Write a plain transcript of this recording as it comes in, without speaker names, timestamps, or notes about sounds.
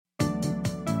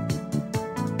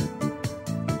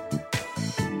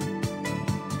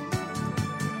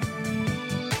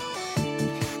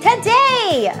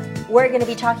Today, we're going to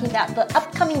be talking about the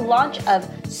upcoming launch of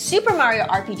Super Mario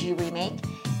RPG Remake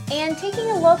and taking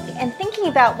a look and thinking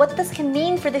about what this can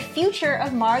mean for the future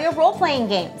of Mario role-playing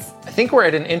games. I think we're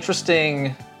at an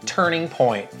interesting turning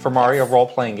point for Mario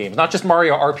role-playing games. Not just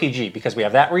Mario RPG, because we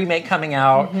have that remake coming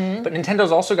out, but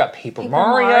Nintendo's also got Paper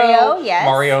Mario, yes.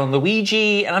 Mario and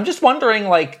Luigi, and I'm just wondering,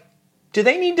 like, do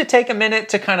they need to take a minute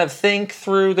to kind of think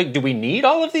through, do we need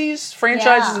all of these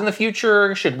franchises in the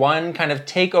future? Should one kind of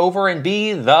take over and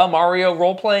be the Mario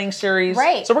role-playing series?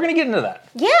 Right. So we're going to get into that.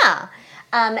 Yeah.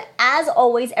 As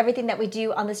always, everything that we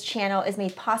do on this channel is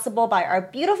made possible by our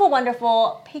beautiful,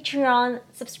 wonderful Patreon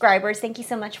subscribers. Thank you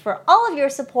so much for all of your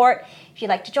support. If you'd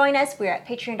like to join us, we're at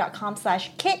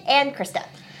patreon.com/Kit and Krista.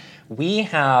 We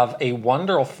have a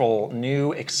wonderful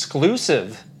new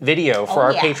exclusive video for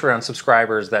our Patreon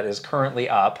subscribers that is currently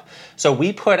up. So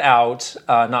we put out,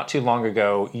 not too long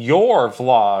ago, your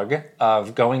vlog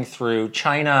of going through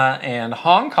China and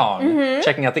Hong Kong,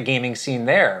 checking out the gaming scene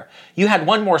there. You had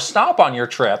one more stop on your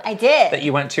trip. I did. That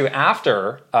you went to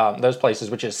after those places,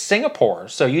 which is Singapore.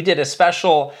 So you did a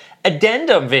special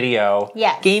addendum video,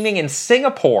 gaming in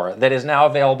Singapore, that is now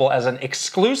available as an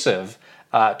exclusive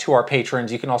to our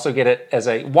patrons. You can also get it as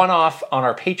a one-off on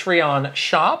our Patreon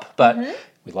shop, but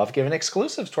we love giving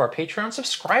exclusives to our Patreon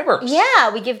subscribers.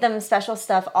 Yeah, we give them special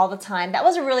stuff all the time. That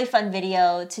was a really fun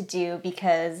video to do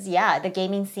because, the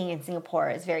gaming scene in Singapore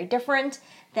is very different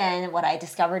than what I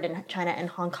discovered in China and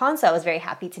Hong Kong, so I was very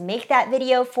happy to make that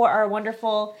video for our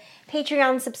wonderful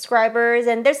Patreon subscribers.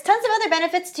 And there's tons of other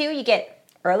benefits too. You get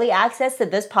early access to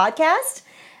this podcast.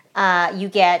 You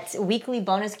get weekly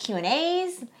bonus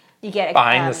Q&As. You get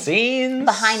behind the scenes.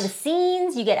 Behind the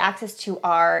scenes. You get access to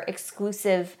our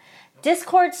exclusive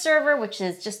Discord server, which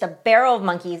is just a barrel of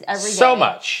monkeys every day. So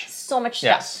much stuff.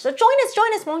 Yes. So join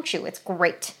us, won't you? It's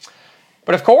great.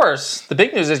 But of course, the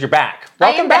big news is you're back.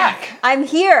 Welcome back. I'm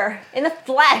here in the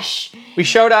flesh. We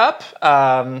showed up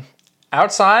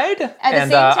outside,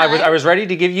 and I was ready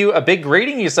to give you a big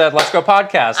greeting. You said, "Let's go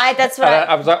podcast." That's right.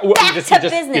 I was like,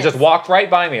 business. You just walked right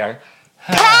by me.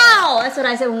 Pow! That's what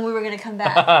I said when we were going to come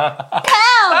back.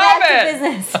 Pow! Back to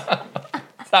business.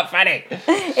 It's not funny.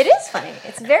 It is funny.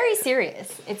 It's very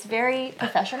serious. It's very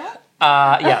professional.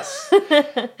 Yes.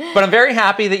 But I'm very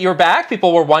happy that you're back.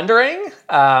 People were wondering.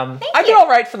 I did all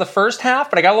right for the first half,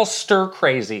 but I got a little stir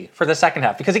crazy for the second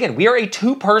half. Because again, we are a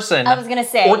two-person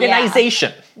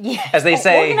organization. Yes. As they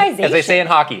say in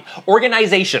hockey.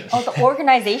 Organization. Oh, the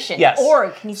organization. Yes.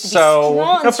 Org needs to be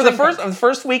strong. For the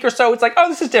first week or so, it's like, oh,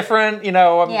 this is different.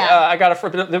 I got a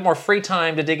bit more free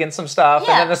time to dig in some stuff.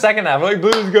 Yeah. And then the second half, I'm like,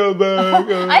 please go back.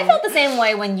 I felt the same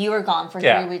way when you were gone for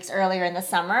 3 weeks earlier in the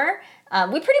summer.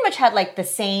 We pretty much had like the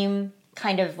same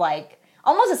kind of like,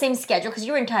 almost the same schedule because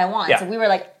you were in Taiwan. Yeah. So we were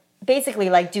like basically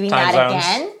like doing time that zones.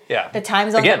 Again. Yeah. The time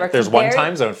zones again, that were there's compared. one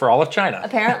time zone for all of China.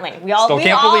 Apparently. We can't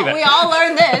believe it. We all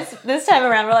learned this time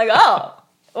around. We're like, oh,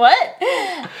 what?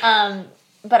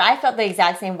 But I felt the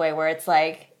exact same way where it's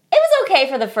like, it was okay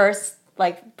for the first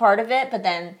like part of it, but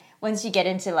then once you get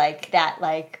into like that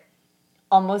like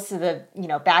almost to the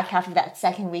back half of that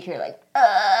second week, you're like,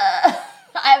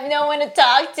 I have no one to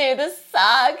talk to. This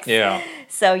sucks. Yeah.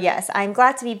 So yes, I'm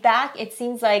glad to be back. It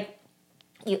seems like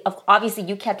you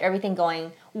kept everything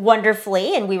going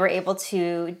wonderfully, and we were able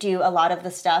to do a lot of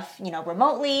the stuff,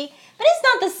 remotely. But it's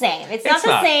not the same. It's not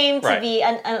the same to be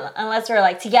unless we're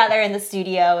like together in the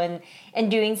studio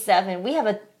and doing stuff. And we have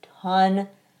a ton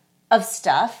of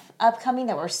stuff upcoming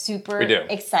that we're super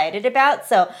excited about.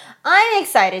 So I'm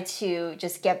excited to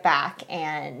just get back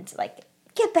and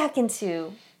get back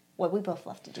into what we both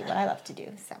love to do, what I love to do.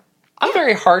 So I'm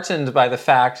very heartened by the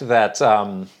fact that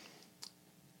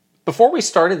before we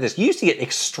started this, you used to get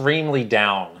extremely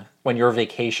down when your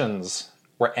vacations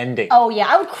were ending. Oh yeah,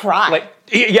 I would cry.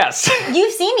 Yes.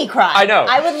 You've seen me cry. I know.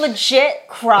 I would legit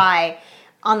cry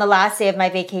on the last day of my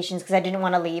vacations because I didn't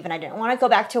want to leave and I didn't want to go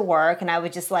back to work, and I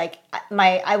would just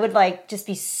I would just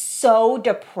be so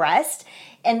depressed.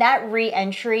 And that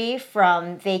re-entry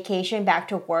from vacation back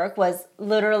to work was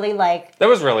literally that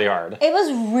was really hard. It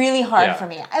was really hard for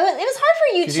me. It was hard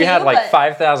for you too. Because you had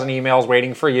 5,000 emails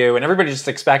waiting for you, and everybody just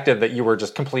expected that you were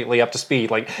just completely up to speed.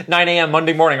 9 a.m.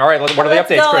 Monday morning. All right, what are the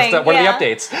updates, Krista? What are the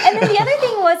updates? And then the other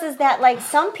thing was that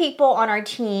some people on our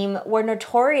team were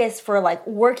notorious for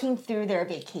working through their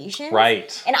vacations.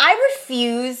 Right. And I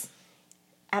refuse.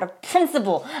 Out of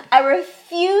principle, I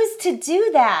refuse to do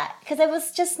that because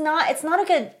it's not a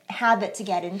good habit to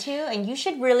get into, and you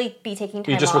should really be taking time off.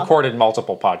 You just recorded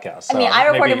multiple podcasts. So I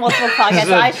recorded multiple podcasts,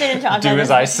 so I shouldn't talk about do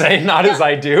as I say, not as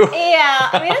I do.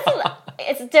 Yeah,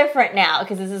 it's different now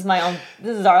because this is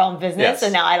our own business, Yes. so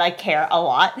now I like care a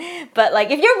lot. But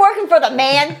like, if you're working for the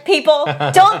man, people,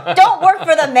 don't work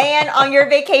for the man on your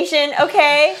vacation,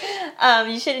 okay?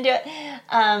 You shouldn't do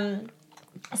it.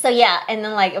 So yeah, and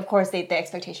then like, of course, the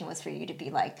expectation was for you to be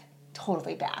like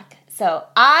totally back. So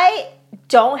I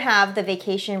don't have the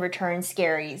vacation return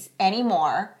scaries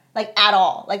anymore, like at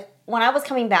all. Like when I was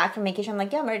coming back from vacation, I'm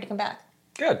like, yeah, I'm ready to come back.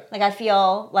 Good. Like I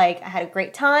feel like I had a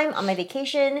great time on my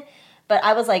vacation, but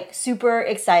I was like super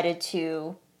excited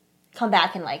to come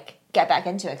back and like get back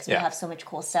into it because we have so much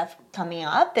cool stuff coming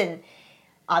up, and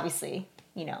obviously,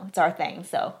 you know, it's our thing,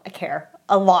 so I care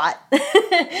a lot. So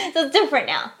it's different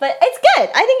now, but it's good.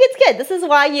 I think it's good. This is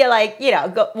why you like, you know,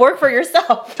 go work for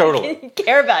yourself. Totally. You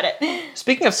care about it.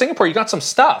 Speaking of Singapore, you got some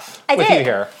stuff with you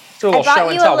here. Do a little show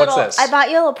and you tell. What's this? I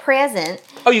bought you a little present.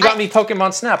 Oh, you got me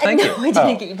Pokemon Snap. Thank you. No, I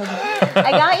didn't get you Pokemon.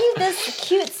 I got you this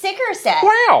cute sticker set.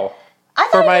 Wow.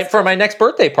 For my next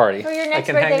birthday party. For your next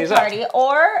birthday party,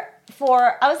 or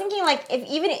I was thinking like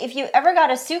if you ever got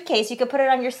a suitcase, you could put it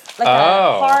on your a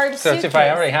hard suitcase. So if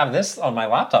I already have this on my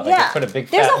laptop, I could put a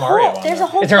big Mario on there.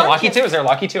 Is there a Lucky 2? Is there a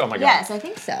Lucky 2? Oh my god. Yes, I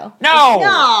think so.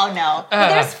 No. But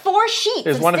there's 4 sheets.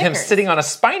 There's one of him sitting on a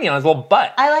Spiny on his little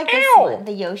butt. I like this one,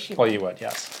 the Yoshi. Well, you would,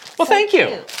 yes. Well, thank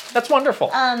you. That's wonderful.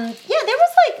 Yeah, there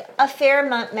was like a fair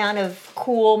amount of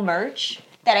cool merch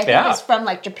that I think is from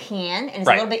like Japan, and it's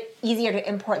a little bit easier to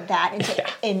import that into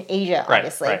in Asia,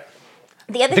 obviously. Right.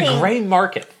 The other thing, gray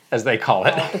market, as they call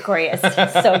it. Oh, the grayest,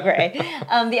 so gray.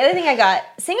 The other thing I got,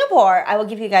 Singapore. I will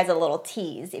give you guys a little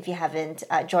tease if you haven't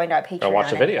joined our Patreon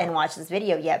and watched this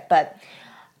video yet. But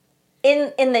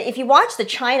if you watch the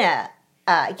China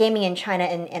gaming in China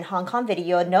and Hong Kong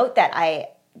video, you'll note that I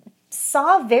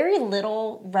saw very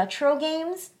little retro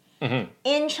games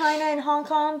in China and Hong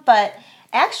Kong, but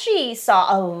actually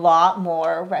saw a lot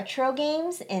more retro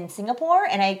games in Singapore,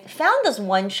 and I found this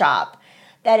one shop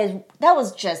that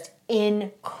was just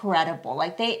incredible.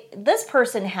 Like this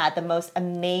person had the most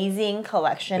amazing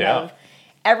collection of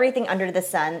everything under the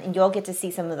sun, and you'll get to see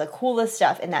some of the coolest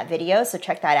stuff in that video, so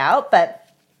check that out. But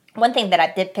one thing that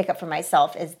I did pick up for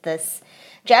myself is this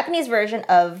Japanese version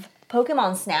of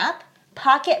Pokemon Snap,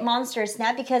 Pocket Monster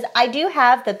Snap, because I do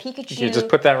have the Pikachu. You just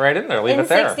put that right in there, leave it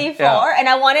there. 64, and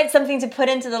I wanted something to put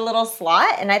into the little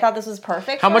slot, and I thought this was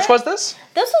perfect. How much was this?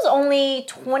 This was only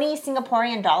 20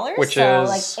 Singaporean dollars, which so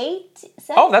is like 8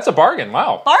 cents. Oh, that's a bargain!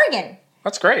 Wow, bargain.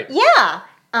 That's great. Yeah,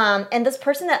 and this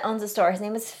person that owns the store, his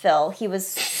name is Phil. He was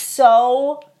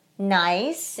so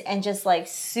nice and just like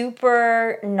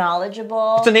super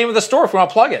knowledgeable. What's the name of the store if we want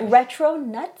to plug it? Retro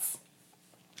Nuts.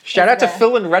 Shout out to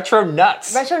Phil and Retro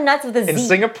Nuts. Retro Nuts with a Z. In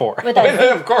Singapore. With a Z.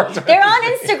 Of course. They're on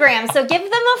Instagram, so give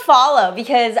them a follow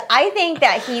because I think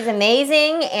that he's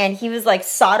amazing, and he was like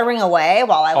soldering away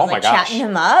while I was like chatting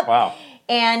him up. Wow.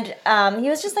 And he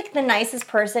was just like the nicest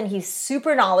person. He's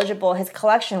super knowledgeable. His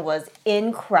collection was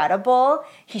incredible.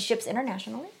 He ships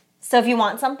internationally. So if you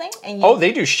want something and you...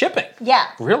 they do shipping? Yeah.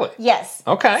 Really? Yes.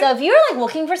 Okay. So if you're like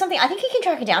looking for something, I think he can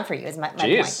track it down for you is my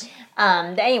point.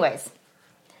 Anyways,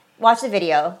 watch the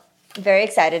video. I'm very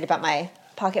excited about my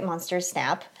Pocket Monster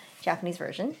Snap Japanese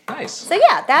version. Nice. So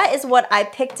yeah, that is what I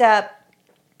picked up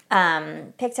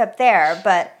there,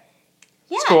 but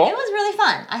yeah, cool. It was really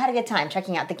fun. I had a good time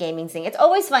checking out the gaming scene. It's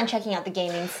always fun checking out the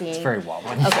gaming scene. It's very well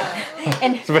done. Okay.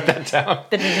 And put that down.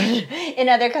 In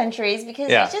other countries, because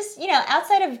it's just,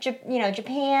 outside of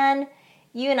Japan,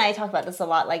 you and I talk about this a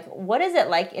lot. Like, what is it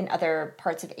like in other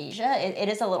parts of Asia? It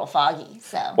is a little foggy.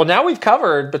 So. Well, now we've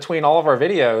covered between all of our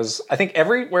videos. I think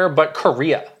everywhere but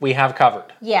Korea we have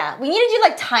covered. Yeah, we need to do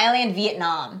like Thailand,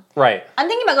 Vietnam. Right. I'm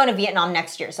thinking about going to Vietnam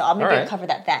next year, so I'll maybe cover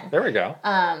that then. There we go.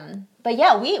 But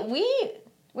yeah,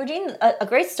 we're doing a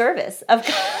great service of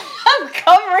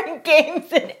covering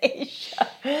games in Asia.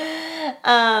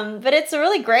 But it's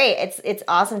really great. It's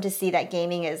awesome to see that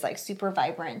gaming is like super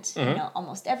vibrant.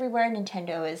 Almost everywhere.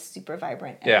 Nintendo is super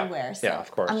vibrant everywhere. So of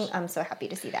course. I'm so happy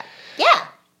to see that. Yeah.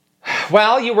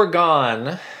 While you were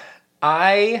gone,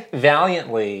 I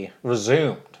valiantly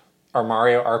resumed our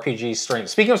Mario RPG stream.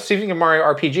 Speaking of Mario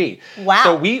RPG, wow.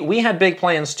 So we had big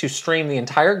plans to stream the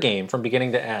entire game from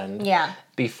beginning to end. Yeah.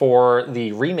 Before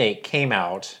the remake came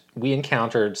out, we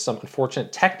encountered some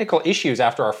unfortunate technical issues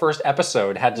after our first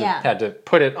episode. Had to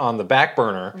put it on the back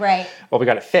burner. Right. Well, we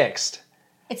got it fixed.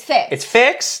 It's fixed. It's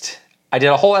fixed. I did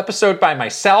a whole episode by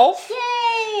myself.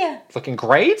 Yay! Looking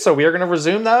great. So we are going to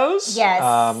resume those.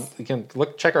 Yes. You can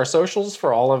check our socials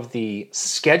for all of the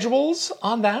schedules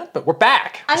on that. But we're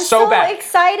back. I'm so back.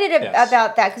 excited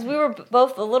about that because we were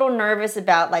both a little nervous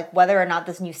about like whether or not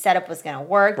this new setup was going to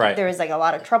work. Right. There was like a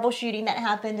lot of troubleshooting that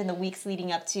happened in the weeks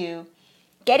leading up to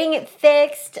getting it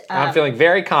fixed. I'm feeling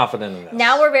very confident in this.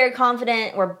 Now we're very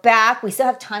confident. We're back. We still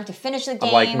have time to finish the game.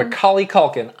 I'm like Macaulay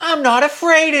Culkin. I'm not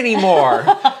afraid anymore.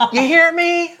 You hear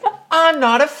me? I'm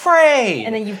not afraid.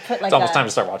 And then you put like it's almost time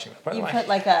to start watching that, by the way. You put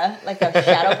like a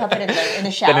shadow puppet in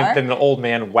the shower. Then the old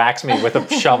man whacks me with a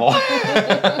shovel.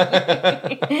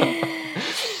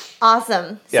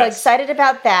 Awesome. So excited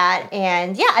about that.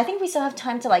 And yeah, I think we still have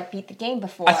time to like beat the game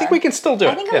before. I think we can still do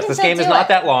it. Yes, this game is not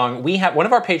that long. We have one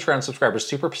of our Patreon subscribers,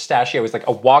 Super Pistachio, is like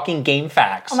a walking game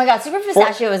facts. Oh my god, Super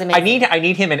Pistachio is amazing. I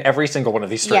need him in every single one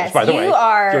of these streams, by the way.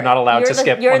 You're not allowed to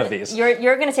skip one of these.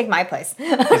 You're gonna take my place.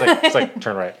 He's like,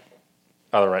 turn right.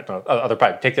 Other right, no, other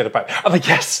pipe. Take the other pipe. I'm like,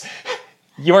 yes.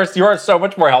 You are so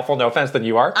much more helpful, no offense, than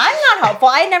you are. I'm not helpful.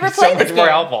 I never played this game. So much more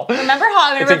helpful. Remember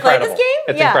how I never played this game?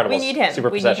 It's incredible. We need him. Super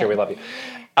Pistachio, we love you.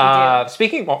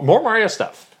 Speaking of more Mario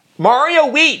stuff, Mario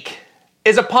Week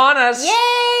is upon us.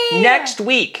 Yay! Next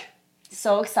week.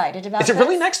 So excited about this. Is it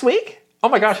really next week? Oh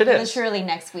my gosh, it is. Literally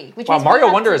next week. Wow,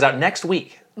 Mario Wonder is out next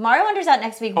week. Mario Wonder's out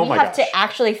next week. We have to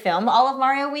actually film all of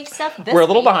Mario Week stuff this week. We're a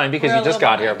little behind because you just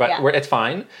got here, but it's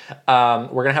fine. We're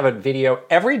going to have a video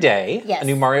every day, a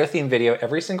new Mario-themed video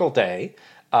every single day.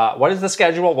 What is the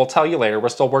schedule? We'll tell you later. We're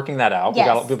still working that out. Yes,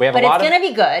 but it's going to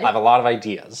be good. I have a lot of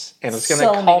ideas, and it's going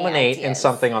to culminate in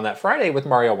something on that Friday with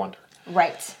Mario Wonder.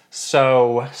 Right.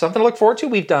 So, something to look forward to.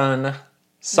 We've done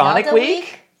Sonic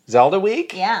Week. Zelda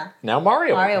Week. Yeah. Now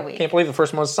Mario Week. I can't believe the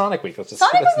first one was Sonic Week.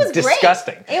 Sonic Week was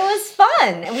disgusting. Great. It was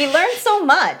fun. And we learned so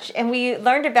much. And we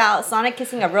learned about Sonic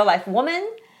kissing a real life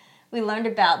woman. We learned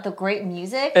about the great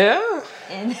music of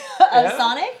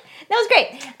Sonic. That was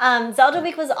great. Zelda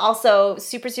Week was also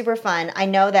super, super fun. I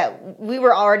know that we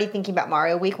were already thinking about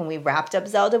Mario Week when we wrapped up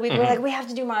Zelda Week. We were like, we have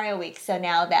to do Mario Week. So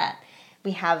now that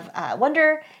we have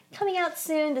Wonder coming out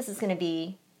soon, this is going to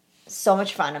be so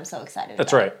much fun. I'm so excited.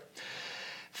 That's right.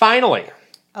 Finally.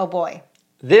 Oh boy.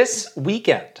 This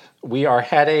weekend, we are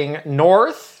heading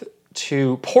north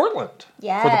to Portland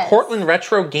for the Portland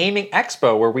Retro Gaming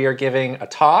Expo, where we are giving a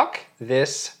talk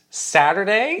this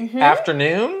Saturday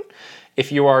afternoon.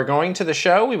 If you are going to the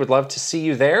show, we would love to see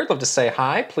you there. Love to say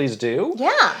hi. Please do.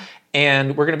 Yeah.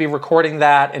 And we're going to be recording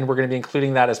that, and we're going to be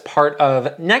including that as part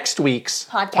of next week's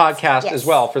podcast as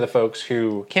well for the folks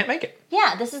who can't make it.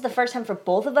 Yeah, this is the first time for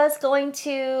both of us going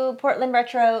to Portland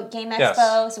Retro Game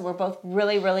Expo, so we're both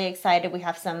really, really excited. We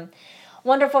have some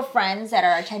wonderful friends that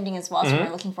are attending as well, so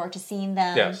we're looking forward to seeing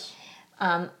them. Yes.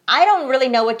 I don't really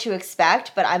know what to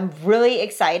expect, but I'm really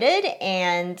excited,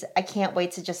 and I can't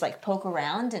wait to just like poke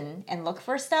around and look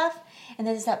for stuff. And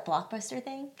there's that Blockbuster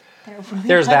thing that I really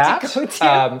there's want to go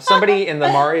to. Somebody in the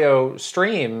Mario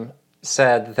stream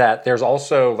said that there's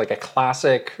also like a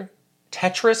classic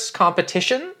Tetris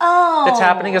competition that's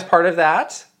happening as part of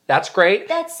that. That's great.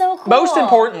 That's so cool. Most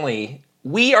importantly,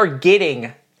 we are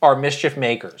getting our Mischief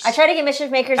Makers. I tried to get Mischief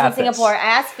Makers in Singapore. I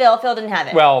asked Phil. Phil didn't have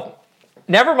it. Well,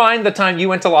 never mind the time you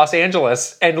went to Los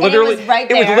Angeles and literally it was right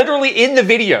there. It was literally in the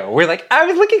video. We're like, I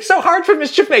was looking so hard for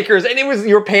Mischief Makers, and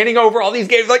you were panning over all these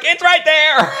games like, it's right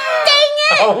there. Dang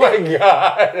it! Oh my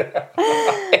god.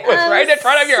 It was right in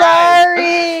front of your eyes.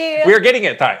 Sorry. We're getting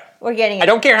it, Ty. We're getting it. I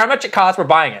don't care how much it costs, we're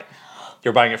buying it.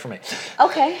 You're buying it for me.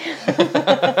 Okay.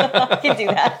 I can do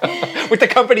that. With the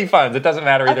company funds. It doesn't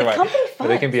matter either way. Company funds?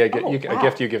 They can be a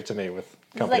gift you give to me with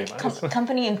company funds.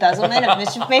 Company embezzlement of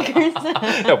Mischief Makers?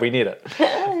 No, we need it. We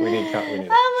need it.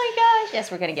 Oh my gosh. Yes,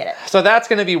 we're going to get it. So that's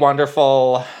going to be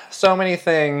wonderful. So many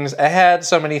things ahead.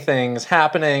 So many things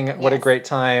happening. Yes. What a great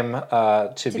time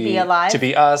to be alive. To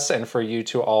be us and for you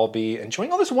to all be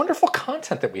enjoying all this wonderful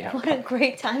content that we have. What a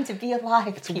great time to be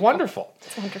alive. It's wonderful.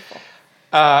 It's wonderful.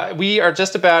 We are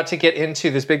just about to get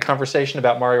into this big conversation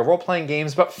about Mario role-playing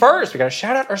games, but first, we got to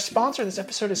shout out our sponsor. This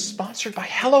episode is sponsored by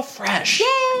HelloFresh.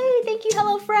 Yay! Thank you,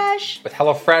 HelloFresh. With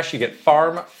HelloFresh, you get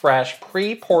farm-fresh,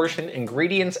 pre-portioned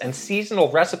ingredients and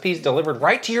seasonal recipes delivered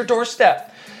right to your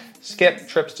doorstep. Skip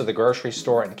trips to the grocery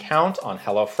store and count on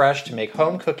HelloFresh to make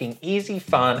home cooking easy,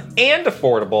 fun, and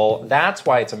affordable. That's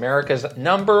why it's America's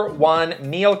 #1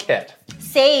 meal kit.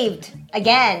 Saved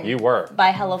again. You were.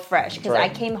 By HelloFresh, because I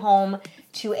came home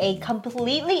to a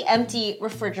completely empty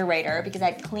refrigerator because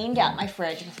I'd cleaned out my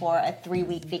fridge before a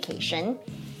 3-week vacation.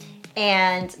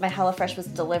 And my HelloFresh was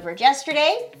delivered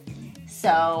yesterday.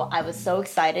 So I was so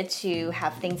excited to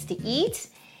have things to eat.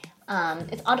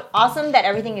 It's awesome that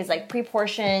everything is like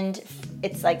pre-portioned.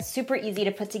 It's like super easy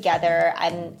to put together.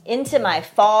 I'm into my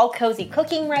fall cozy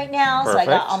cooking right now. Perfect.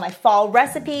 So I got all my fall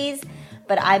recipes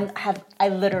but I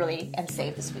literally am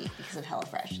saved this week because of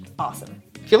HelloFresh. Awesome.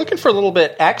 If you're looking for a little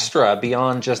bit extra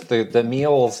beyond just the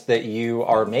meals that you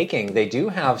are making, they do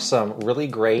have some really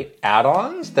great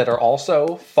add-ons that are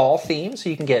also fall themed. So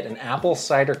you can get an apple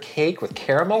cider cake with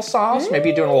caramel sauce. Maybe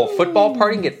you're doing a little football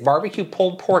party and get barbecue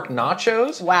pulled pork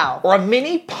nachos. Wow. Or a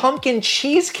mini pumpkin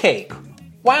cheesecake.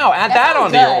 Wow, add that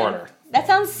onto your order. That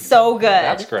sounds so good.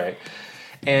 That's great.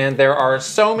 And there are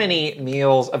so many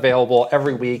meals available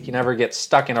every week. You never get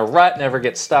stuck in a rut, never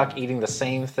get stuck eating the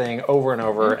same thing over and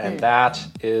over, and that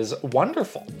is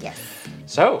wonderful. Yes.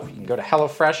 So you can go to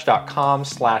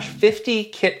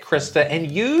HelloFresh.com/50KitKrista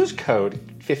and use code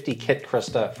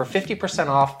 50KitKrista for 50%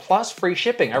 off plus free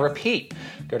shipping. I repeat,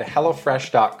 go to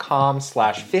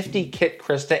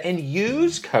HelloFresh.com/50KitKrista and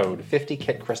use code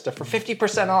 50KitKrista for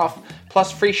 50% off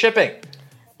plus free shipping.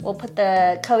 We'll put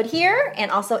the code here and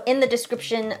also in the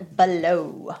description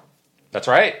below. That's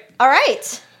right. All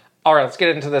right. All right, let's get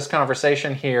into this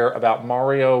conversation here about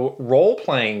Mario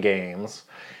role-playing games.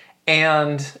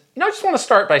 And, I just want to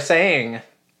start by saying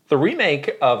the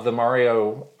remake of the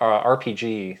Mario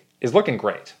RPG is looking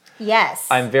great. Yes.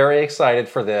 I'm very excited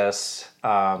for this.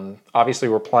 Obviously,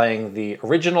 we're playing the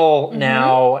original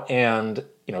now, and,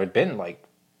 it'd been like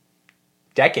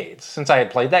decades since I had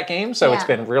played that game, so it's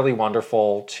been really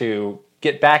wonderful to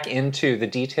get back into the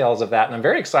details of that, and I'm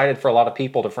very excited for a lot of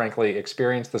people to frankly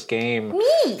experience this game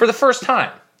for the first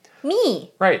time.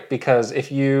 Me. Right, because if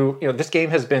this game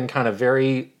has been kind of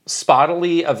very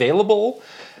spottily available.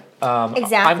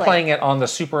 Exactly. I'm playing it on the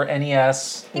Super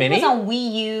NES Mini. It was on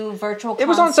Wii U, Virtual Console. It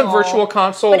was on some Virtual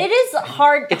Console. But it is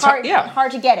hard to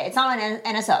get it. It's not on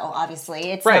NSO,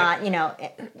 obviously. It's not,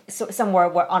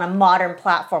 somewhere on a modern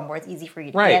platform where it's easy for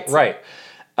you to get to. Right.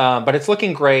 But it's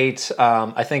looking great.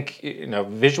 I think,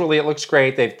 visually it looks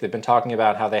great. They've been talking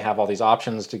about how they have all these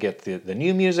options to get the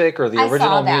new music or the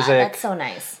original music. That's so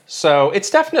nice. So it's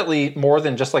definitely more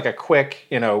than just like a quick,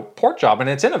 port job. And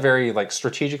it's in a very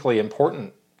strategically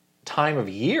important time of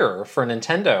year for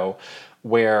Nintendo,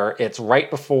 where it's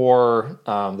right before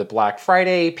the Black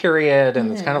Friday period,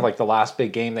 and it's kind of like the last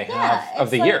big game they have of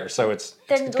the year. So it's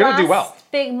going to do well.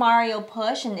 Big Mario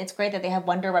push, and it's great that they have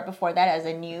Wonder right before that as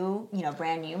a new,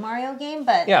 brand new Mario game.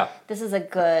 But this is a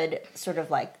good sort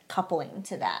of coupling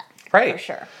to that, for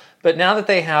sure. But now that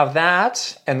they have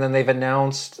that, and then they've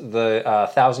announced the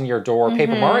Thousand Year Door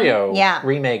Paper Mario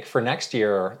remake for next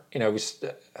year,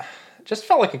 just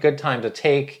felt like a good time to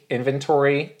take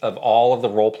inventory of all of the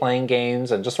role-playing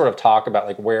games and just sort of talk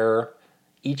about where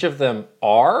each of them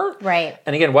are. Right.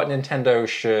 And again, what Nintendo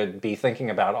should be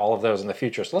thinking about all of those in the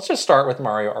future. So let's just start with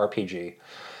Mario RPG.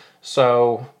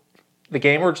 So the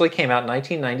game originally came out in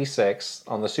 1996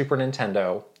 on the Super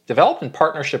Nintendo, developed in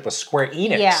partnership with Square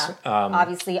Enix. Yeah,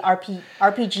 obviously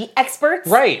RPG experts.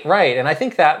 Right. And I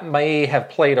think that may have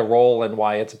played a role in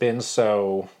why it's been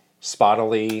so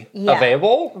spottily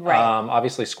available. Right.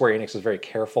 Obviously, Square Enix is very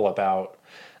careful about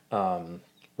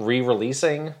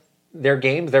re-releasing their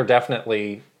games. They're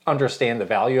definitely understand the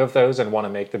value of those and want to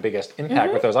make the biggest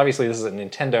impact with those. Obviously, this is a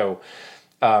Nintendo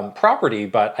property,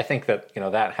 but I think that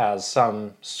that has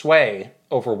some sway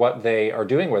over what they are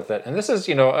doing with it. And this is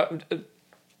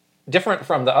different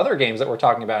from the other games that we're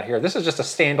talking about here. This is just a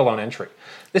standalone entry.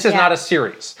 This is not a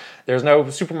series. There's no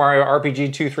Super Mario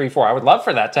RPG 2, 3, 4. I would love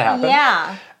for that to happen.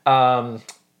 Yeah.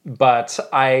 But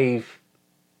I'm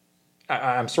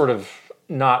sort of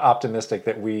not optimistic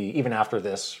that even after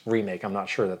this remake, I'm not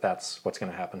sure that that's what's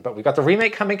going to happen. But we've got the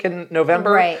remake coming in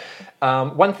November. Right.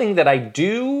 One thing that I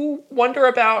do wonder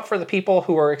about for the people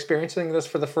who are experiencing this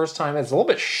for the first time is a little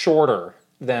bit shorter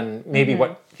than maybe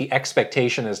what the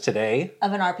expectation is today.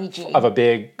 Of an RPG. Of a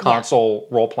big console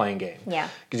role-playing game. Yeah.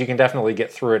 Because you can definitely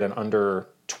get through it in under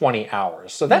 20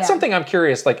 hours. So that's something I'm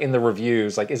curious, in the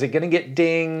reviews, is it going to get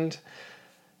dinged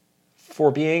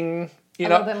for being, a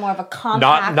little bit more of a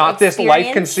compact not this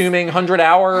life-consuming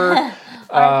 100-hour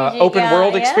open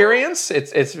world experience?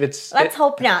 Let's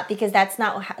hope not, because that's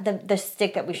not the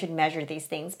stick that we should measure these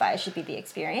things by. It should be the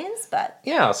experience, but...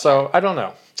 Yeah, so I don't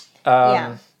know.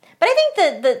 But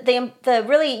I think the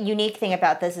really unique thing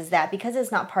about this is that because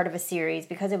it's not part of a series,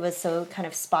 because it was so kind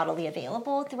of spottily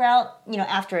available throughout,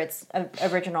 after its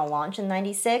original launch in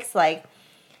 '96,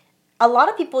 a lot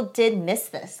of people did miss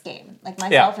this game,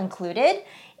 myself included.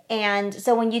 And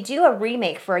so when you do a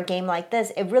remake for a game like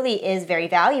this, it really is very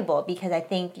valuable, because I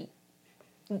think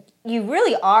you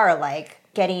really are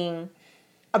getting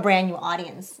a brand new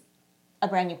audience, a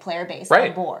brand new player base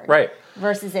on board. Right.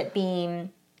 Versus it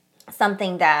being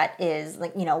something that is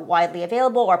widely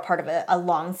available or part of a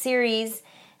long series.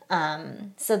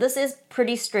 So this is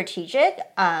pretty strategic,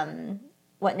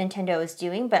 what Nintendo is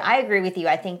doing. But I agree with you.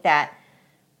 I think that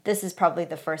this is probably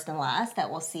the first and last that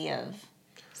we'll see of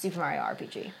Super Mario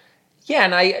RPG. Yeah,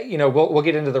 and we'll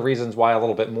get into the reasons why a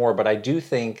little bit more, but I do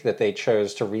think that they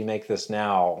chose to remake this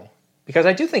now because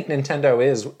I do think Nintendo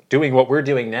is doing what we're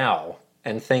doing now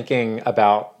and thinking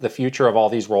about the future of all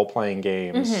these role-playing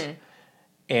games. Mm-hmm.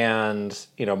 And,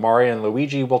 Mario and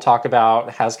Luigi we'll talk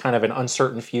about has kind of an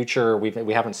uncertain future.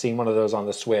 We haven't seen one of those on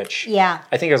the Switch. Yeah.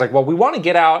 I think it was like, well, we want to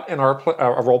get out in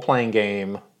a role-playing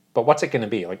game, but what's it going to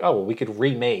be? Like, oh, well, we could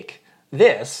remake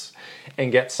this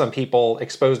and get some people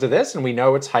exposed to this, and we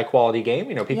know it's a high-quality game.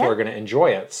 People are going to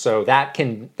enjoy it. So that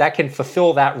can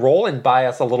fulfill that role and buy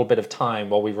us a little bit of time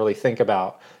while we really think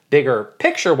about bigger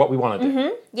picture what we want to do.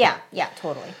 Mm-hmm. Yeah,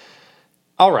 totally.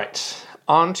 All right,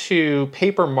 on to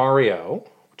Paper Mario,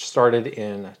 which started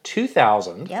in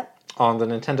 2000 on the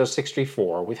Nintendo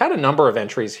 64. We've had a number of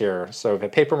entries here. So we've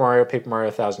had Paper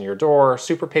Mario, Thousand Year Door,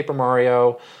 Super Paper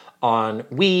Mario on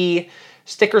Wii,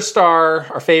 Sticker Star,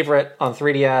 our favorite, on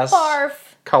 3DS. Barf.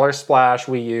 Color Splash,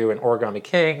 Wii U, and Origami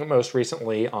King, most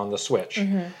recently on the Switch.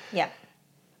 Mm-hmm. Yeah.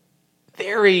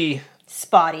 Very...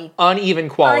 spotty. Uneven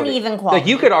quality. Like,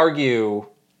 you could argue...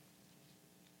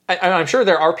 I'm sure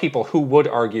there are people who would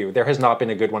argue there has not been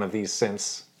a good one of these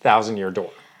since Thousand Year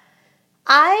Door.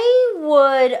 I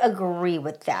would agree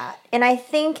with that. And I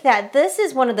think that this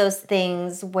is one of those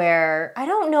things where I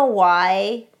don't know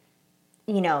why...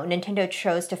 Nintendo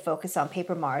chose to focus on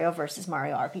Paper Mario versus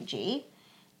Mario RPG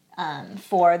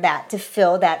for that, to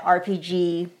fill that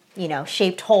RPG,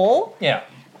 shaped hole. Yeah.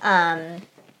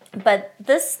 But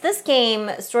this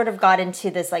game sort of got into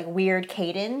this like weird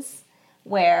cadence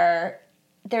where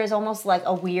there's almost like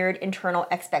a weird internal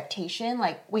expectation.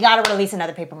 Like, we got to release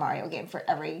another Paper Mario game for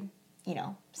every,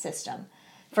 system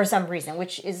for some reason,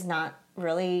 which is not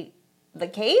really the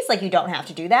case. Like, you don't have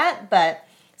to do that, but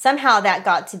somehow that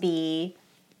got to be,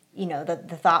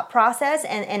 the thought process.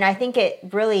 And I think it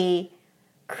really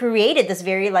created this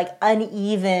very, like,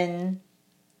 uneven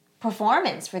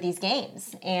performance for these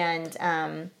games. And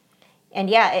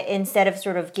yeah, instead of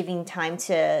sort of giving time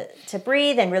to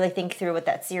breathe and really think through what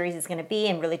that series is going to be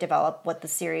and really develop what the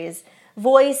series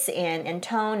voice and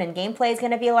tone and gameplay is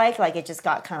going to be like it just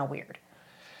got kind of weird.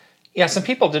 Yeah, some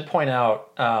people did point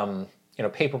out...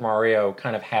 Paper Mario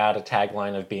kind of had a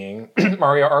tagline of being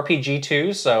Mario RPG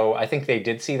 2, so I think they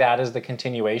did see that as the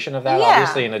continuation of that,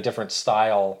 obviously in a different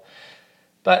style.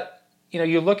 But,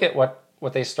 you look at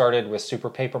what they started with Super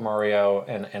Paper Mario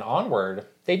and onward,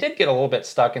 they did get a little bit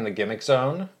stuck in the gimmick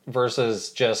zone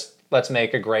versus just, let's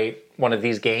make a great one of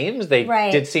these games. They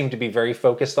did seem to be very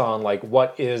focused on, like,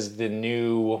 what is the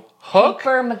new hook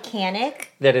paper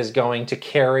mechanic that is going to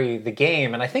carry the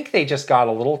game. And I think they just got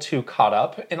a little too caught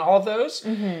up in all of those.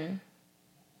 Mm-hmm.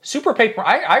 Super Paper...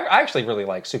 I actually really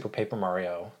like Super Paper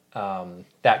Mario.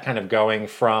 That kind of going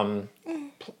from...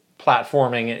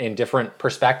 platforming in different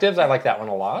perspectives. I like that one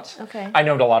a lot. Okay. I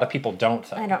know a lot of people don't,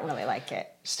 though. I don't really like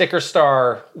it. Sticker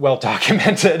Star, well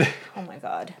documented. Oh my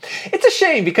god. It's a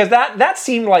shame because that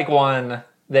seemed like one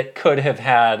that could have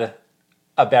had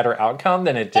a better outcome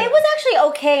than it did. It was actually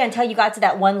okay until you got to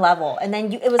that one level, and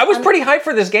then I was pretty hyped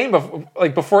for this game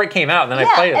before it came out, and then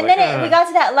I played it. And then we got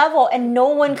to that level, and no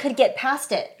one could get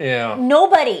past it. Yeah.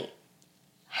 Nobody.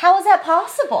 How is that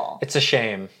possible? It's a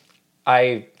shame.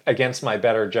 I, against my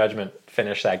better judgment,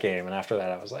 finished that game, and after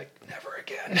that I was like, never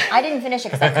again. I didn't finish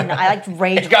it because I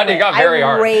rage quit. It got very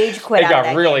hard. Rage quit. It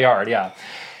got really hard, yeah.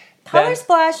 Color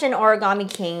Splash and Origami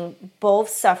King both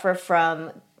suffer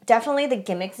from definitely the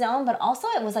gimmick zone, but also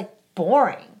it was like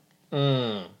boring.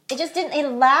 It just didn't. It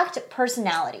lacked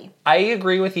personality. I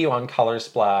agree with you on Color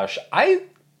Splash. I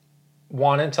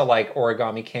wanted to like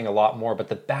Origami King a lot more, but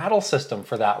the battle system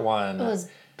for that one was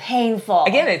painful.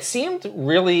 Again, it seemed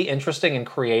really interesting and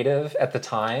creative at the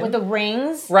time. With the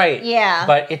rings? Right. Yeah.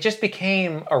 But it just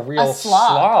became a real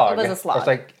slog. It was a slog. It's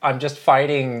like, I'm just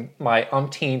fighting my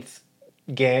umpteenth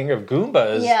gang of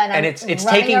Goombas. Yeah, and it's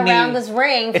taking around this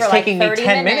ring for it's like taking 30 me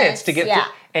 10 minutes to get yeah.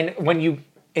 through. And when you,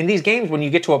 in these games, when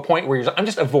you get to a point where I'm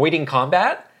just avoiding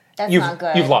combat, that's not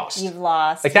good. You've lost. You've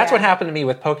lost. Like, that's what happened to me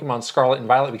with Pokemon Scarlet and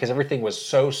Violet because everything was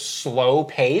so slow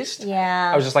paced.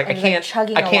 Yeah. I was just like, I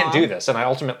can't do this. And I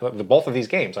ultimately, both of these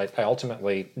games, I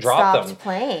ultimately dropped them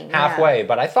playing halfway. Yeah.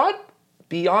 But I thought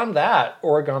beyond that,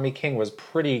 Origami King was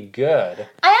pretty good.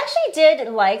 I actually did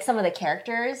like some of the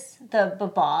characters. The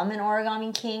Babam in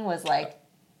Origami King was like...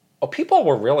 Oh, people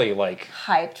were really like...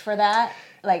 hyped for that.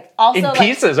 Like, also in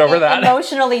pieces over that.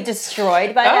 Emotionally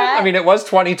destroyed by that. I mean, it was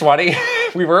 2020.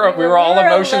 we were all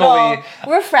emotionally...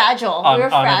 We're fragile. On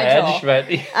an edge,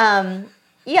 but...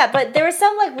 yeah, but there were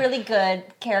some like really good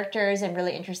characters and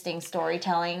really interesting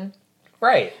storytelling.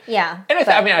 Right. Yeah. And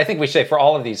I think we should say for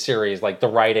all of these series, like the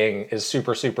writing is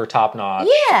super, super top notch.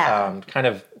 Yeah. Kind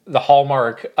of the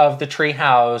hallmark of the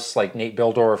Treehouse. Like Nate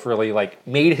Bildorf really like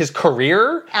made his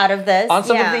career out of this on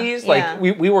some of these. Like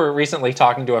we were recently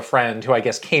talking to a friend who I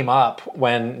guess came up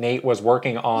when Nate was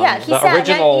working on the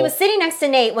original. He was sitting next to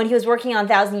Nate when he was working on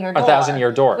Thousand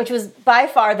Year Door, which was by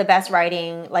far the best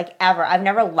writing like ever. I've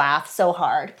never laughed so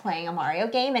hard playing a Mario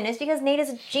game, and it's because Nate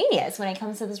is a genius when it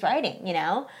comes to this writing, you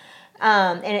know.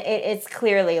 And it's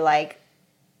clearly like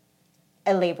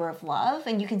a labor of love,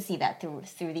 and you can see that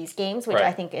through these games, which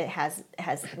I think it has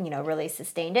really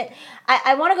sustained it.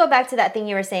 I want to go back to that thing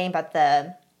you were saying about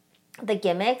the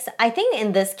gimmicks. I think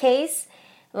in this case,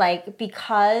 like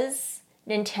because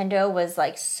Nintendo was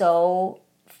like so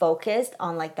focused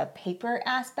on like the paper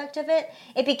aspect of it,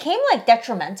 it became like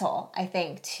detrimental, I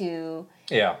think, to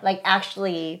like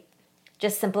actually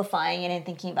just simplifying it and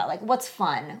thinking about like what's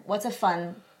a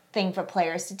fun thing for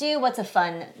players to do, what's a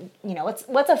fun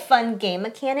game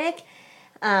mechanic,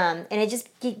 and it just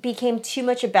became too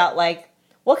much about like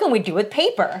what can we do with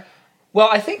paper. Well,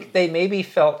 I think they maybe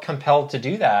felt compelled to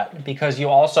do that because you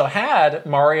also had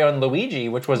Mario and Luigi,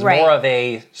 which was more of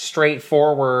a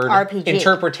straightforward RPG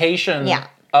interpretation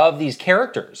of these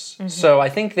characters. Mm-hmm. So I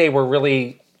think they were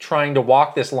really trying to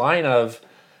walk this line of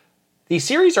these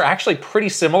series are actually pretty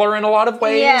similar in a lot of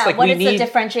ways. Yeah, like the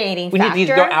differentiating factor? We need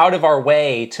to go out of our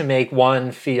way to make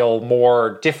one feel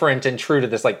more different and true to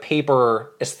this like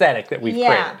paper aesthetic that we've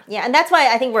created. Yeah, and that's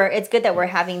why I think it's good that we're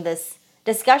having this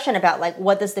discussion about like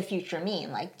what does the future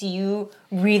mean? Like, do you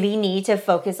really need to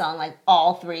focus on like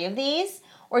all three of these,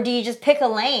 or do you just pick a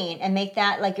lane and make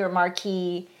that like your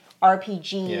marquee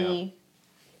RPG?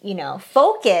 You know,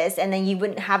 focus, and then you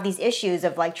wouldn't have these issues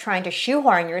of like trying to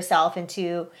shoehorn yourself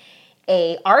into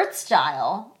a art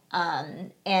style,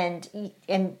 and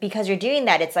because you're doing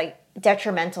that, it's like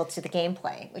detrimental to the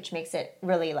gameplay, which makes it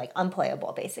really like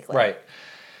unplayable, basically. Right.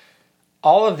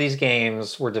 All of these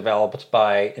games were developed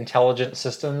by Intelligent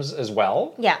Systems as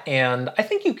well. Yeah. And I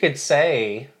think you could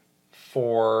say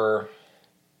for,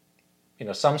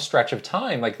 some stretch of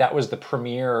time, like that was the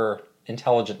premier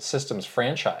Intelligent Systems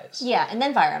franchise. Yeah, and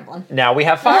then Fire Emblem. Now we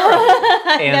have Fire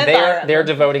Emblem. And they're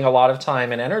devoting a lot of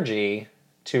time and energy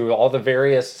to all the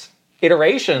various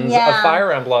iterations of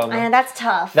Fire Emblem. And that's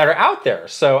tough. That are out there.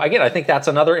 So again, I think that's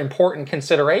another important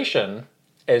consideration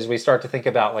as we start to think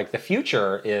about like the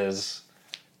future is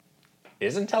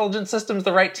Intelligent Systems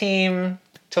the right team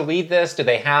to lead this? Do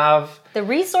they have the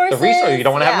resources? You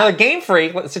don't want to have another Game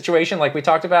Freak situation like we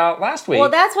talked about last week. Well,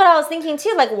 that's what I was thinking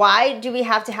too. Like, why do we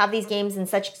have to have these games in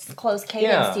such close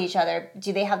cadence to each other?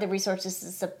 Do they have the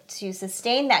resources to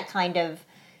sustain that kind of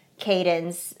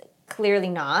cadence? Clearly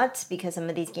not, because some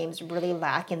of these games really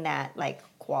lack in that like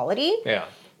quality. Yeah.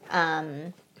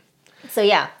 So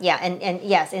and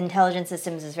yes, Intelligent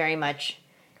Systems is very much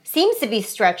seems to be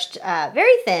stretched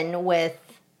very thin with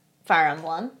Fire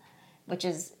Emblem, which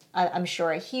is I'm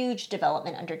sure a huge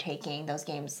development undertaking. Those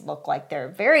games look like they're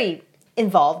very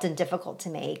involved and difficult to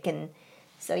make, and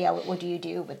so what do you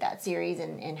do with that series,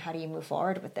 and how do you move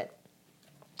forward with it?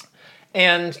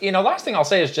 And, last thing I'll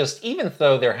say is just, even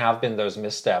though there have been those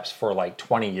missteps for like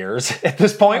 20 years at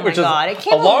this point, which is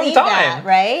a long time, that,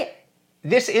 right?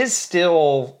 This is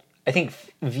still, I think,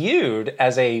 viewed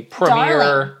as a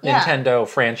premier Nintendo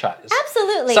franchise.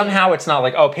 Absolutely. Somehow it's not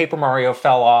like, Paper Mario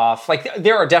fell off. Like,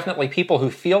 there are definitely people who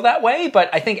feel that way, but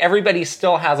I think everybody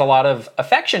still has a lot of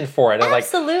affection for it.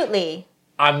 Absolutely.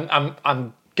 Like,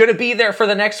 I'm gonna be there for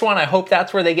the next one. I hope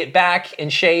that's where they get back in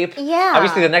shape. Yeah.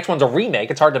 Obviously, the next one's a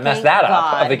remake. It's hard to mess that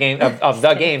up of the game of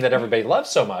the game that everybody loves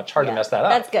so much. Hard to mess that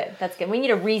up. That's good. We need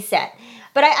a reset.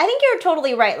 But I think you're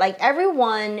totally right. Like,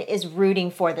 everyone is rooting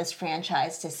for this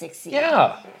franchise to succeed.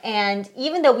 Yeah. And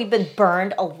even though we've been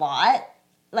burned a lot,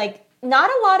 like, not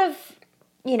a lot of,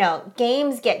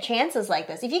 games get chances like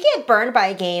this. If you get burned by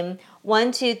a game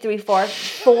 1, 2, 3, 4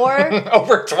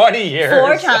 over 20 years.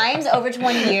 4 times over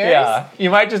 20 years. Yeah. You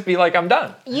might just be like, I'm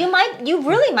done. You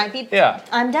really might be,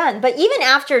 I'm done. But even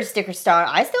after Sticker Star,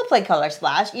 I still played Color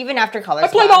Splash. Even after Color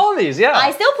Splash. I played all of these, yeah.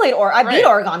 I still played, I beat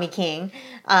Origami King.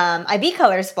 I beat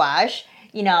Color Splash,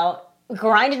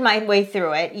 grinded my way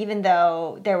through it, even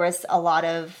though there was a lot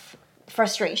of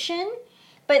frustration.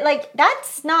 But, like,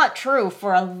 that's not true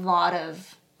for a lot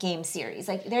of game series.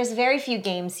 Like, there's very few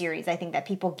game series, I think, that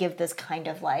people give this kind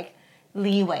of, like,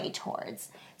 leeway towards.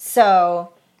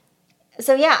 So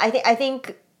yeah, I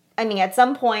think, at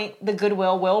some point, the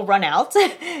goodwill will run out.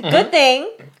 Mm-hmm. Good thing.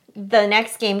 The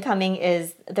next game coming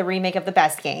is the remake of the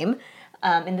best game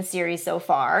in the series so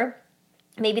far.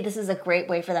 Maybe this is a great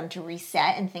way for them to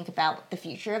reset and think about the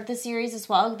future of the series as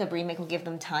well. The remake will give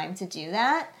them time to do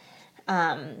that.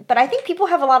 But I think people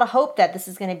have a lot of hope that this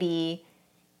is going to be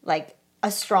like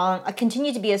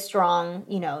continue to be a strong,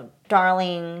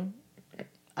 darling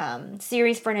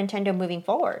series for Nintendo moving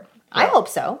forward. Yeah. I hope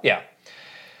so. Yeah.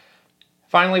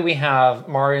 Finally, we have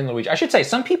Mario and Luigi. I should say,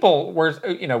 some people were,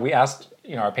 we asked,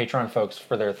 our Patreon folks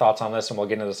for their thoughts on this, and we'll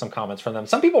get into some comments from them.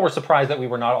 Some people were surprised that we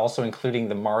were not also including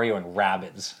the Mario and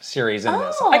Rabbids series in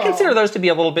this. I consider those to be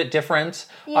a little bit different.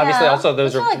 Yeah. Obviously, also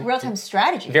those are like real-time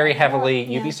strategy. Very heavily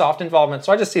Ubisoft involvement,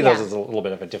 so I just see those as a little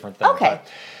bit of a different thing. Okay. But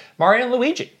Mario and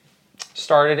Luigi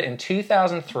started in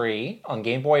 2003 on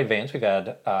Game Boy Advance. We've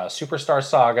had Superstar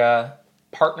Saga,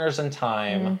 Partners in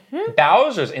Time,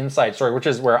 Bowser's Inside Story, which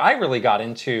is where I really got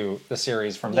into the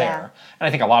series from there. And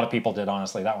I think a lot of people did,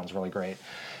 honestly. That one's really great.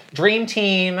 Dream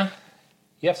Team.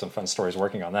 You have some fun stories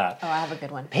working on that. Oh, I have a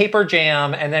good one. Paper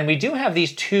Jam. And then we do have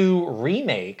these 2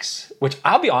 remakes, which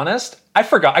I'll be honest, I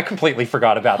completely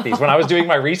forgot about these. When I was doing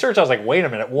my research, I was like, wait a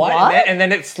minute, what? And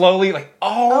then it slowly right.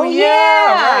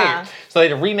 So they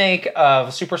had a remake of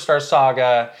Superstar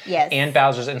Saga and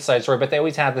Bowser's Inside Story, but they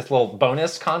always had this little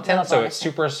bonus content. So it's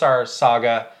Superstar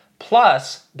Saga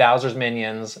plus Bowser's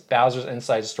Minions, Bowser's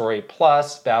Inside Story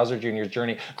plus Bowser Jr.'s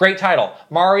Journey. Great title.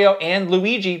 Mario and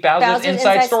Luigi, Bowser's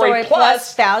Inside Story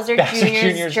plus Bowser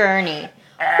Jr.'s Journey.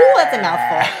 Ooh, that's a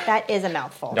mouthful. That is a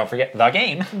mouthful. Don't forget the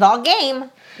game. The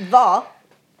game.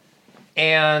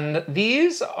 And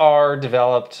these are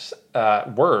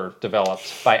were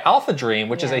developed by Alpha Dream,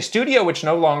 which is a studio which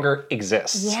no longer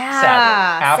exists. Yeah,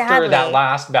 sadly. After that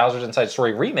last Bowser's Inside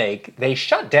Story remake, they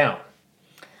shut down.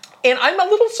 And I'm a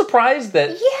little surprised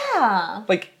that... Yeah.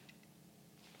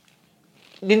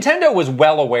 Nintendo was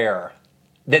well aware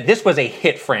that this was a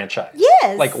hit franchise.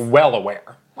 Yes. Well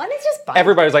aware. Why didn't just buy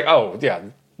Everybody was like, oh, yeah,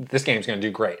 this game's going to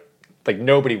do great.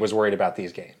 Nobody was worried about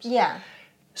these games. Yeah.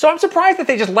 So I'm surprised that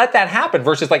they just let that happen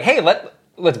versus hey,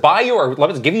 let's buy you or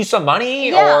let's give you some money.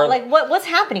 Yeah, or what's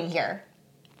happening here?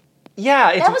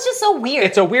 Yeah. That was just so weird.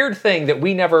 It's a weird thing that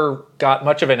we never got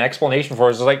much of an explanation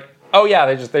for. It's oh yeah,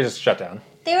 they just shut down.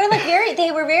 They were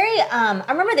very, I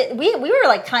remember that we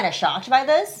were kind of shocked by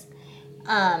this.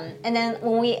 And then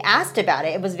when we asked about it,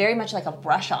 it was very much like a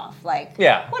brush off.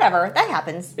 Whatever, that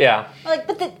happens. Yeah.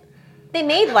 They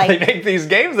made they make these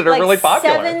games that are really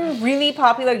popular. 7 really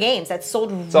popular games that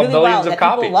sold really millions well of that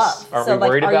copies. People love. Are we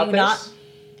worried about this?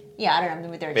 Yeah, I don't know.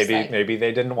 Maybe they're maybe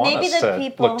they didn't want us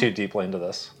to look too deeply into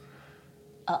this.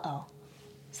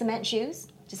 Cement shoes?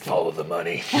 Just kidding. Follow the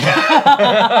money.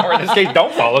 Or in this case,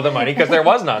 don't follow the money because there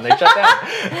was none. They shut down.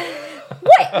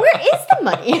 Wait, where is the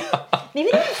money? Maybe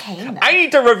they're paying them. I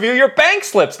need to review your bank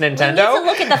slips, Nintendo. We need to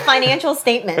look at the financial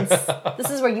statements.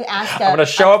 This is where you ask I'm gonna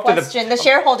show up question. The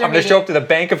shareholder I'm going to show up to the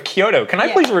Bank of Kyoto. Can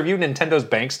I please review Nintendo's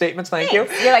bank statements? Thank you.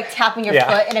 You're tapping your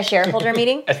foot in a shareholder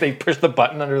meeting. As they push the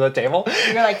button under the table.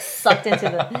 You're sucked into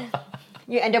the...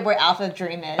 You end up where Alpha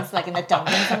Dream is, in the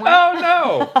dungeon somewhere. Oh,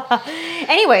 no.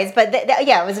 Anyways, but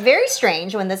it was very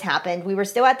strange when this happened. We were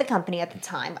still at the company at the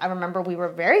time. I remember we were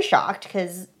very shocked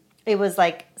because it was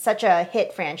such a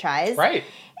hit franchise. Right.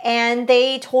 And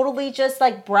they totally just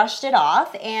brushed it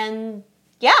off. And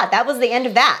yeah, that was the end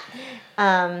of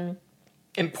that.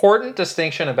 Important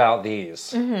distinction about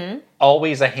these. Mm-hmm.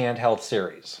 Always a handheld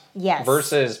series. Yes.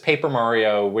 Versus Paper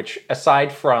Mario, which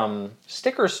aside from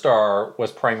Sticker Star was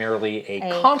primarily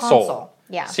a console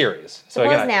series. So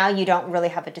again, now you don't really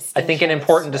have a distinction. I think an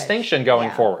important distinction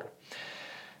going forward.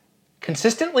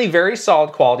 Consistently very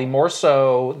solid quality, more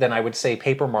so than I would say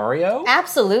Paper Mario.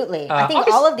 Absolutely. I think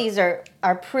all of these are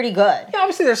pretty good. Yeah,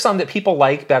 obviously there's some that people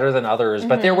like better than others,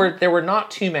 but there were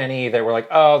not too many that were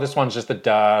oh, this one's just a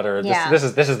dud, or this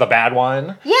is the bad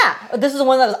one. Yeah, this is the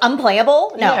one that was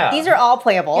unplayable. No, these are all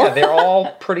playable. Yeah, they're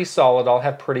all pretty solid, all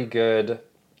have pretty good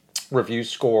review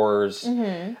scores.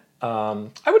 Mm-hmm.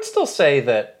 I would still say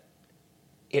that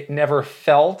it never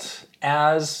felt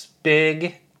as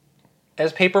big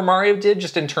as Paper Mario did,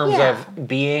 just in terms of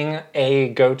being a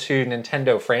go-to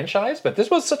Nintendo franchise. But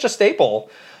this was such a staple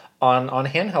on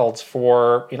handhelds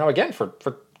for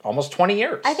almost 20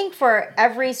 years. I think for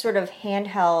every sort of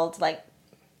handheld,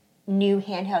 new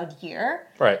handheld year,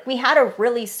 right, we had a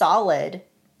really solid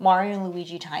Mario and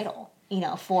Luigi title,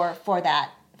 for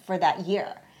that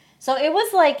year. So it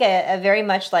was a very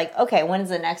much okay, when's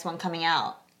the next one coming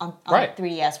out? On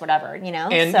 3DS, whatever, And,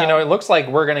 it looks like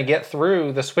we're going to get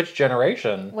through the Switch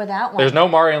generation without one. There's no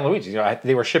Mario and Luigi.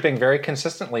 They were shipping very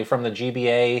consistently from the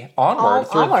GBA onward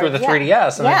through the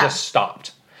 3DS, and then just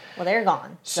stopped. Well, they're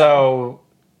gone. So,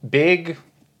 big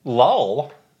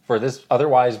lull for this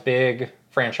otherwise big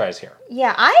franchise here.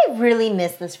 Yeah, I really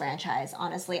miss this franchise,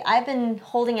 honestly. I've been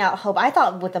holding out hope. I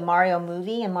thought with the Mario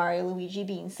movie and Mario Luigi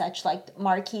being such like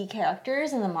marquee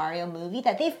characters in the Mario movie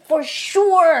that they for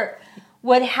sure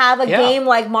would have a game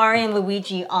like Mario and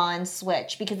Luigi on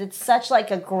Switch, because it's such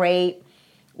like a great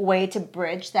way to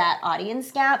bridge that audience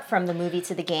gap from the movie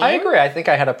to the game. I agree. I think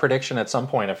I had a prediction at some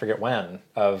point, I forget when,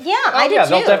 of I did too.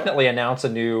 They'll definitely announce a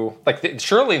new, like,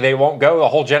 surely they won't go a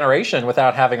whole generation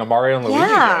without having a Mario and Luigi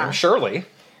game. Surely.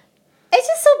 It's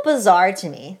just so bizarre to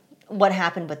me what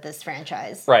happened with this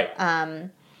franchise. Right.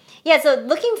 So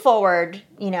looking forward,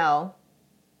 you know,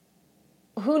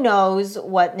 who knows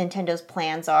what Nintendo's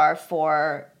plans are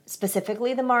for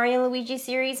specifically the Mario and Luigi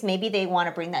series. Maybe they want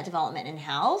to bring that development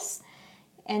in-house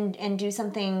and do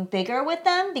something bigger with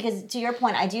them, because to your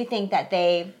point, I do think that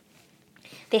they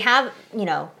have, you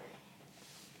know,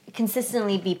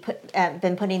 consistently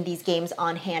been putting these games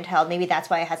on handheld. Maybe that's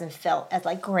why it hasn't felt as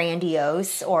like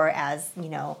grandiose or as, you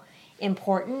know,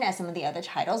 important as some of the other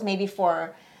titles. Maybe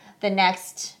for the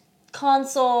next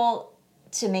console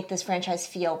to make this franchise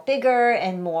feel bigger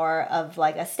and more of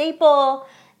like a staple,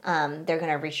 they're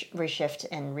gonna reshift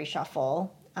and reshuffle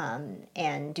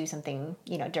and do something,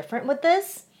 you know, different with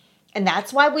this. And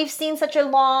that's why we've seen such a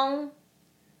long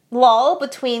lull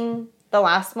between the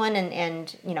last one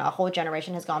and you know, a whole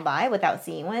generation has gone by without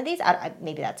seeing one of these.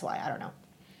 Maybe that's why. I don't know.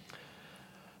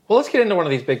 Well, let's get into one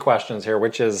of these big questions here,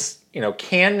 which is, you know,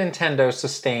 can Nintendo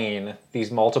sustain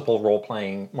these multiple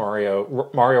role-playing Mario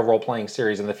role-playing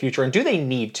series in the future, and do they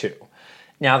need to?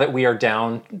 Now that we are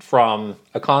down from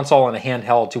a console and a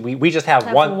handheld to we just have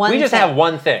have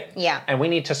one thing. Yeah. And we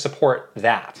need to support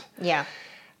that. Yeah.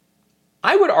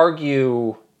 I would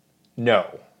argue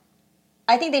no.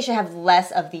 I think they should have less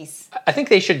of these. I think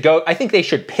they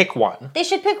should pick one. They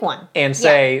should pick one. And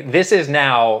say, this is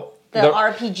now the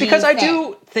RPG Because thing. I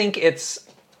do think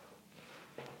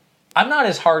I'm not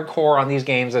as hardcore on these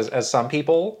games as some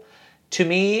people. To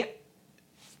me,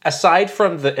 aside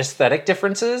from the aesthetic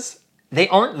differences, they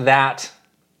aren't that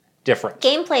different.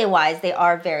 Gameplay-wise, they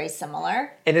are very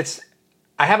similar. And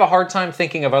I have a hard time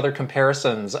thinking of other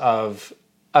comparisons of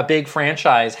a big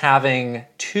franchise having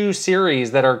two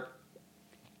series that are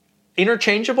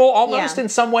interchangeable almost in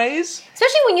some ways.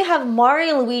 Especially when you have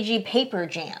Mario and Luigi Paper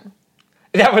Jam.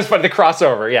 That was fun, the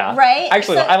crossover, yeah. Right?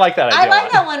 Actually, I like that idea. I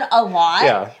like that one a lot.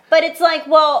 Yeah. But it's like,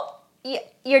 well,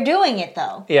 you're doing it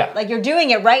though. Yeah. Like you're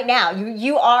doing it right now.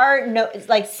 You are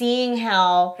like seeing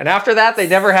how. And after that, they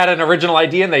never had an original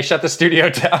idea and they shut the studio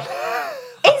down.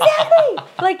 Exactly.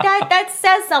 Like that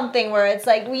says something where it's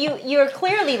like you're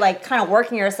clearly like kind of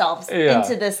working yourselves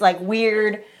into this like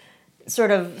weird sort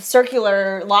of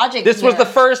circular logic. This was the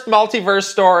first multiverse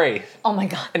story. Oh my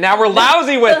god. And now we're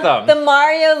lousy with them. The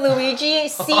Mario Luigi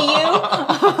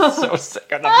CU. So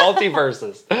sick of the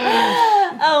multiverses.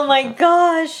 Oh my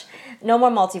gosh. No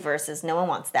more multiverses. No one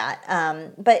wants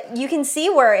that. But you can see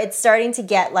where it's starting to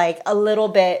get like a little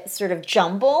bit sort of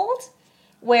jumbled,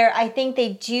 where I think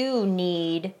they do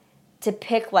need to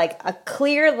pick like a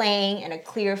clear lane and a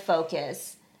clear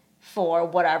focus for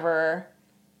whatever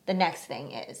the next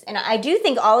thing is. And I do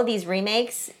think all of these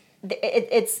remakes,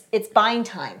 it's buying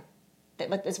time.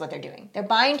 That is what they're doing. They're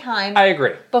buying time. I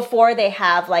agree. Before they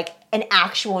have like an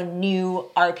actual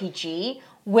new RPG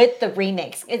with the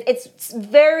remakes. It's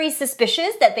very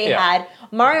suspicious that they had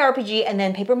Mario RPG and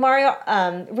then Paper Mario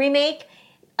remake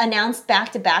announced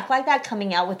back to back like that,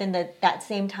 coming out within that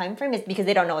same time frame, is because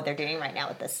they don't know what they're doing right now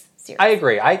with this series. I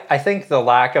agree. I think the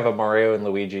lack of a Mario and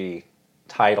Luigi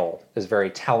title is very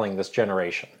telling this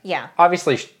generation. Yeah.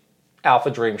 Obviously,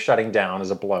 Alpha Dream shutting down is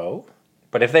a blow,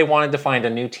 but if they wanted to find a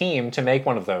new team to make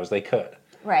one of those, they could.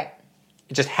 Right.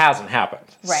 It just hasn't happened.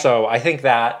 Right. So I think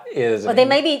that is... Well, they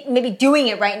may be maybe doing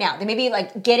it right now. They may be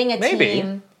like getting a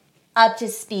team up to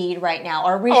speed right now,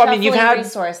 or reshuffling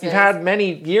resources. You've had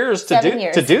many years to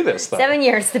do this, though. 7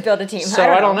 years to build a team. So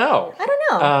I don't know. I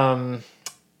don't know.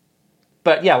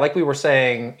 But yeah, like we were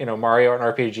saying, you know, Mario and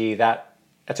RPG,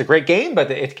 that's a great game,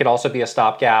 but it could also be a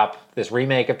stopgap. This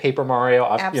remake of Paper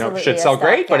Mario, should sell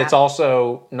great, but it's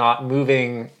also not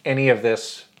moving any of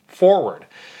this forward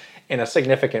in a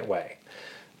significant way.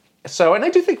 So, and I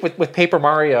do think with Paper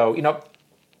Mario, you know,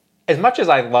 as much as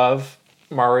I love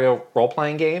Mario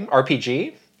role-playing game,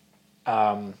 RPG,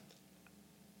 I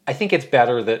think it's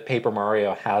better that Paper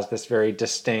Mario has this very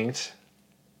distinct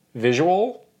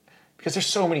visual, because there's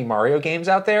so many Mario games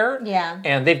out there. Yeah.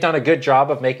 And they've done a good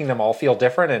job of making them all feel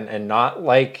different and not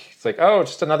like, it's like, oh,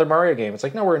 it's just another Mario game. It's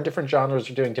like, no, we're in different genres,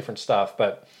 we're doing different stuff.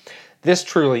 But this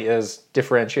truly is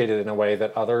differentiated in a way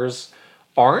that others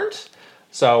aren't.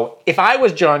 So if I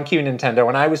was John Q. Nintendo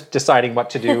and I was deciding what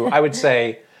to do, I would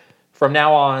say, from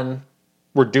now on,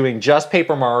 we're doing just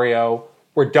Paper Mario.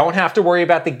 We don't have to worry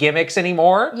about the gimmicks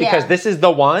anymore because this is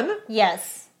the one.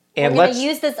 Yes. And we're going to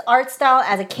use this art style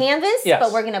as a canvas,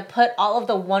 but we're going to put all of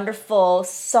the wonderful,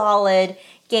 solid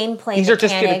gameplay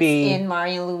mechanics in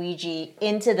Mario and Luigi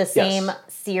into the same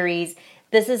series.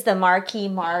 This is the Marquee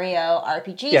Mario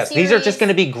RPG series. These are just going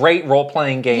to be great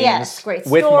role-playing games great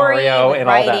with story, Mario with and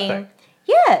writing. all that thing.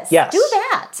 Yes, do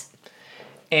that.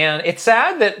 And it's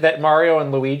sad that Mario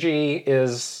and Luigi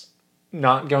is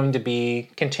not going to be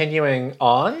continuing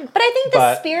on. But I think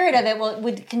the spirit of it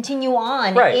would continue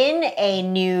on in a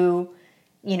new,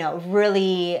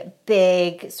 really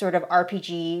big sort of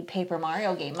RPG Paper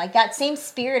Mario game. Like that same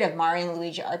spirit of Mario and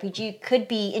Luigi RPG could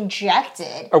be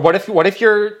injected. Or what if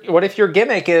your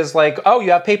gimmick is like, oh,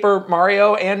 you have Paper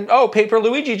Mario and Paper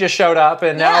Luigi just showed up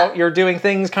and now you're doing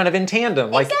things kind of in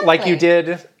tandem, like you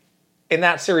did in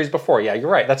that series before. Yeah, you're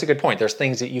right. That's a good point. There's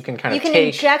things that you can kind of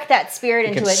inject that spirit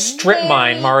into it. Strip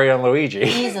mine Mario and Luigi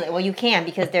easily. Well, you can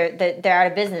because they're out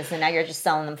of business and now you're just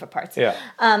selling them for parts. Yeah.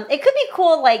 It could be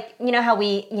cool, like how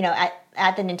we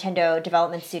at the Nintendo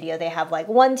Development Studio they have like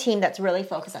one team that's really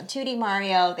focused on 2D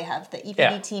Mario. They have the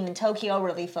EPD team in Tokyo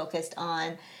really focused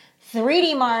on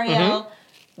 3D Mario. Mm-hmm.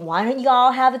 Why don't you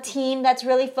all have a team that's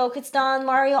really focused on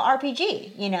Mario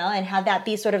RPG? And have that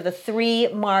be sort of the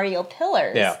 3 Mario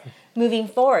pillars. Yeah. Moving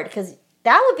forward, because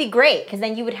that would be great, because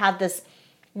then you would have this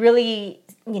really,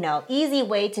 easy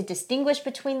way to distinguish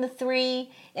between the 3,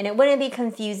 and it wouldn't be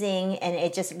confusing, and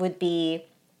it just would be,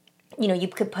 you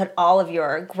could put all of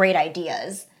your great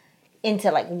ideas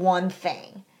into like one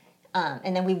thing,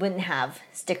 and then we wouldn't have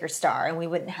Sticker Star, and we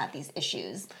wouldn't have these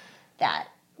issues that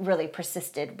really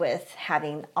persisted with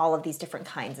having all of these different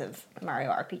kinds of Mario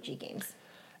RPG games.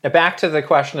 Now back to the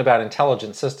question about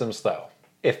intelligent systems, though.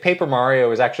 If Paper Mario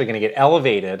is actually going to get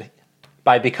elevated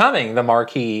by becoming the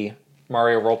marquee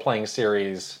Mario role-playing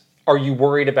series, are you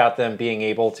worried about them being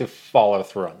able to follow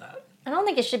through on that? I don't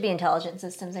think it should be intelligent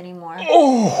systems anymore.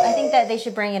 I think that they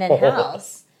should bring it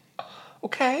in-house.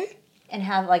 Okay. And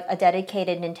have like a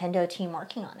dedicated Nintendo team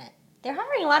working on it. They're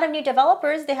hiring a lot of new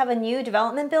developers. They have a new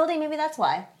development building. Maybe that's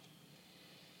why.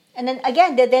 And then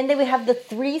again, then they would have the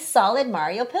 3 solid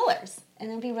Mario pillars. And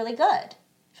it would be really good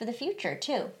for the future,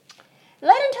 too.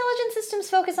 Let Intelligent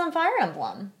Systems focus on Fire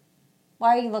Emblem.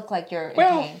 Why do you look like you're in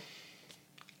pain?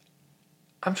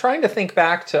 I'm trying to think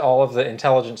back to all of the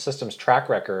Intelligent Systems track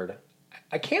record.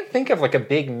 I can't think of like a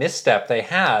big misstep they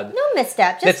had. No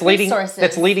misstep, just resources.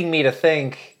 That's leading me to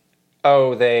think,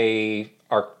 they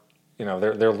are,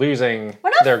 they're losing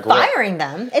their grip. We're not firing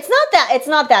them. It's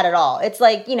not that at all. It's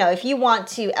like, if you want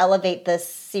to elevate this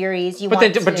series,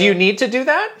 But do you need to do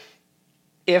that?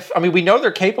 We know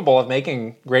they're capable of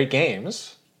making great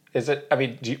games. Is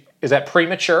that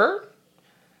premature?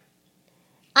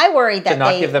 I worry that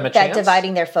not give them a chance?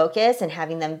 Dividing their focus and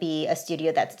having them be a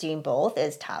studio that's doing both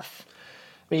is tough.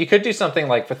 You could do something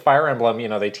like with Fire Emblem.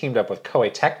 They teamed up with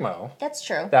Koei Tecmo. That's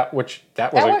true. That works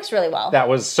really well. That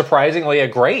was surprisingly a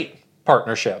great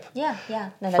partnership. Yeah.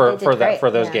 No,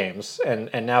 for those games,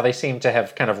 and now they seem to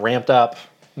have kind of ramped up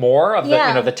more of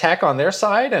the tech on their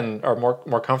side and are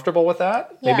more comfortable with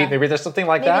that. Yeah. Maybe there's something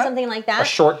like that. Something like that. A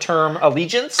short-term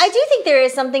allegiance. I do think there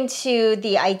is something to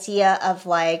the idea of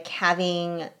like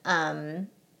having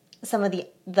some of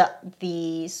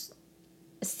the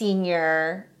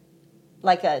senior,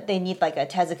 they need like a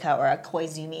Tezuka or a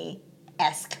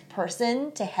Koizumi-esque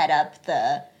person to head up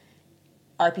the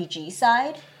RPG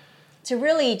side to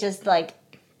really just like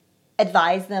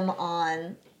advise them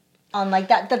on like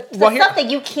that the stuff that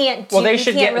you can't do. Well, they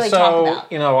should really talk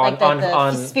about.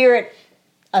 On the spirit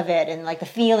of it and like the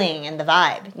feeling and the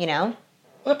vibe. Well,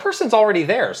 the person's already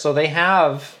there, so they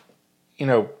have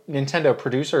Nintendo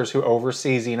producers who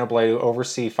oversee Xenoblade, who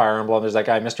oversee Fire Emblem. There's that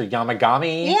guy, Mr.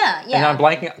 Yamagami. Yeah. And I'm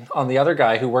blanking on the other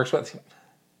guy who works with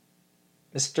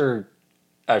Mr.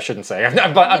 I shouldn't say. I'm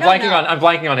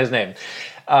blanking on his name.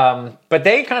 But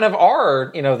they kind of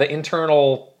are, the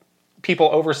internal people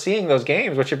overseeing those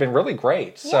games, which have been really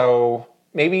great. Yeah. So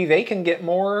maybe they can get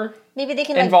more. Maybe they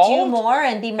can involved, do more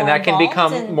and be more. And that can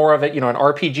become more of a an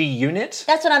RPG unit.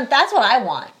 That's what I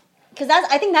want, because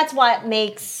I think that's what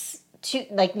makes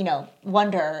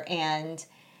Wonder and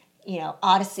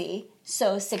Odyssey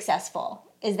so successful,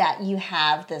 is that you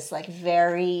have this like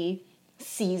very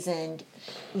seasoned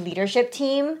leadership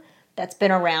team that's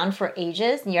been around for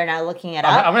ages, and you're now looking it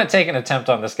up. I'm going to take an attempt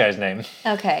on this guy's name.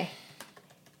 Okay.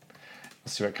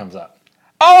 Let's see what comes up.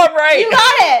 Oh, I'm right. You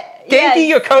got it.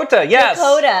 Genki Yokota. Yes.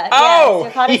 Yokota.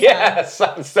 Oh, yes.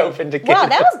 I'm so vindicated. Wow,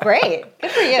 that was great. Good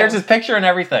for you. There's his picture and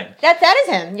everything. That is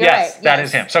him. You're right. Yes, that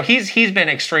is him. So he's been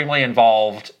extremely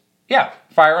involved. Yeah,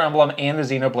 Fire Emblem and the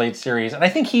Xenoblade series, and I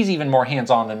think he's even more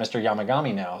hands-on than Mr.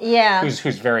 Yamagami now. Yeah. Who's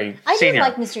very I senior. do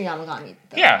like Mr. Yamagami,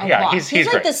 though, Yeah, he's he's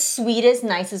like great. the sweetest,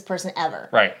 nicest person ever.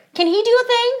 Right. Can he do a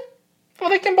thing? Well,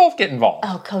 they can both get involved.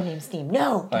 Oh, Codename Steam.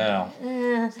 No. Well, it's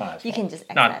not his fault. You can just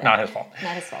X not that not out. his fault.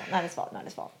 Not his fault. Not his fault. Not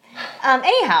his fault.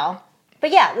 Anyhow,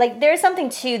 but yeah, like there's something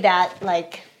to that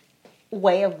like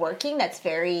way of working that's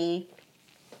very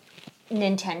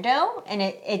Nintendo, and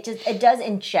it does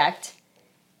inject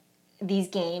these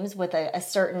games with a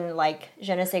certain like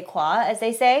je ne sais quoi, as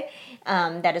they say,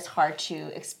 that is hard to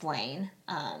explain.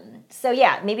 So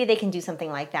yeah, maybe they can do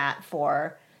something like that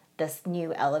for this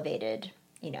new elevated,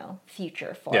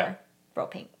 future for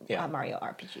role-playing Mario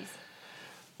RPGs.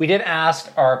 We did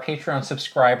ask our Patreon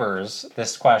subscribers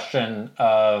this question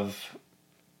of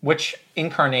which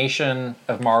incarnation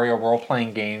of Mario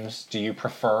role-playing games do you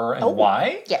prefer and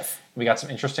why? Yes. We got some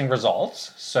interesting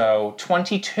results. So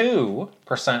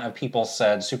 22% of people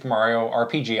said Super Mario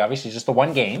RPG, obviously just the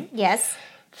one game. Yes.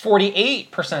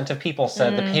 48% of people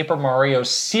said the Paper Mario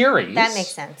series. That makes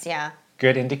sense, yeah.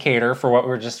 Good indicator for what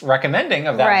we were just recommending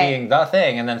of that being the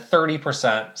thing. And then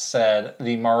 30% said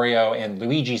the Mario and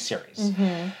Luigi series.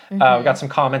 We got some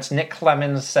comments. Nick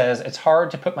Clemens says, it's hard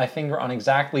to put my finger on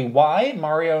exactly why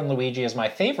Mario and Luigi is my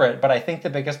favorite, but I think the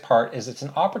biggest part is it's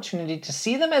an opportunity to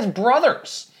see them as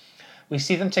brothers. We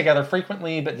see them together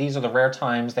frequently, but these are the rare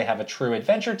times they have a true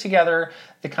adventure together,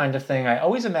 the kind of thing I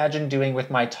always imagined doing with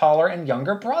my taller and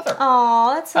younger brother.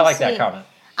 Oh, that's so I like sweet. that comment.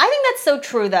 I think that's so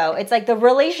true, though. It's like the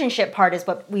relationship part is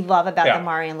what we love about the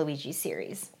Mario and Luigi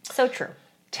series. So true.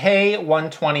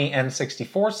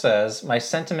 Tay120N64 says, my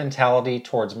sentimentality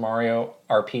towards Super Mario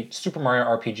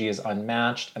RPG is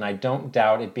unmatched, and I don't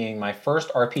doubt it being my first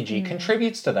RPG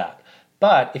contributes to that.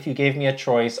 But if you gave me a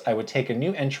choice, I would take a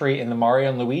new entry in the Mario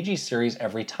and Luigi series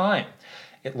every time.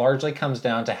 It largely comes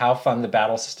down to how fun the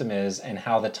battle system is and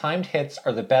how the timed hits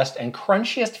are the best and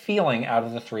crunchiest feeling out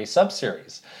of the three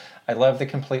sub-series. I love the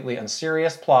completely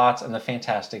unserious plots and the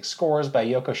fantastic scores by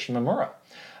Yoko Shimomura.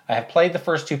 I have played the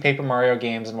first two Paper Mario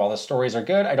games, and while the stories are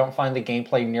good, I don't find the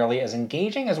gameplay nearly as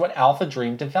engaging as what Alpha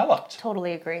Dream developed.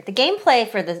 Totally agree. The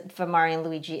gameplay for Mario and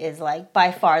Luigi is like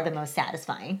by far the most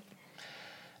satisfying.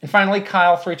 And finally,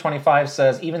 Kyle325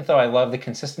 says, even though I love the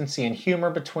consistency and humor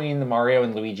between the Mario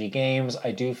and Luigi games,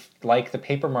 I do like the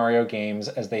Paper Mario games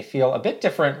as they feel a bit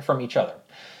different from each other.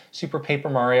 Super Paper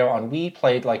Mario on Wii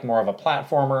played like more of a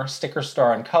platformer. Sticker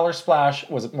Star and Color Splash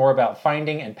was more about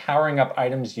finding and powering up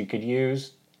items you could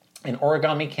use. And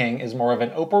Origami King is more of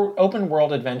an open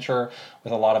world adventure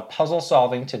with a lot of puzzle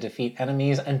solving to defeat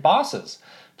enemies and bosses.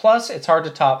 Plus, it's hard to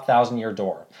top Thousand Year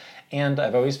Door. And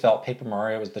I've always felt Paper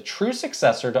Mario is the true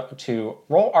successor to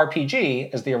Roll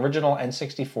RPG, as the original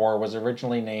N64 was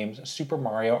originally named Super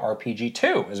Mario RPG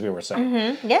 2, as we were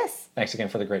saying. Yes. Thanks again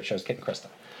for the great shows, Kit and Krista.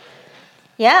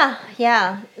 Yeah.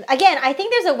 Again, I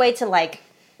think there's a way to like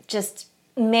just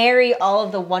marry all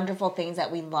of the wonderful things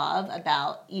that we love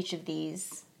about each of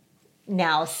these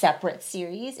now separate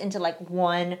series into like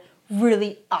one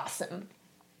really awesome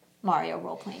Mario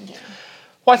role-playing game.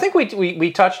 Well, I think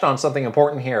we touched on something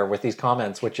important here with these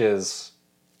comments, which is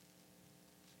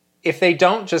if they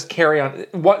don't just carry on,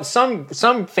 some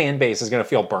fan base is going to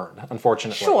feel burned,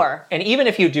 unfortunately. Sure. And even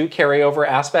if you do carry over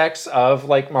aspects of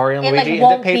like Mario and Luigi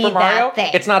like, into Paper Mario,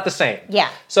 it's not the same. Yeah.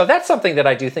 So that's something that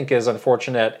I do think is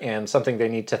unfortunate and something they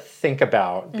need to think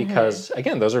about because,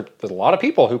 again, there's a lot of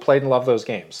people who played and loved those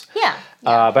games. Yeah.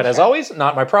 But as always,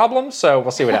 not my problem, so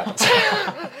we'll see what happens.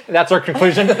 That's our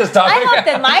conclusion to this topic. I hope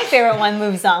that my favorite one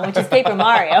moves on, which is Paper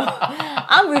Mario.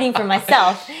 I'm rooting for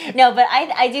myself. No, but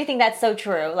I do think that's so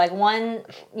true. Like one,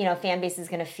 fan base is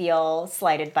going to feel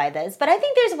slighted by this, but I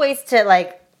think there's ways to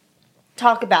like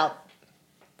talk about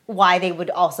why they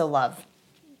would also love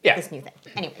this new thing.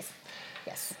 Anyways,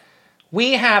 yes.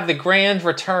 We have the grand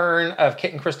return of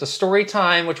Kit and Krista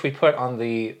Storytime, which we put on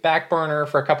the back burner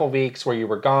for a couple weeks where you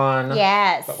were gone.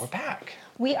 Yes. But we're back.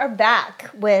 We are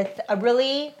back with a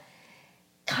really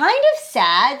kind of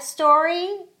sad story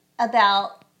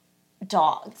about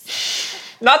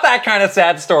dogs. Not that kind of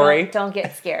sad story. Don't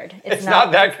get scared. It's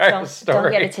not that kind of story.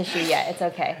 Don't get a tissue yet. It's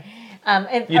okay.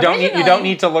 You don't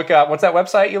need to look up. What's that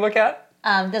website you look at?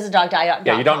 There's a dog.com.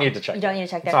 Yeah, you don't need to check. You don't need to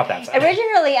check that. It's not that sad.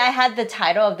 Originally, I had the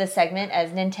title of this segment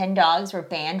as Nintendogs were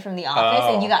banned from the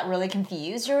office, and you got really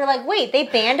confused. You were like, wait, they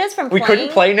banned us from playing? We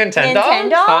couldn't play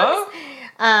Nintendogs?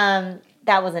 Huh?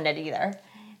 That wasn't it either.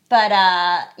 But,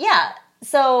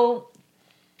 so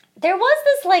there was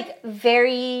this, like,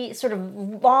 very sort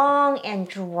of long and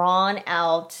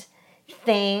drawn-out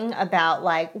thing about,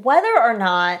 like, whether or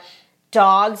not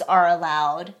dogs are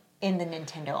allowed in the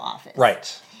Nintendo office.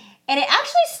 Right. And it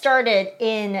actually started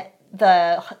in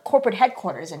the corporate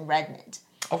headquarters in Redmond.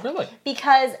 Oh, really?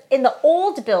 Because in the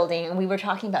old building, and we were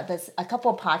talking about this a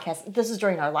couple of podcasts, this was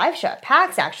during our live show at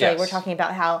PAX actually, Yes. we're talking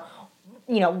about how,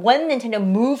 when Nintendo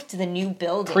moved to the new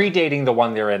building. Predating the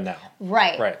one they're in now.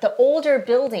 Right. The older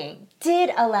building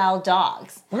did allow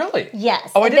dogs. Really?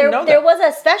 Yes. Oh, I didn't know that. There was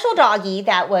a special doggy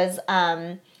that was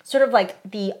sort of like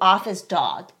the office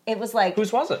dog. It was like...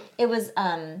 Whose was it? It was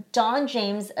Don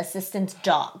James' assistant's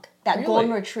dog. That Really?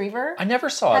 golden retriever. I never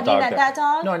saw a dog Have you met there. that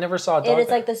dog? No, I never saw a dog It is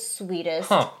there. like the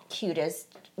sweetest,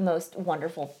 cutest, most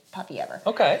wonderful puppy ever.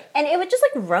 Okay. And it would just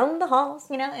like roam the halls,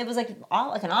 It was like an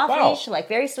off Wow. leash, like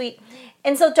very sweet.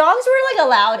 And so dogs were like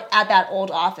allowed at that old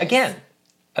office. Again,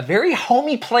 a very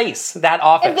homey place, that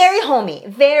office. And very homey.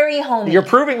 Very homey. You're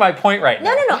proving my point right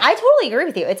now. No. I totally agree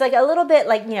with you. It's like a little bit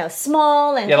like,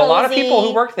 small and Yet a lot of cozy. people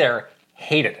who worked there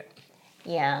hated it.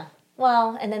 Yeah.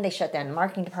 Well, and then they shut down the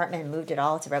marketing department and moved it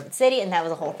all to Redwood City, and that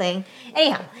was a whole thing.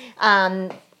 Anyhow,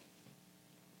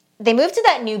 they moved to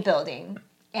that new building,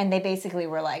 and they basically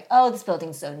were like, oh, this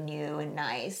building's so new and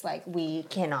nice. Like, we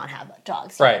cannot have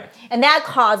dogs here. Right. And that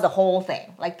caused the whole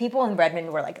thing. Like, people in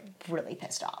Redmond were, like, really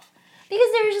pissed off.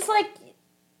 Because they were just like,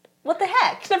 what the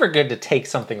heck? It's never good to take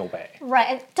something away. Right.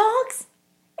 And dogs...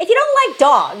 If you don't like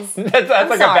dogs, that's like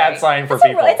sorry. a bad sign for It's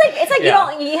people. It's like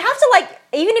you have to like,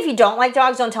 even if you don't like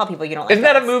dogs, don't tell people you don't like Isn't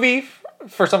dogs. that a movie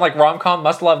for some like rom-com,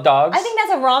 Must Love Dogs? I think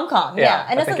that's a rom-com, yeah.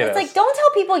 And I it's think like, it is. don't tell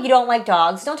people you don't like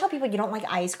dogs. Don't tell people you don't like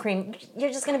ice cream.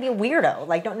 You're just going to be a weirdo.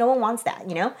 Like, no one wants that,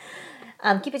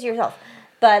 Keep it to yourself.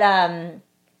 But,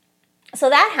 so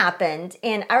that happened.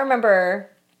 And I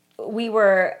remember we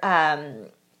were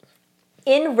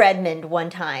in Redmond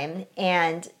one time,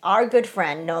 and our good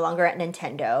friend, no longer at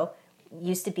Nintendo,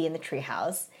 used to be in the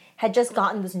treehouse, had just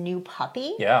gotten this new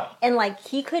puppy. Yeah. And, like,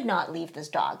 he could not leave this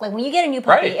dog. Like, when you get a new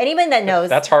puppy, Right. anyone that knows...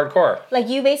 That's hardcore. Like,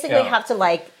 you basically Yeah. have to,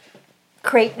 like,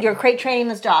 you're crate training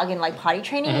this dog and, like, potty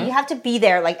training. You have to be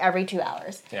there, like, every 2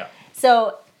 hours. Yeah.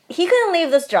 So he couldn't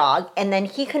leave this dog, and then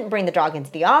he couldn't bring the dog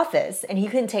into the office, and he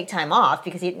couldn't take time off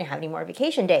because he didn't have any more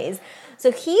vacation days.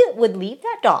 So he would leave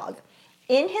that dog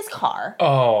in his car.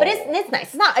 Oh. But it's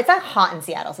nice. It's not hot in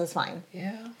Seattle, so it's fine.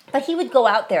 Yeah. But he would go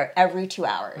out there every 2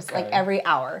 hours, Okay. like every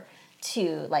hour,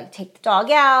 to like take the dog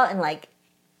out and like,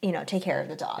 take care of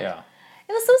the dog. Yeah.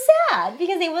 It was so sad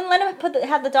because they wouldn't let him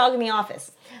have the dog in the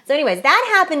office. So anyways,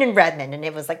 that happened in Redmond, and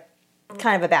it was like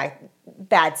kind of a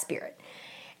bad spirit.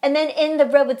 And then in the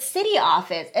Redwood City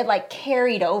office, it like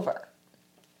carried over.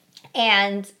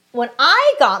 And when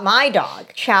I got my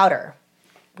dog, Chowder,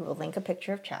 we will link a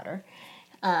picture of Chowder.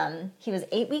 He was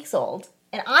 8 weeks old,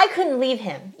 and I couldn't leave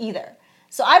him either.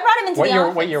 So I brought him into the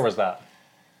office. What year was that?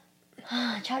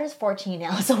 Chowder's 14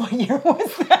 now, so what year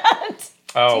was that?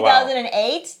 Oh, wow.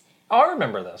 2008? Oh, I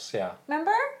remember this, yeah.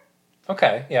 Remember?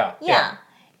 Okay, yeah. Yeah.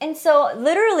 And so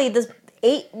literally this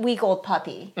 8-week-old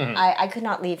puppy, I could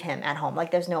not leave him at home.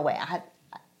 Like, there's no way.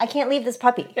 I can't leave this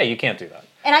puppy. Yeah, you can't do that.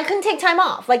 And I couldn't take time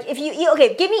off. Like, if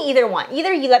okay, give me either one.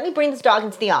 Either you let me bring this dog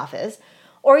into the office,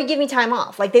 or you give me time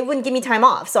off. Like, they wouldn't give me time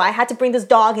off, so I had to bring this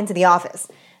dog into the office.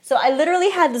 So I literally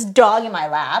had this dog in my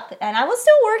lap, and I was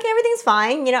still working. Everything's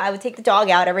fine. I would take the dog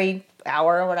out every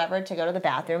hour or whatever to go to the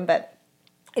bathroom, but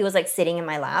it was like sitting in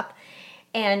my lap.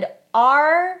 And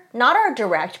not our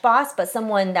direct boss, but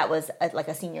someone that was like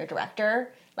a senior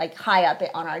director, like high up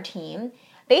on our team,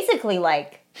 basically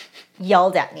like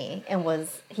yelled at me and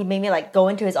he made me like go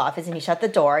into his office, and he shut the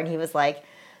door, and he was like,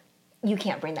 you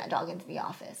can't bring that dog into the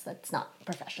office. That's not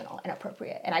professional and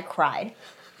appropriate. And I cried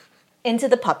into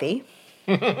the puppy,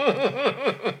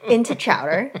 into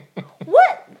Chowder.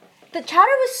 What? The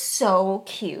Chowder was so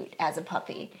cute as a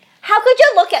puppy. How could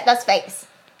you look at this face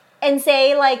and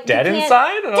say, like, Dead you can't-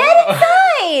 inside? Dead inside!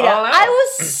 Oh, no. I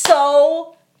was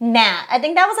so mad. I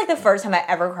think that was like the first time I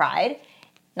ever cried.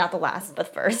 Not the last,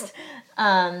 but first.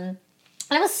 And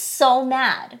I was so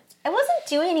mad. I wasn't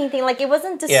doing anything. Like, it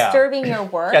wasn't disturbing your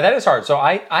work. Yeah, that is hard. So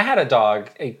I had a dog.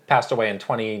 He passed away in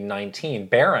 2019,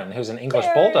 Baron, who's an English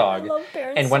bulldog. I love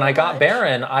Baron and when so I got much.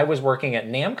 Baron, I was working at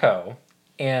Namco,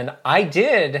 and I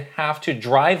did have to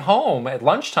drive home at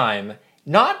lunchtime.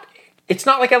 It's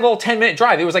not like a little 10-minute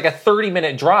drive. It was like a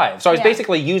 30-minute drive. So I was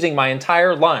basically using my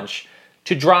entire lunch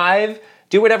to drive,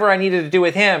 do whatever I needed to do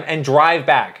with him, and drive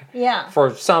back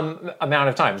for some amount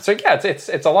of time. So yeah,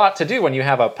 it's a lot to do when you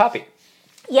have a puppy.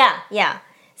 Yeah.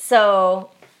 So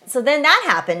then that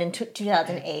happened in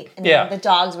 2008, and then the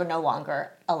dogs were no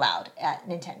longer allowed at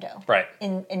Nintendo. Right.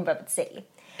 In Redwood City.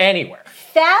 Anywhere.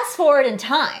 Fast forward in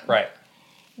time. Right.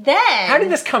 Then... How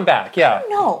did this come back? Yeah.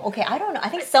 No, okay, I don't know. I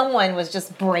think someone was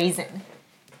just brazen,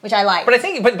 which I like. But I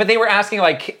think, but they were asking,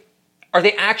 like, are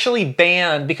they actually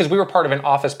banned because we were part of an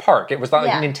office park? It was not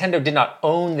like Nintendo did not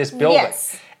own this building.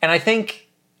 Yes. And I think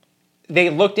they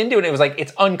looked into it and it was like,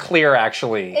 it's unclear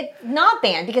actually. It's not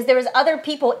banned because there was other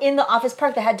people in the office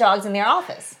park that had dogs in their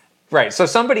office. Right. So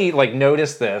somebody like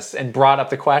noticed this and brought up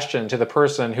the question to the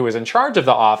person who was in charge of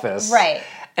the office. Right.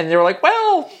 And they were like,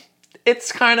 well,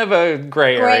 it's kind of a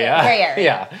gray area. Gray area.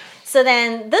 Yeah. So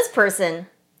then this person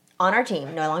on our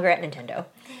team, no longer at Nintendo,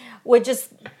 would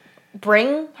just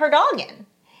bring her dog in.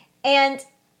 And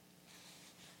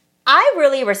I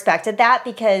really respected that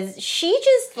because she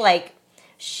just like,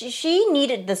 she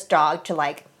needed this dog to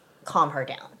like calm her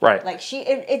down. Right. Like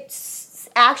it's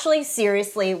actually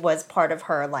seriously was part of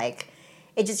her like,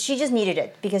 she just needed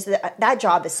it because that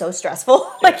job is so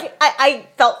stressful. Like I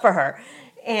felt for her.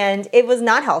 And it was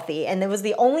not healthy. And it was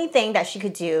the only thing that she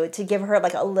could do to give her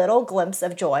like a little glimpse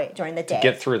of joy during the day. To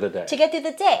get through the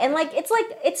day. And like,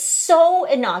 it's so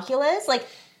innocuous. Like,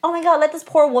 oh my God, let this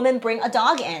poor woman bring a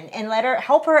dog in and let her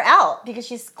help her out because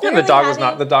she's clearly the dog was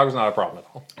not a problem at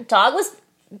all. Dog was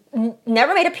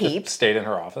never made a peep. Stayed in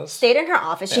her office.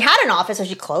 Yeah. She had an office, so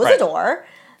she closed the door.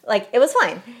 Like, it was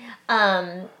fine.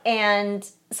 And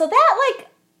so that like,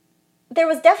 there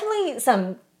was definitely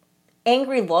some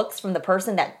angry looks from the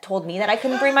person that told me that I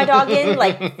couldn't bring my dog in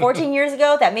like 14 years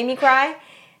ago that made me cry.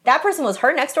 That person was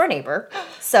her next door neighbor.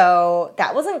 So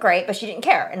that wasn't great, but she didn't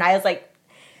care. And I was like,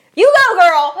 you go,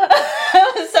 girl.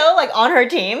 I was so like on her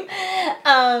team.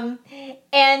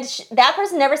 And that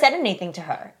person never said anything to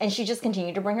her. And she just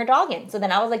continued to bring her dog in. So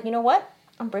then I was like, you know what?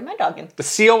 I'm bringing my dog in. The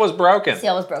seal was broken.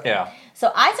 Yeah.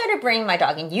 So I started bringing my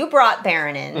dog in. You brought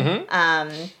Baron in. Mm-hmm.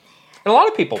 And a lot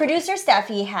of people. Producer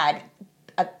Steffi had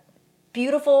a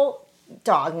beautiful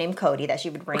dog named Cody that she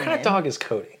would bring in. What kind of dog is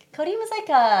Cody? Cody was like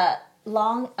a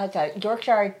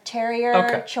Yorkshire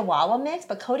Terrier Chihuahua mix,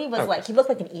 but Cody was like, he looked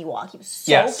like an Ewok. He was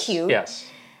so cute. Yes.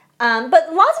 But lots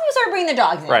of people started bringing their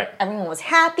dogs in. Right. Everyone was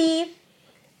happy.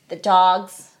 The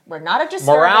dogs were not a disturbance.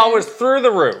 Morale was through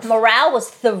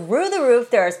the roof.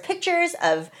 There's pictures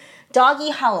of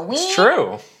doggy Halloween. It's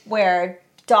true. Where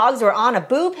dogs were on a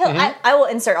boo pill. Mm-hmm. I will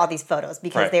insert all these photos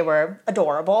because they were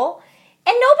adorable.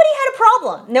 And nobody had a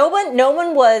problem. No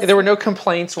one was... There were no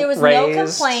complaints raised. There was no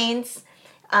complaints.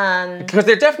 Because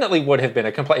there definitely would have been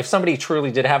a complaint. If somebody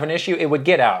truly did have an issue, it would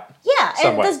get out. Yeah,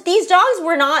 and these dogs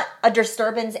were not a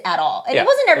disturbance at all. And it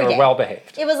wasn't every day. They were well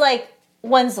behaved. It was like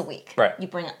once a week. Right. You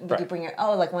bring your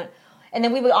and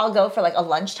then we would all go for like a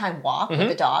lunchtime walk with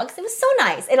the dogs. It was so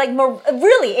nice. It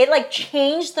like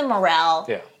changed the morale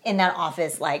in that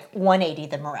office, like 180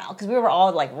 the morale, because we were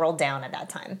all like rolled down at that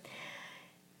time.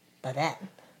 But then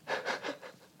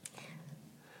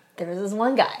there was this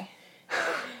one guy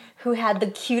who had the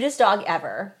cutest dog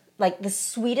ever, like the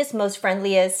sweetest, most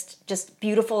friendliest, just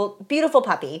beautiful, beautiful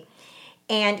puppy.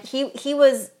 And he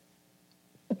was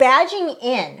badging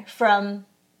in from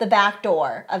the back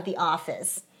door of the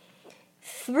office.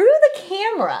 Through the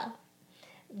camera,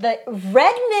 the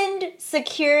Redmond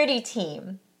security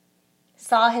team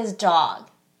saw his dog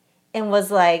and was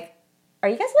like, are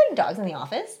you guys letting dogs in the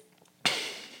office?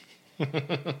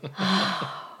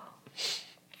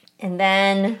 And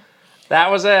then... That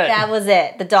was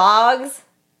it. The dogs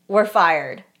were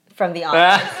fired from the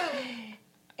office.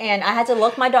 And I had to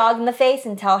look my dog in the face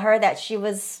and tell her that she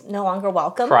was no longer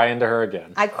welcome. Cry into her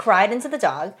again. I cried into the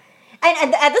dog.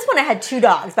 And at this point, I had 2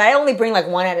 dogs, but I only bring like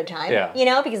one at a time. Yeah. You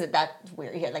know, because that's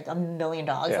weird. You had like 1 million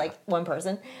dogs, like one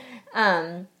person.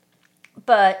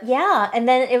 But yeah, and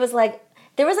then it was like,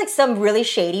 there was like some really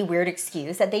shady, weird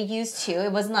excuse that they used too.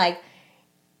 It wasn't like,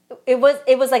 it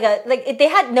was like they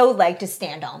had no leg to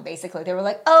stand on, basically. They were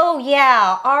like, oh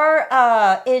yeah,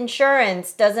 our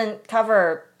insurance doesn't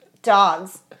cover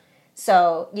dogs,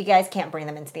 so you guys can't bring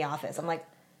them into the office. I'm like,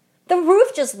 the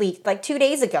roof just leaked like 2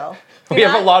 days ago. We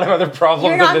have a lot of other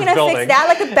problems in this building. You're not going to fix that?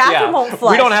 Like the bathroom won't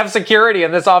flush. We don't have security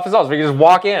in this office also. We can just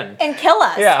walk in. And kill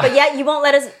us. Yeah. But yet you won't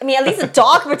let us, I mean, at least a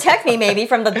dog protect me maybe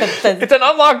from the It's an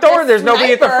unlocked door. There's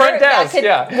nobody at the front desk.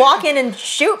 That could walk in and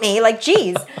shoot me. Like,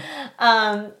 geez.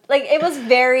 Like it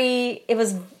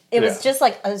was just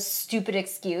like a stupid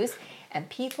excuse. And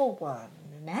people were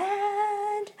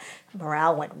mad.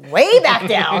 Morale went way back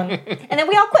down, and then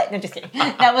we all quit. No, just kidding.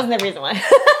 That wasn't the reason why,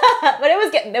 but it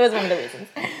was one of the reasons.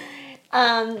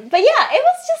 But yeah, it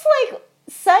was just like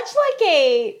such like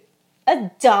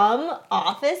a dumb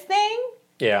office thing.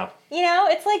 Yeah. You know,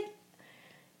 it's like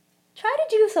try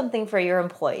to do something for your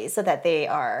employees so that they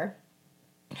are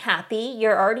happy.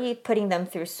 You're already putting them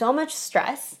through so much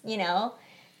stress. You know,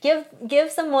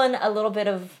 give someone a little bit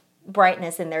of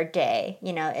brightness in their day.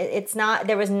 You know, it's not.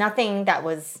 There was nothing that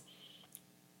was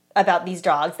about these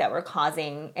dogs that were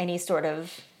causing any sort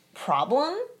of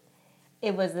problem.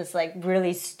 it was this like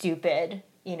really stupid,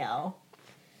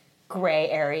 gray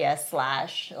area /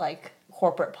 like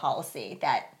corporate policy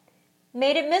that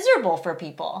made it miserable for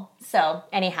people. So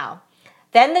anyhow,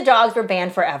 then the dogs were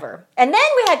banned forever. And then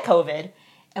we had COVID,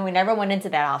 and we never went into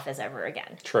that office ever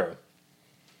again. True.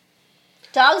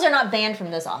 Dogs are not banned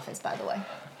from this office, by the way.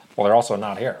 Well, they're also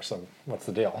not here, so what's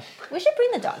the deal? We should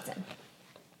bring the dogs in.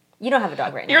 You don't have a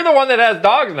dog right now. You're the one that has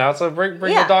dogs now, so bring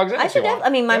the dogs in if you want. I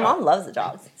mean, my mom loves the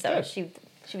dogs, so she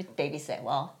would babysit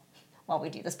while we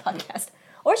do this podcast.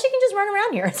 Or she can just run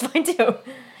around here. It's fine, too.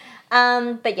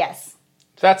 But yes.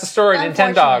 That's the story.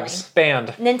 Nintendogs banned.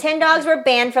 Nintendogs were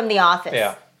banned from the office.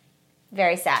 Yeah.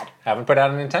 Very sad. Haven't put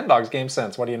out a Nintendogs game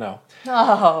since. What do you know?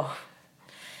 Oh.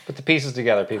 Put the pieces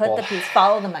together, people.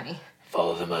 Follow the money.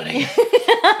 Follow the money.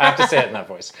 I have to say it in that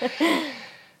voice.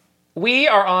 We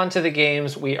are on to the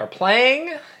games we are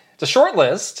playing. It's a short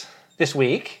list this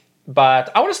week, but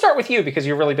I want to start with you because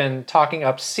you've really been talking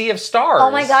up Sea of Stars.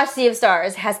 Oh my gosh, Sea of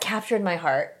Stars has captured my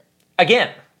heart. Again,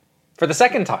 for the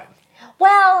second time.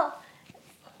 Well,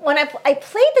 when I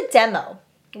played the demo,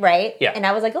 right? Yeah. And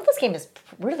I was like, oh, this game is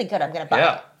really good. I'm going to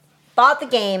buy it. Bought the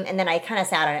game, and then I kind of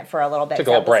sat on it for a little bit. Took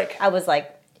a little break. I was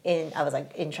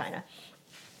in China.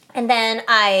 And then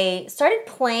I started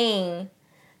playing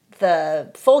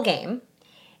the full game,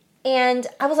 and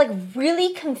I was like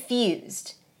really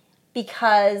confused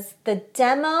because the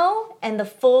demo and the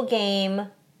full game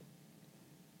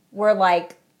were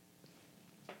like,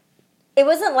 it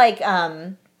wasn't like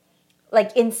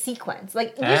in sequence.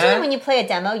 Like usually when you play a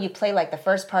demo, you play like the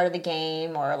first part of the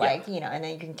game or like, and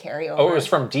then you can carry over. Oh, it was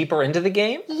from deeper into the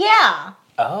game? Yeah.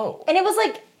 Oh. And it was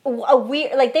like a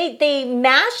weird, like they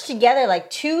mashed together like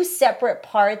two separate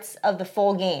parts of the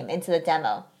full game into the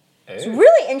demo. It's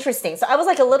really interesting. So I was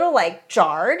like a little like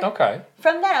jarred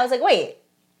from that. I was like, wait,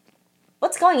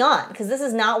 what's going on? Because this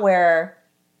is not where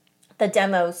the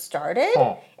demo started.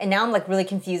 And now I'm like really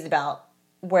confused about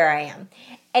where I am.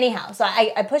 Anyhow, so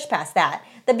I pushed past that.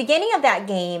 The beginning of that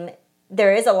game,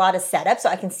 there is a lot of setup, so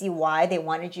I can see why they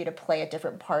wanted you to play a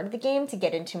different part of the game to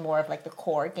get into more of like the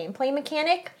core gameplay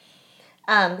mechanic.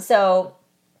 So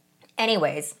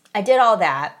anyways, I did all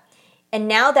that. And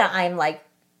now that I'm like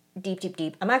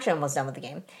deep, I'm actually almost done with the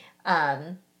game.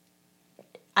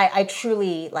 I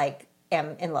truly like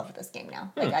am in love with this game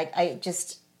now. Like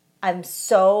I'm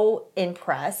so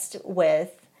impressed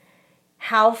with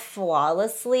how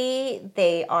flawlessly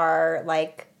they are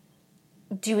like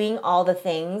doing all the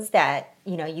things that,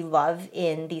 you love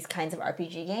in these kinds of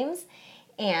RPG games.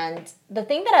 And the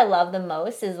thing that I love the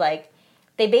most is like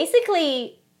they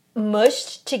basically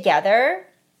mushed together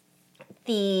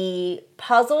the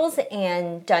puzzles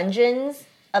and dungeons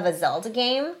of a Zelda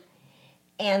game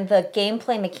and the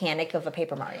gameplay mechanic of a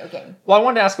Paper Mario game. Well, I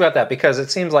wanted to ask about that because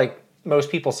it seems like most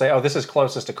people say, oh, this is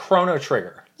closest to Chrono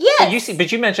Trigger. Yes.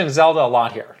 But you mentioned Zelda a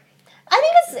lot here. I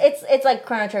think it's like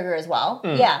Chrono Trigger as well.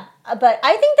 Yeah. But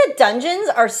I think the dungeons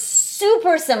are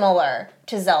super similar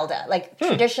to Zelda, like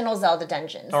traditional Zelda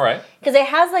dungeons. All right. Because it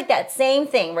has like that same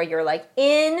thing where you're like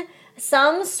in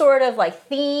some sort of like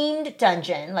themed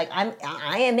dungeon. Like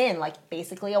I am in like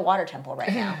basically a water temple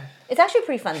right now. It's actually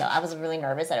pretty fun though. I was really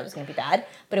nervous that it was going to be bad,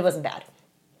 but it wasn't bad.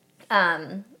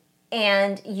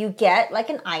 And you get like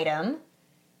an item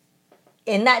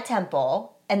in that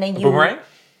temple, and then Boomerang?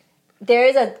 There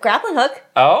is a grappling hook.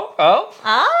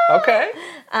 Okay.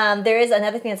 There is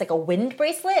another thing that's like a wind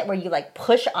bracelet where you like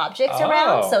push objects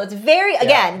around. So it's very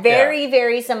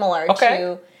very similar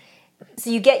to. So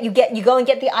you go and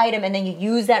get the item, and then you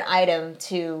use that item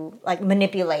to like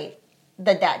manipulate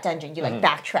that dungeon. You like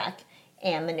backtrack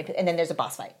and manipulate, and then there's a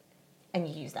boss fight, and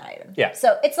you use that item. Yeah.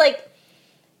 So it's like,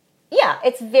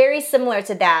 it's very similar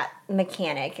to that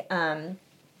mechanic. And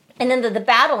then the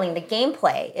battling, the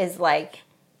gameplay is like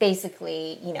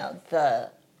basically, the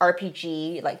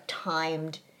RPG, like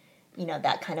timed,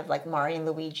 that kind of like Mario and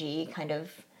Luigi kind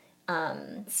of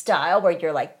style where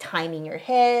you're like timing your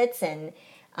hits and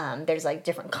there's like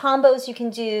different combos you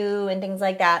can do and things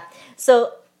like that.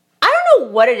 So I don't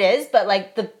know what it is, but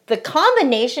like the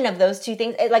combination of those two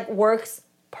things, it like works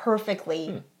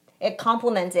perfectly. It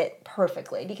complements it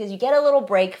perfectly because you get a little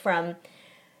break from,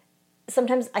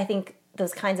 sometimes I think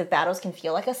those kinds of battles can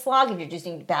feel like a slog if you're just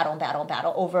doing battle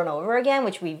over and over again,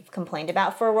 which we've complained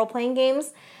about for role-playing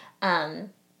games.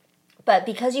 But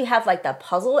because you have like the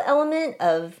puzzle element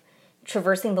of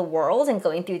traversing the world and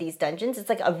going through these dungeons, it's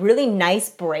like a really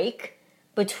nice break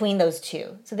between those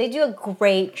two. So they do a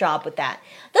great job with that.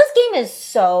 This game is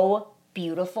so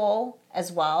beautiful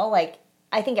as well. Like,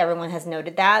 I think everyone has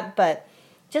noted that, but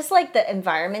just like the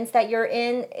environments that you're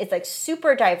in, it's like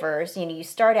super diverse. You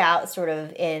start out sort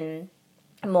of in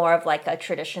more of like a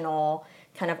traditional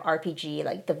kind of RPG,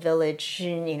 like the village,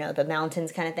 you know, the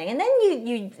mountains kind of thing. And then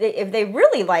if they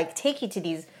really like take you to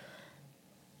these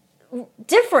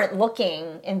different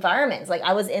looking environments. Like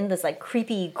I was in this like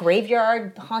creepy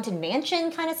graveyard haunted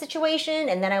mansion kind of situation,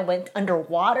 and then I went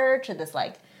underwater to this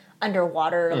like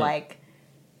underwater like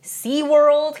Sea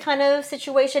World kind of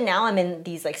situation. Now I'm in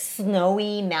these like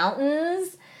snowy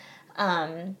mountains.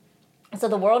 So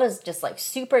the world is just like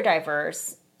super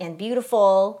diverse and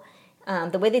beautiful.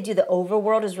 The way they do the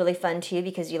overworld is really fun too,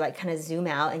 because you like kind of zoom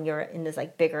out and you're in this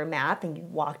like bigger map and you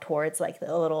walk towards like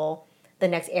the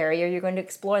next area you're going to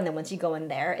explore, and then once you go in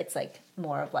there, it's like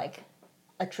more of like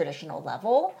a traditional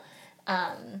level.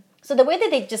 So the way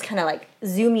that they just kind of like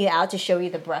zoom you out to show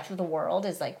you the breadth of the world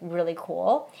is like really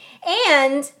cool.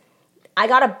 And I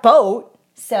got a boat,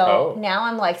 so now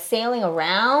I'm like sailing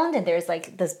around, and there's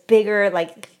like this bigger,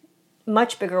 like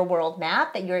much bigger world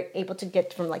map that you're able to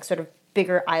get from like sort of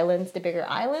bigger islands to bigger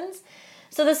islands.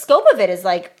 So the scope of it is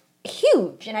like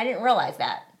huge, and I didn't realize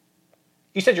that.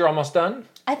 You said you're almost done?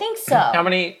 I think so. How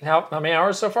many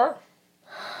hours so far?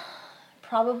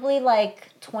 Probably like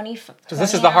 20. Because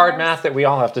this is the hard math that we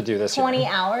all have to do this 20 year.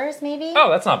 hours maybe. Oh,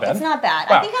 that's not bad. It's not bad.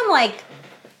 Wow. I think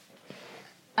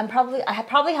I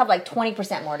probably have like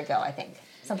 20% more to go, I think.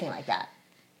 Something like that.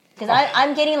 Because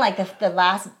I'm getting like the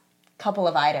last couple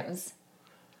of items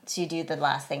to do the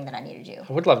last thing that I need to do.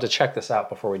 I would love to check this out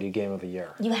before we do Game of the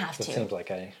Year. You have to. It seems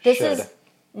like I This should. is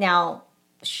now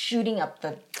shooting up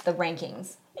the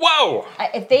rankings. Whoa!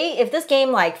 If this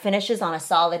game like finishes on a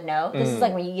solid note, this is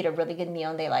like when you eat a really good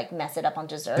meal and they like mess it up on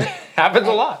dessert. Happens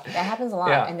a lot. That happens a lot,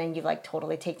 Yeah. and then you like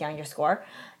totally take down your score.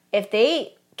 If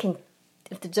the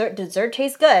dessert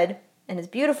tastes good and it's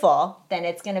beautiful, then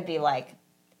it's gonna be like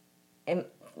it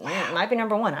might be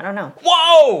number one. I don't know.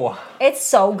 Whoa! It's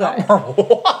so good.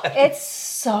 What? It's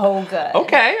so good.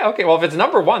 Okay. Well, if it's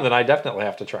number one, then I definitely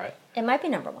have to try it. It might be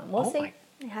number one. We'll see. My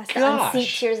It has to gosh. unseat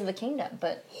Tears of the Kingdom,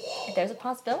 but if there's a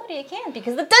possibility it can,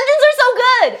 because the dungeons are so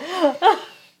good.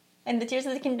 And the Tears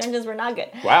of the Kingdom dungeons were not good.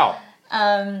 Wow.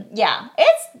 Yeah,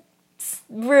 it's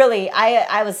really,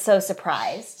 I was so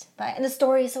surprised. And the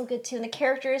story is so good too. And the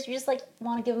characters, you just like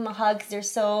want to give them a hug because they're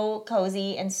so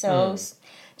cozy and so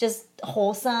just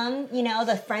wholesome. You know,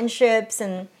 the friendships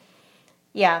and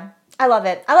yeah, I love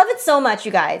it. I love it so much,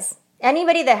 you guys.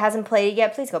 Anybody that hasn't played it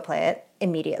yet, please go play it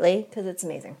immediately because it's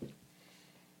amazing.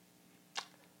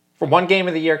 From one Game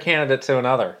of the Year candidate to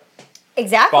another.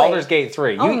 Exactly. Baldur's Gate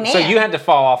 3. So you had to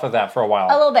fall off of that for a while.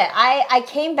 A little bit. I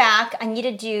came back. I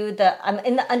needed to do I'm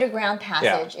in the underground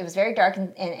passage. Yeah. It was very dark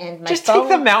and my Just phone... take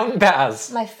the mountain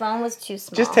pass. My phone was too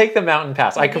small. Just take the mountain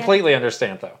pass. I completely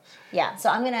understand though. Yeah, so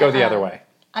I'm going to... Go the other way.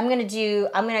 I'm going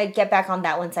to get back on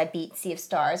that once I beat Sea of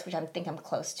Stars, which I think I'm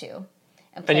close to.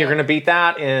 And you're going to beat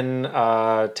that in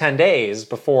 10 days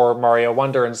before Mario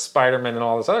Wonder and Spider-Man and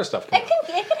all this other stuff comes out.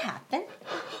 It could happen.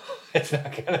 It's not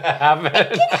going to happen.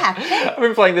 It can happen. I've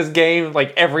been playing this game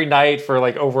like every night for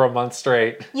like over a month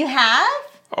straight. You have?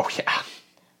 Oh, yeah.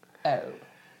 Oh.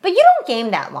 But you don't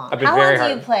game that long. How long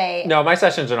do you play? No, my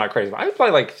sessions are not crazy. I play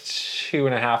like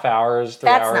 2.5 hours, 3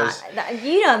 hours. That's not...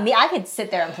 You know me, I could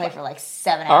sit there and play for like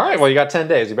 7 hours. All right, well, you got 10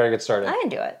 days. You better get started. I can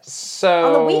do it. So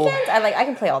on the weekends, I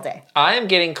can play all day. I am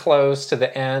getting close to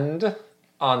the end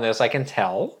on this, I can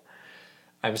tell.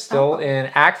 I'm still in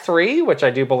Act 3, which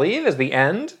I do believe is the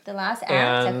end. The last act,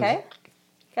 and okay.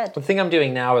 Good. The thing I'm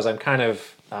doing now is I'm kind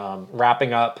of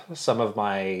wrapping up some of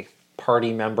my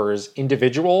party members'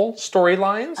 individual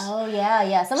storylines. Oh,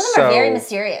 yeah. Some of them are very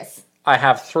mysterious. I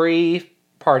have 3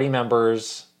 party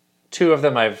members. 2 of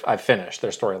them I've finished their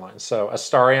storylines. So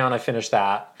Astarion, I finished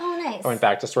that. Oh, nice. I went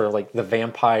back to sort of like the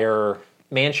vampire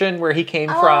mansion where he came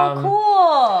from.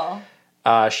 Oh, cool.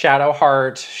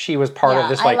 Shadowheart, she was part of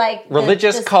this like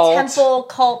religious this cult. Temple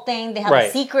cult thing. They have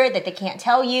a secret that they can't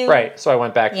tell you. Right. So I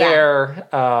went back there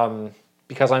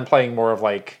because I'm playing more of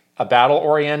like a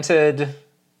battle-oriented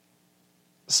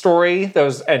story.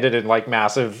 Those ended in like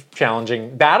massive,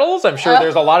 challenging battles. I'm sure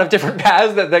there's a lot of different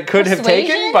paths that could have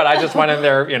taken, but I just went in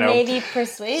there, maybe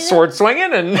persuasion, sword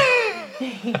swinging and.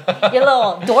 Your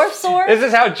little dwarf sword? This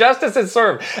is how justice is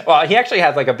served. Well, he actually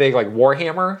has like a big like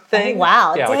Warhammer thing. Oh,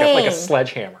 wow, yeah, dang. like a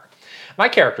sledgehammer. My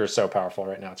character is so powerful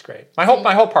right now; it's great. My whole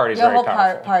party is very powerful.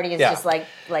 Your whole party is just like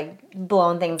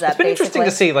blowing things up. It's been interesting to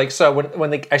see. Like, so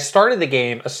when I started the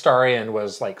game, Astarion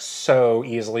was like so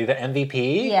easily the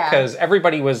MVP because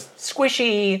everybody was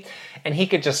squishy, and he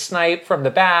could just snipe from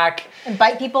the back and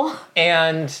bite people.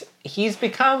 And he's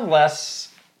become less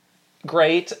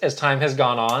great as time has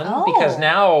gone on because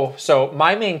now, so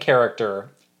my main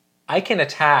character, I can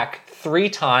attack 3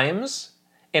 times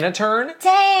in a turn.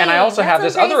 Dang, and I also have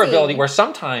this other ability where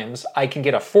sometimes I can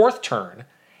get a 4th turn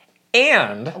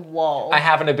And Whoa. I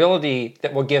have an ability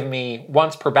that will give me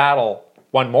once per battle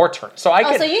 1 more turn. So I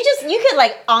could. So you could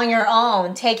like on your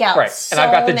own take out and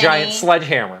I've got the giant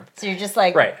sledgehammer. So you're just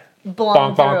like bonk,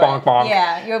 bonk, bonk.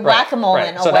 Yeah, you're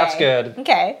whack-a-moling away. So that's good.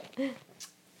 Okay.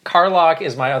 Karlach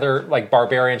is my other like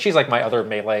barbarian. She's like my other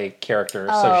melee character,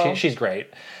 so she's great.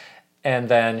 And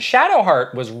then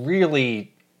Shadowheart was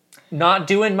really not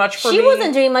doing much for me. She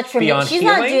wasn't doing much for me. She's healing.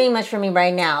 Not doing much for me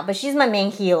right now, but she's my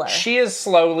main healer. She is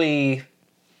slowly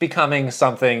becoming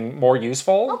something more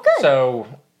useful. Oh, good. So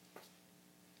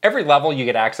every level you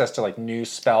get access to like new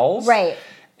spells. Right.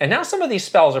 And now some of these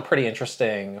spells are pretty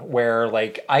interesting where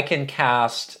like I can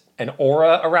cast an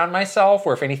aura around myself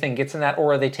where if anything gets in that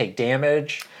aura, they take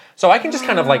damage. So I can just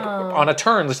kind of like on a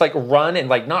turn, just like run and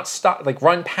like not stop, like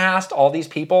run past all these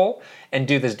people and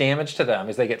do this damage to them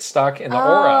as they get stuck in the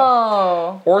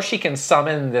aura. Or she can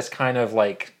summon this kind of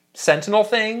like sentinel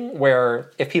thing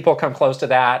where if people come close to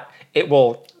that, it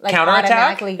will like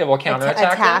counterattack. It will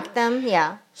counterattack them.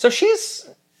 Yeah. So she's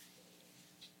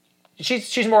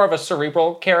more of a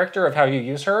cerebral character of how you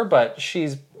use her, but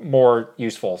she's more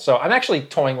useful. So I'm actually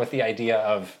toying with the idea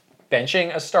of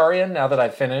benching Astarion now that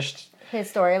I've finished his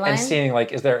storyline and seeing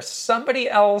like, is there somebody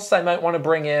else I might want to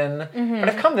bring in? But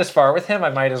I've come this far with him, I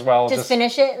might as well just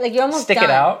finish it. Like you're almost stick done. it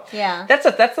out. Yeah, that's a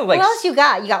like. What else you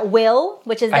got? You got Will,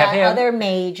 which is that other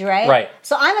mage, right? Right.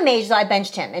 So I'm a mage, so I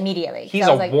benched him immediately. He's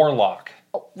a warlock,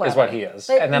 is what he is.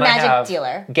 But and then magic I have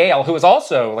dealer. Gale, who is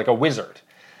also like a wizard.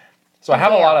 So I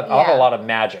have a lot of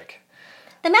magic.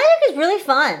 The magic is really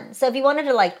fun. So if you wanted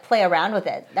to like play around with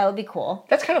it, that would be cool.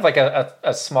 That's kind of like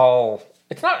a small.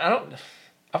 It's not.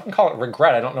 I can call it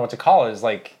regret. I don't know what to call it. Is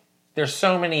like there's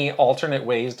so many alternate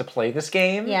ways to play this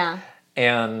game. Yeah.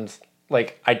 And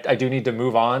like I do need to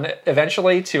move on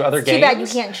eventually to other games. Too bad you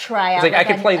can't try out. Like I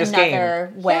could play this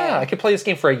game. Way. Yeah, I could play this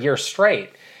game for a year straight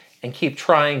and keep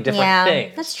trying different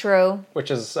things. That's true.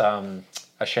 Which is a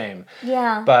shame.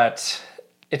 Yeah. But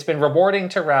it's been rewarding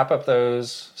to wrap up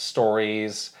those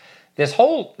stories. This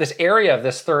area of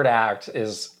this third act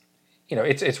is,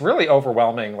 it's really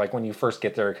overwhelming. Like when you first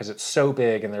get there because it's so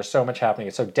big and there's so much happening.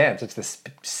 It's so dense. It's this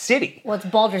city. Well, it's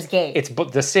Baldur's Gate. It's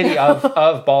the city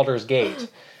of Baldur's Gate,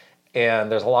 and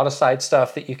there's a lot of side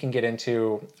stuff that you can get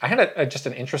into. I had just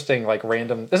an interesting like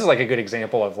random. This is like a good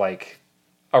example of like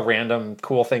a random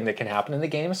cool thing that can happen in the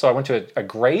game. So I went to a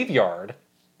graveyard.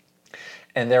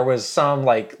 And there was some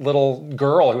like little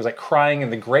girl who was like crying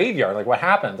in the graveyard. Like, what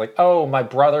happened? Like, oh, my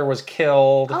brother was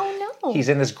killed. Oh no! He's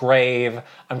in this grave.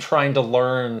 I'm trying to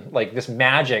learn like this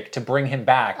magic to bring him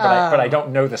back, but I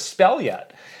don't know the spell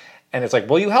yet. And it's like,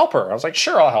 will you help her? I was like,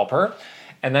 sure, I'll help her.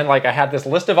 And then like I had this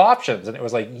list of options, and it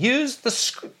was like use the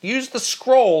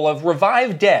scroll of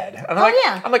revive dead. And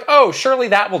I'm like, oh, surely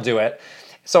that will do it.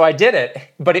 So I did it,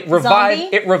 but it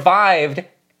revived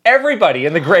everybody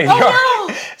in the graveyard. Oh,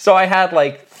 no. So I had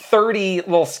like 30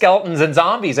 little skeletons and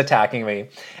zombies attacking me,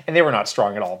 and they were not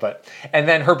strong at all. And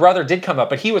then her brother did come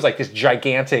up, but he was like this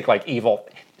gigantic, like evil.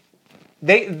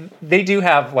 They do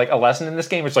have like a lesson in this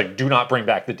game, which is like, do not bring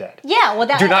back the dead. Yeah, well,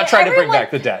 do not try to bring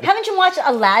back the dead. Haven't you watched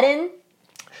Aladdin?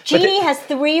 Genie has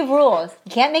 3 rules.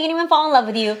 You can't make anyone fall in love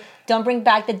with you. Don't bring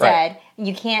back the dead. Right.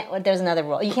 You can't. There's another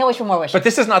rule. You can't wish for more wishes. But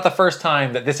this is not the first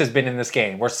time that this has been in this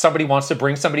game, where somebody wants to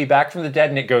bring somebody back from the dead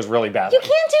and it goes really badly. You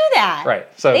can't do that. Right.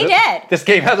 So this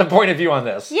game has a point of view on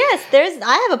this. Yes,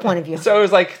 I have a point of view. So it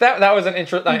was like that was an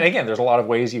interesting. Again, there's a lot of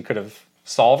ways you could have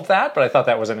solved that, but I thought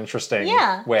that was an interesting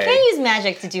way. You can't use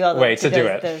magic to do all way to do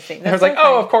it. Those things. I was like,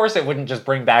 oh, of course it wouldn't just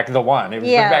bring back the one. It would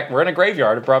bring back. We're in a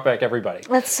graveyard. It brought back everybody.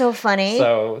 That's so funny.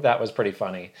 So that was pretty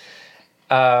funny.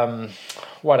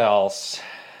 What else?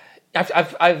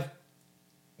 I've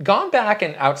gone back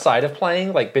and outside of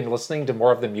playing, like been listening to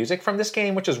more of the music from this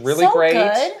game, which is really great.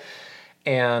 Good.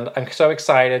 And I'm so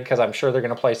excited because I'm sure they're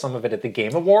going to play some of it at the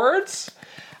Game Awards.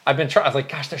 I was like,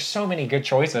 gosh, there's so many good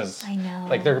choices. I know.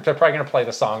 Like they're probably going to play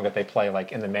the song that they play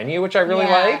like in the menu, which I really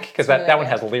like because that one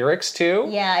has lyrics too.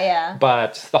 Yeah.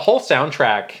 But the whole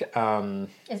soundtrack,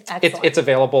 it's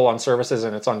available on services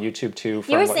and it's on YouTube too.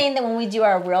 You were saying that when we do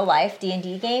our real life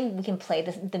D&D game, we can play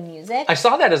the music. I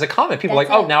saw that as a comment. People are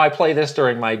like, now I play this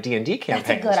during my D&D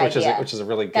campaigns, which is a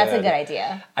really good. That's a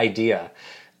good idea.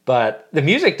 But the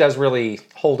music does really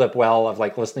hold up well of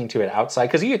like listening to it outside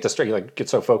because you get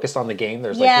so focused on the game.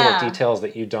 There's like little details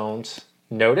that you don't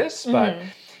notice, but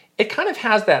it kind of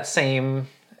has that same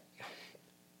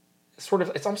sort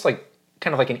of. It's almost like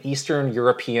kind of like an Eastern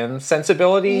European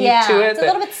sensibility Yeah, to it. it's a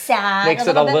little bit sad, makes a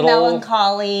little it bit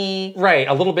melancholy. Right,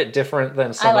 a little bit different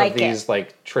than some like of these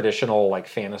like traditional like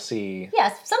fantasy.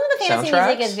 Yes, some of the fantasy soundtracks.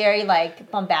 music is very like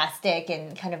bombastic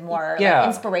and kind of more Yeah. like,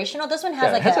 inspirational. This one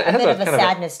has like it has a bit of a kind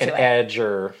sadness an to it. edge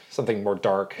or something more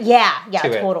dark. Yeah,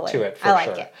 to totally. it for I like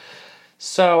sure. it.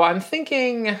 So I'm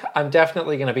thinking I'm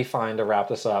definitely going to be fine to wrap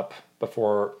this up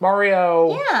before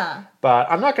Mario. Yeah. But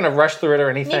I'm not going to rush through it or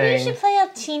anything. Maybe you should play a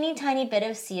teeny tiny bit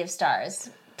of Sea of Stars.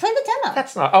 Play the demo.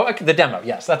 That's not. Oh, okay, the demo.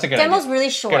 Yes, that's a good idea. Demo's really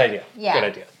short. Good idea. Yeah. Good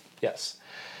idea. Yes.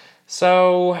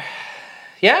 So,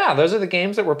 yeah, those are the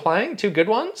games that we're playing. 2 good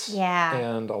ones. Yeah.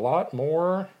 And a lot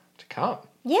more to come.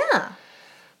 Yeah.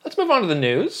 Let's move on to the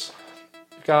news.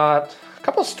 We've got a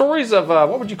couple stories of,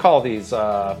 what would you call these?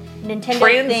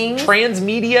 Nintendo things.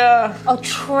 Transmedia. Oh,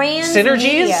 transmedia.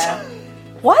 Synergies?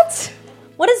 What?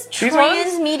 What is These ones?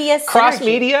 transmedia synergy?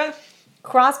 Cross-media?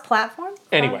 Cross-platform?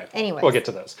 Anyway, Anyways. we'll get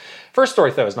to those. First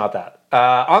story, though, is not that.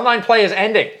 Online play is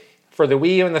ending for the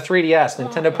Wii U and the 3DS.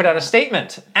 Nintendo put out a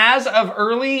statement. As of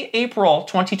early April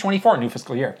 2024, new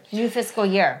fiscal year, New fiscal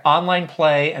year. online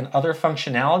play and other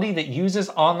functionality that uses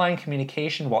online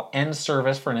communication will end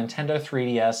service for Nintendo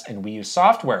 3DS and Wii U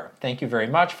software. Thank you very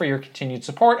much for your continued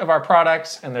support of our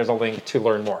products, and there's a link to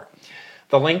learn more.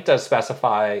 The link does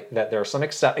specify that there are some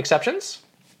exceptions.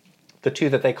 The 2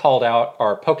 that they called out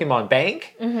are Pokemon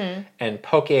Bank and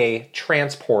Poke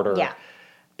Transporter. Yeah.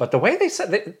 But the way they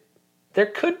said that there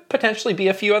could potentially be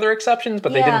a few other exceptions,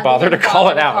 but they Yeah, didn't bother to call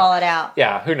it out. Call it out.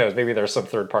 Yeah, who knows? Maybe there's some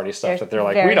third-party stuff that they're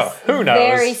like, very- we don't. Who knows?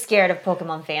 Very scared of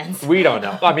Pokemon fans. We don't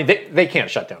know. I mean, they can't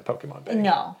shut down Pokemon Bank.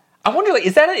 No. I wonder, like,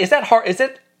 is that hard? Is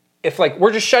it if like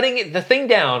we're just shutting the thing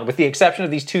down with the exception of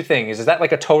these 2 things? Is that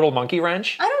like a total monkey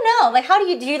wrench? I don't know. Like, how do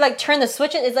you like turn the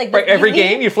switch? It's like Right, every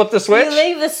game you flip the switch. You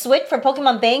leave the switch for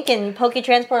Pokemon Bank and Poke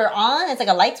Transporter on. It's like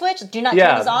a light switch. Do not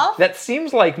turn this off. That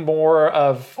seems like more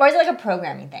of. Or is it like a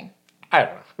programming thing? I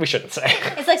don't know. We shouldn't say.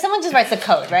 It's like someone just writes the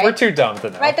code, right? We're too dumb to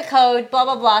know. Write the code, blah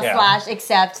blah blah, Yeah. /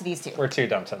 except these 2. We're too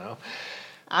dumb to know.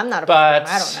 I'm not a But- programmer.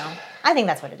 I don't know. I think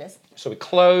that's what it is. So we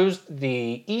closed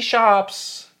the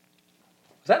eShops.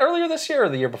 Was that earlier this year or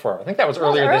the year before? I think that was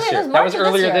earlier this year. That was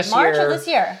earlier this year. March of this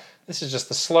year. This is just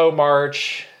the slow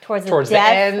march Towards the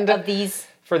death end of these.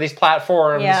 for these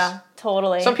platforms. Yeah,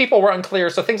 totally. Some people were unclear.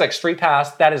 So things like Street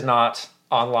Pass, that is not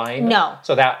online. No.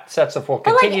 So that sets up will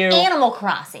But like continue. Animal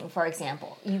Crossing, for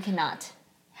example, you cannot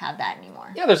have that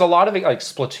anymore. Yeah, there's a lot of it, like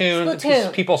Splatoon.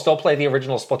 Splatoon. People still play the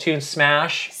original Splatoon.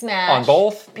 Smash. Smash. On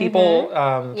both. People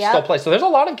Yep. still play. So there's a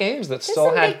lot of games that still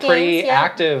some had big pretty games, yeah.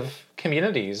 active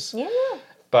communities. Yeah.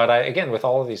 But again, with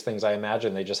all of these things, I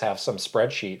imagine they just have some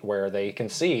spreadsheet where they can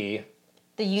see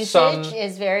The usage Some-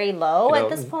 is very low you know, at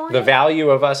this point. the value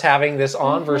of us having this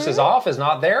on versus off is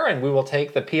not there, and we will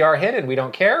take the PR hit and we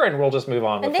don't care, and we'll just move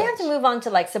on. And with they have things. to move on to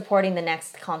like supporting the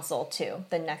next console too,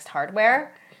 the next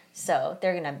hardware. So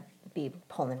they're gonna be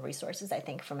pulling resources, I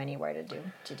think, from anywhere to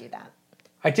do that.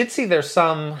 I did see there's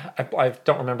some. I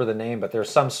don't remember the name, but there's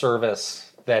some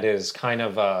service that is kind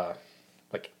of a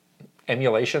like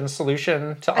emulation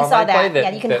solution to online saw play. that. Yeah,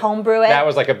 you can homebrew it. That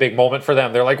was like a big moment for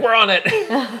them. They're like, we're on it.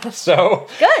 So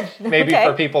Good. maybe Okay.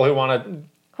 for people who want to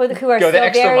who are go the still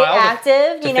extra very mile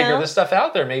active, to you figure know. this stuff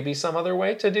out, there may be some other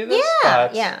way to do this. Yeah,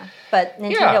 but yeah. But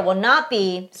Nintendo Yeah. will not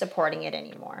be supporting it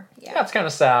anymore. Yeah. That's kind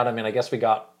of sad. I mean, I guess we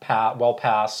got well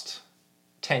past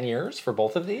 10 years for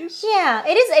both of these. Yeah,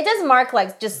 it is. It does mark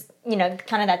like just kind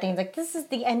of that thing. It's like this is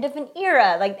the end of an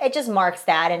era. Like it just marks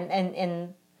that,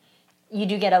 and you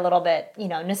do get a little bit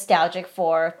nostalgic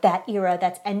for that era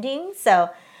that's ending. So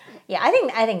yeah, I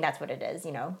think that's what it is.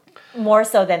 More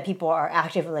so than people are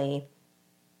actively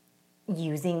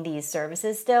using these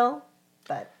services still.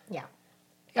 But yeah,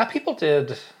 Yeah, people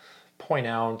did point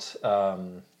out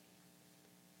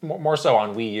more so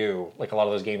on Wii U, like a lot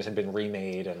of those games had been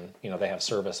remade and they have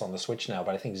service on the Switch now,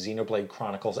 but I think Xenoblade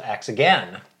Chronicles X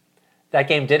again, that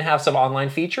game did have some online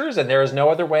features and there is no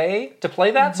other way to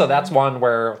play that, so that's one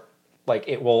where like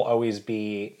it will always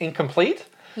be incomplete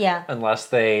yeah. unless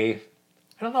they, I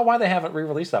don't know why they haven't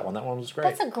re-released that one. That one was great.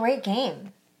 That's a great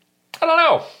game. I don't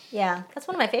know. Yeah, that's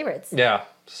one of my favorites. Yeah,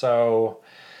 so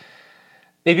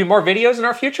maybe more videos in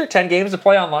our future, 10 games to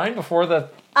play online before the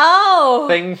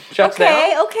thing shuts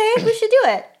down. Okay, we should do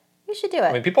it. We should do it.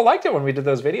 I mean, people liked it when we did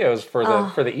those videos for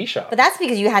the eShop. But that's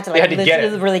because you had to had to get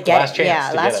it. really get Last it. chance Yeah,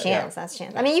 to last get it, yeah. chance, last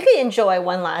chance. I mean, you could enjoy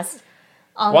one last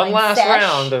online sesh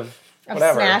round of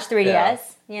whatever. Smash 3DS.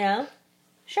 Yeah.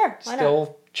 Sure, why not?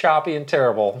 Still choppy and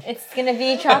terrible. It's gonna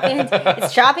be choppy.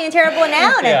 It's choppy and terrible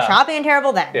now, and Yeah. it's choppy and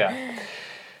terrible then. Yeah.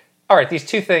 All right, these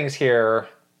two things here.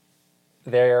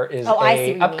 There is I see what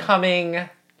you mean. upcoming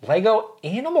Lego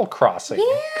Animal Crossing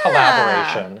Yeah.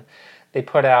 collaboration. They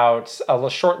put out a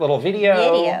short little video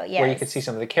where you yes. could see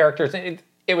some of the characters.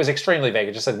 It was extremely vague.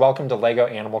 It just said, "Welcome to Lego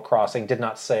Animal Crossing." Did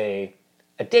not say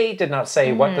a date, did not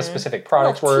say what the specific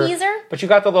products Little were. teaser. But you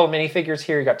got the little minifigures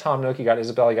here. You got Tom Nook, you got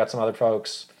Isabelle, you got some other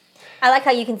folks. I like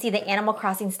how you can see the Animal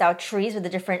Crossing style trees with the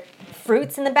different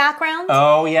fruits in the background.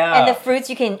 Oh, yeah. And the fruits,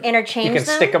 you can interchange them. You can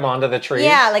stick them onto the trees.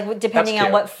 Yeah, like depending on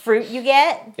cute. what fruit you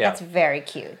get. Yeah. That's very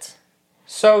cute.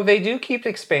 So they do keep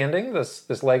expanding. This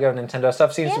Lego Nintendo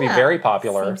stuff seems to be Yeah. very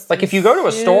popular. Seems to Like be if you go to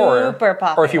a store, super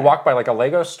popular. or if you walk by like a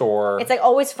Lego store, It's like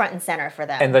always front and center for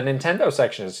them. and the Nintendo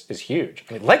section is huge.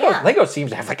 I mean, Lego Yeah. Lego seems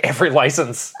to have like every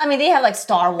license I mean, they have like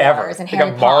Star Wars ever. and They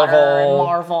Harry got Potter and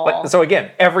Marvel. Like, so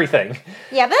again, everything.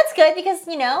 Yeah, but that's good because,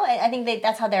 I think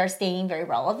that's how they're staying very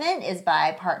relevant is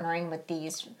by partnering with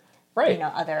these, Right.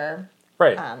 other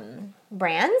Right.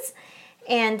 brands.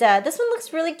 And this one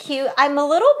looks really cute. I'm a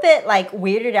little bit like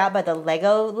weirded out by the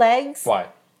Lego legs. Why?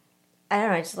 I don't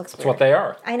know, it just looks That's weird. what they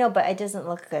are. I know, but it doesn't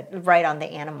look good right on the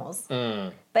animals.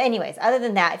 But anyways, other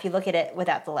than that, if you look at it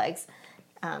without the legs,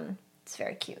 it's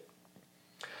very cute.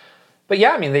 But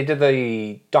yeah, I mean, they did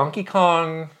the Donkey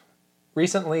Kong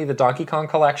recently, the Donkey Kong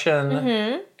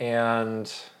collection,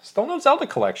 and still no Zelda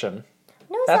collection.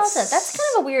 No Zelda. That's kind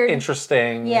of a weird.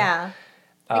 Interesting. Yeah.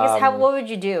 I guess what would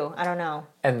you do? I don't know.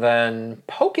 And then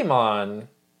Pokemon,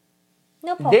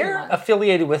 No Pokemon. they're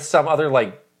affiliated with some other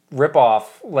like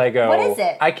rip-off Lego. What is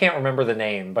it? I can't remember the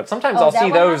name, but sometimes Oh, I'll is that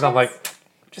see what those and I'm like, happens?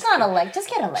 Just not a leg. Just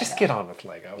get a Lego. just get on with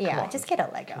Lego. Yeah, Come on. just get a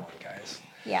Lego. Come on, guys.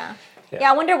 Yeah. Yeah.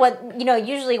 Yeah, I wonder what,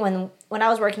 usually when I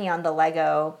was working on the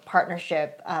Lego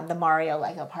partnership, the Mario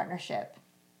Lego partnership,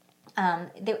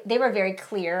 they were very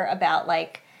clear about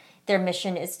like their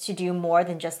mission is to do more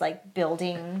than just like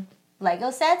building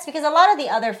Lego sets because a lot of the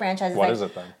other franchises What like is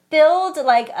it then? build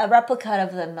like a replica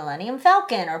of the Millennium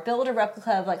Falcon or build a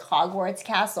replica of like Hogwarts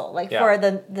Castle. Like Yeah. for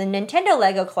the Nintendo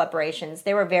Lego collaborations,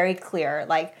 they were very clear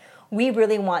like we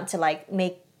really want to like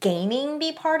make gaming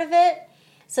be part of it.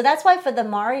 So that's why for the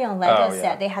Mario Lego Oh, yeah.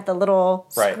 set, they had the little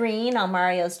Right. screen on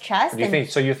Mario's chest. Do you and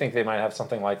think? You think they might have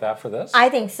something like that for this? I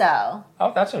think so.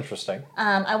 Oh, that's interesting.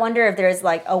 I wonder if there's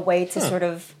like a way to sort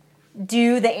of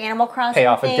do the Animal Crossing Pay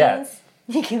off a things. debt.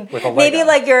 You can With a maybe Lego.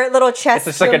 like your little chest,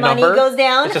 It's just like your a money number. goes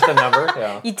down. It's just a number.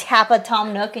 Yeah. You tap a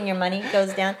Tom Nook and your money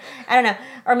goes down. I don't know.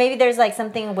 Or maybe there's like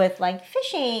something with like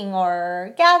fishing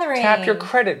or gathering. Tap your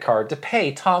credit card to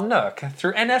pay Tom Nook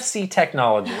through NFC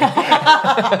technology.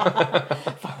 Follow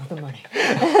the money.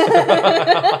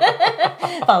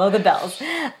 Follow the bells. So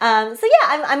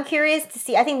yeah, I'm curious to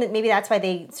see. I think that maybe that's why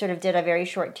they sort of did a very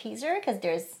short teaser because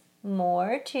there's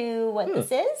more to what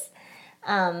this is.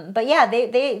 But yeah,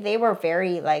 they were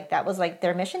very like that was like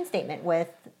their mission statement with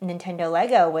Nintendo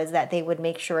Lego was that they would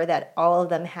make sure that all of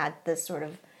them had this sort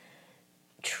of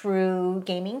true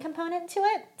gaming component to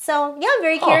it. So yeah, I'm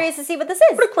very curious to see what this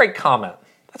is. What a great comment.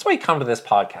 That's why you come to this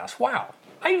podcast. Wow.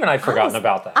 I'd forgotten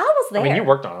about that. I was there. I mean, you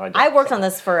worked on it. I worked on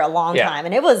this for a long Yeah. time,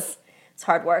 and it's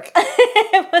hard work.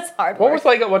 It was hard work.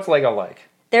 What's Lego like?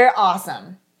 They're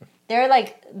awesome. They're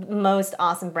like the most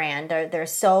awesome brand. They're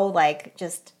so like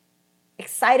just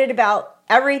excited about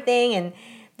everything, and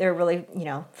they're really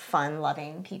fun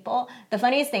loving people. The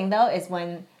funniest thing though is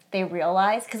when they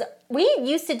realize because we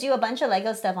used to do a bunch of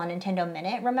Lego stuff on Nintendo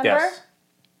Minute, remember? Yes.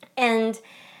 And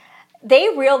they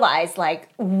realized like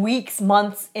weeks,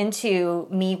 months into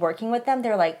me working with them,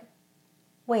 they're like,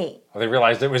 wait, Well, they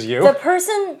realized it was you. the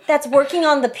person that's working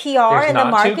on the PR There's and the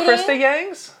not marketing two Krista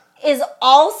Yangs? is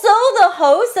also the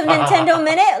host of Nintendo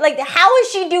Minute. Like, how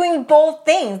is she doing both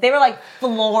things? They were like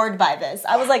floored by this.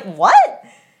 I was like, what?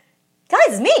 Guys,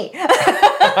 it's me.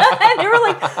 And they were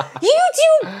like, you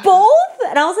do both?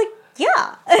 And I was like,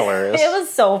 yeah. Hilarious. It was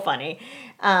so funny.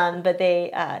 But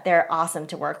they're awesome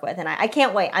to work with, and I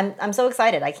can't wait. I'm so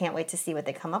excited. I can't wait to see what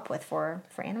they come up with for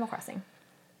Animal Crossing.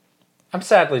 I'm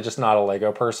sadly just not a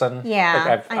Lego person.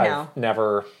 Yeah, I know. I've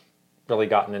never really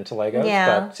gotten into Legos,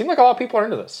 Yeah. but it seems like a lot of people are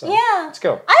into this. So Yeah, let's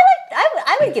go.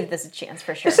 I would give this a chance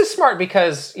for sure. This is smart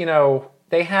because,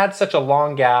 they had such a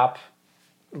long gap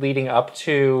leading up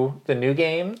to the new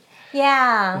game.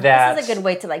 Yeah, That- this is a good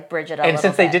way to like bridge it a And little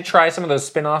since they bit. did try some of those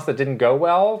spin-offs that didn't go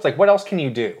well, it's like, what else can you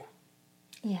do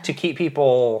to keep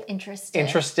people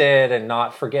interested and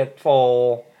not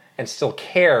forgetful and still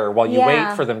care while you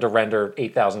wait for them to render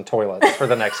 8,000 toilets for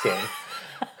the next game?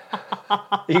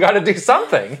 You got to do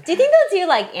something. Do you think they'll do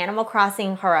like Animal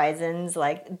Crossing Horizons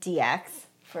like DX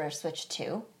for Switch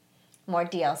 2? More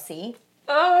DLC?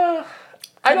 I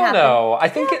don't happen. know. I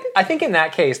think in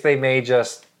that case they may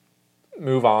just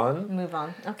move on Move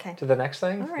on. Okay. to the next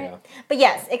thing. All right. Yeah. But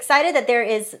yes, excited that there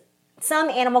is some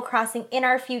Animal Crossing in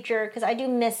our future, because I do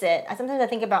miss it. Sometimes I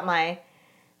think about my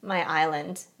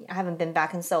island. I haven't been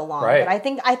back in so long, Right. but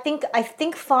I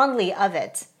think fondly of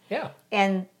it. Yeah.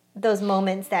 And those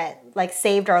moments that like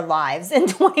saved our lives in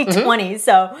 2020.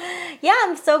 So, yeah,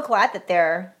 I'm so glad that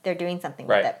they're doing something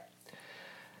with it.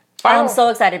 I'm so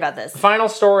excited about this. Final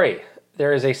story.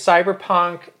 There is a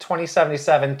Cyberpunk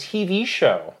 2077 TV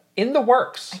show in the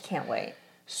works. I can't wait.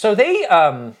 So they,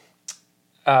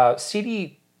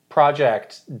 CD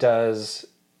Projekt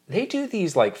they do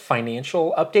these like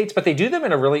financial updates, but they do them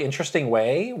in a really interesting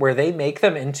way where they make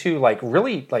them into like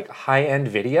really like high-end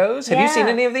videos. Have you seen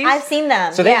any of these? I've seen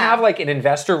them. So they have like an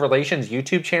investor relations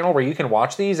YouTube channel where you can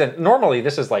watch these, and normally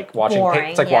this is like watching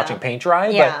watching paint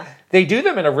dry, but they do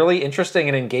them in a really interesting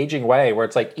and engaging way where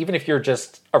it's like even if you're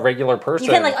just a regular person,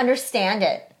 you can like understand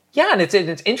it. Yeah, and it's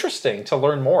interesting to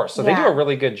learn more. So they do a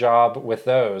really good job with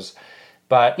those.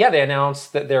 But yeah, they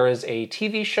announced that there is a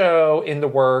TV show in the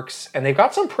works, and they've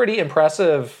got some pretty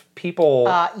impressive people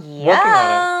working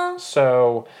on it.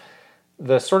 So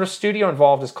the sort of studio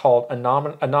involved is called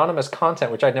Anonymous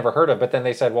Content, which I'd never heard of. But then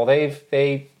they said, well,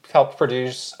 they helped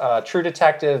produce True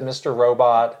Detective, Mr.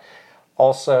 Robot,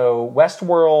 also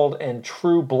Westworld, and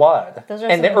True Blood. Those are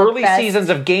and the early seasons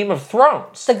of Game of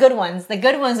Thrones. The good ones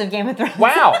of Game of Thrones.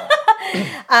 Wow.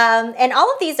 And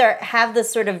all of these have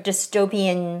this sort of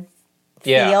dystopian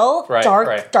feel,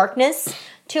 darkness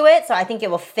to it. So I think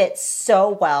it will fit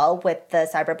so well with the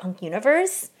Cyberpunk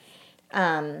universe.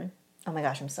 Oh my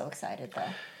gosh, I'm so excited though.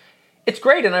 It's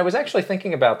great, and I was actually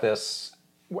thinking about this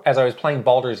as I was playing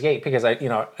Baldur's Gate because in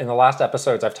the last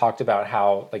episodes I've talked about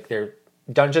how like their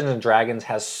Dungeons and Dragons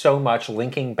has so much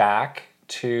linking back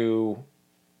to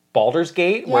Baldur's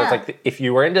Gate, where it's like if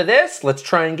you were into this, let's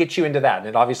try and get you into that, and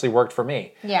it obviously worked for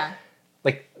me. Yeah.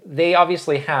 Like they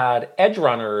obviously had edge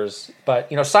runners, but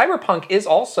Cyberpunk is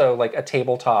also like a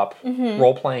tabletop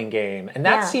role-playing game, and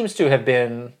that seems to have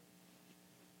been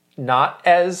not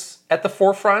as at the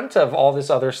forefront of all this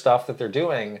other stuff that they're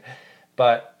doing,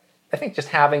 but I think just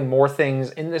having more things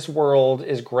in this world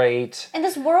is great. And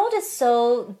this world is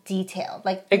so detailed.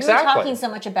 Like we were talking so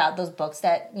much about those books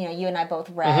that you and I both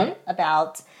read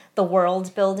about the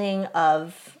world building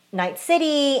of Night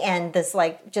City and this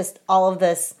like just all of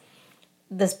this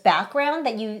background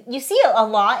that you see a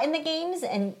lot in the games,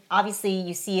 and obviously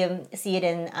you see it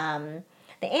in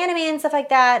the anime and stuff like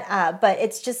that. But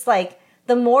it's just like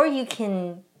the more you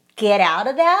can get out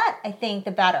of that, I think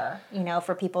the better.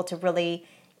 For people to really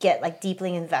get like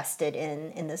deeply invested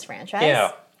in this franchise.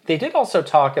 Yeah, they did also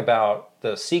talk about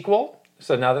the sequel.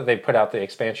 So now that they've put out the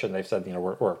expansion, they've said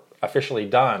we're officially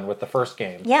done with the first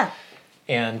game. Yeah,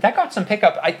 and that got some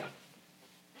pickup.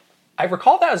 I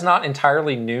recall that as not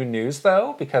entirely new news,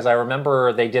 though, because I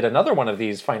remember they did another one of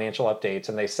these financial updates,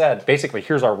 and they said, basically,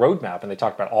 here's our roadmap, and they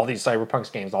talked about all these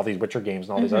Cyberpunk games, all these Witcher games,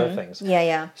 and all these other things. Yeah,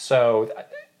 yeah. So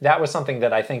that was something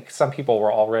that I think some people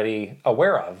were already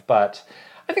aware of, but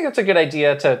I think that's a good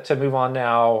idea to move on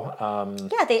now.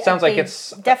 Yeah, sounds like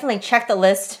it's definitely checked the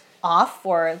list off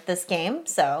for this game,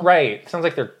 so. Right. Sounds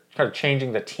like they're kind of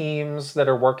changing the teams that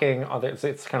are working on it.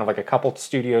 It's kind of like a couple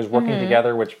studios working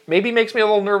together, which maybe makes me a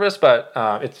little nervous, but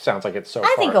it sounds like it's so far.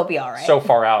 I think it'll be all right. So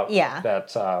far out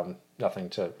that nothing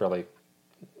to really,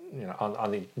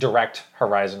 on the direct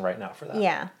horizon right now for that.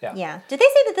 Yeah. Did they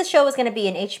say that this show was going to be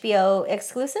an HBO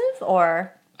exclusive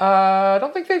or? I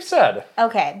don't think they've said.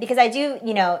 Okay, because I do,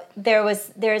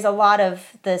 there's a lot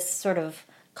of this sort of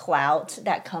clout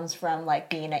that comes from like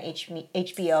being an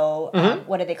HBO,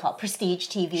 what do they call it? Prestige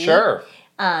TV. Sure.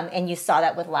 And you saw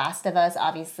that with Last of Us,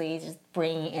 obviously, just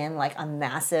bringing in like a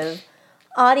massive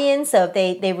audience. So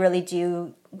they really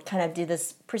do kind of do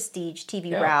this prestige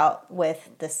TV route with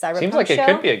the Cyberpunk show. Seems like it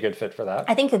could be a good fit for that.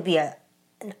 I think it could be an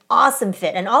awesome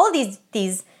fit. And all of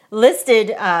these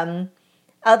listed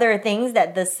other things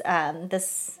that this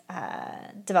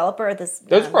developer,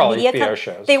 those were all HBO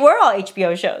shows. They were all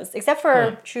HBO shows, except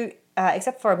for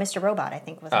except for Mr. Robot, I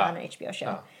think was not an HBO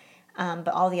show. But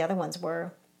all the other ones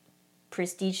were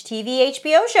prestige TV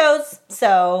HBO shows.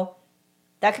 So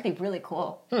that could be really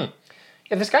cool. Yeah,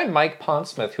 this guy Mike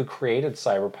Pondsmith, who created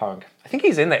Cyberpunk, I think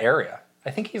he's in the area.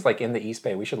 I think he's like in the East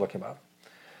Bay. We should look him up.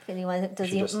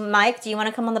 Mike, do you want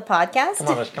to come on the podcast?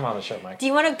 Come on the show, Mike. Do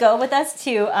you want to go with us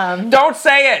to... Don't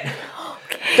say it!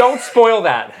 Don't spoil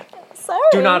that. Sorry.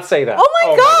 Do not say that. Oh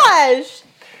my gosh!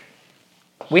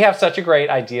 We have such a great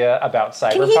idea about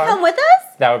Cyberpunk. Can he come with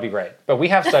us? That would be great. But we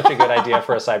have such a good idea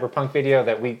for a Cyberpunk video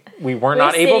that we were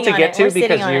not able to get to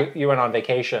because you went on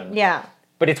vacation. Yeah.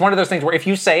 But it's one of those things where if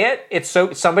you say it, it's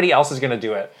somebody else is going to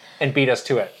do it and beat us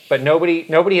to it. But nobody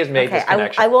has made this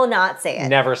connection. I will not say it.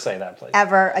 Never say that, please.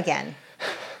 Ever again.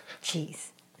 Jeez.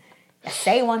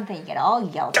 Say one thing, you get all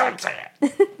yelled at. Don't say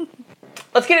it.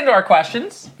 Let's get into our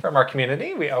questions from our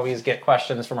community. We always get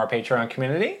questions from our Patreon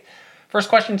community. First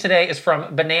question today is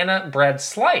from Banana Bread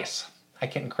Slice. Hi,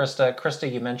 Kit and Krista. Krista,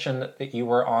 you mentioned that you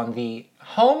were on the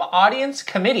Home Audience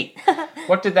Committee.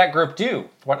 What did that group do?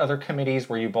 What other committees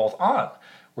were you both on?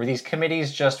 Were these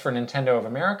committees just for Nintendo of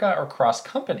America or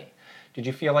cross-company? Did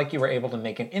you feel like you were able to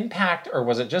make an impact, or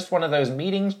was it just one of those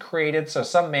meetings created so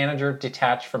some manager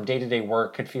detached from day-to-day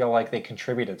work could feel like they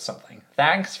contributed something?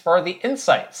 Thanks for the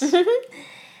insights. So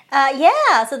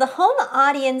the Home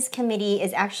Audience Committee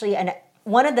is actually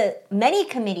one of the many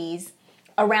committees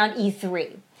around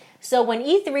E3. So when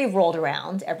E3 rolled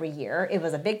around every year, it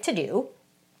was a big to-do.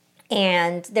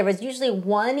 And there was usually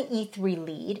one E3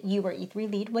 lead. You were E3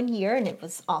 lead one year, and it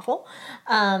was awful.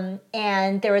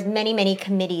 And there was many, many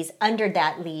committees under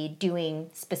that lead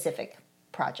doing specific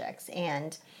projects.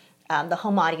 And the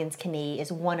Home Audience Committee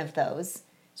is one of those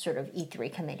sort of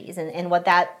E3 committees. And what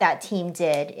that team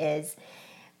did is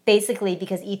basically,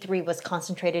 because E3 was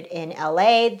concentrated in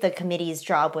LA, the committee's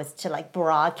job was to like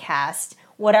broadcast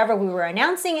whatever we were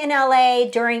announcing in LA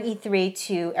during E3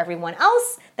 to everyone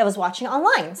else that was watching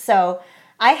online. So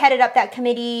I headed up that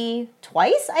committee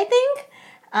twice, I think,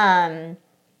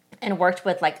 and worked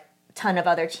with like a ton of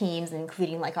other teams,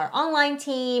 including like our online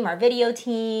team, our video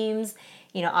teams.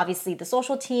 You know, obviously the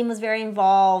social team was very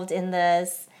involved in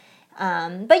this. But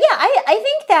yeah, I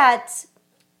think that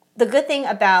the good thing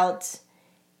about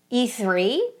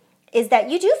E3 is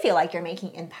that you do feel like you're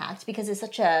making impact, because it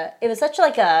was such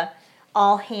like a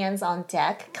all hands on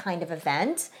deck kind of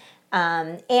event.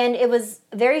 And it was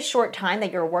a very short time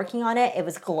that you're working on it. It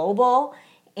was global,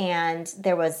 and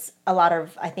there was a lot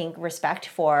of, I think, respect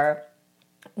for,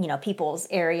 you know, people's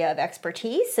area of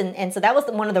expertise. And so that was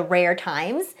one of the rare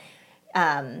times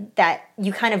that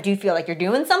you kind of do feel like you're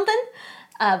doing something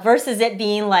versus it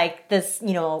being like this,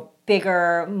 you know,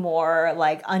 bigger, more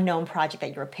like unknown project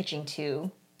that you're pitching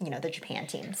to, you know, the Japan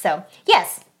team. So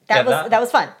yes, that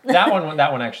was fun.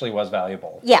 that one actually was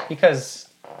valuable. Yeah. Because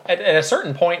at a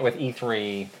certain point with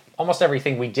E3, almost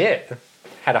everything we did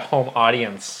had a home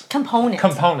audience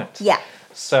component. Yeah.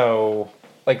 So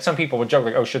like some people would joke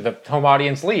like, oh, should the home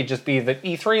audience lead just be the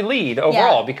E3 lead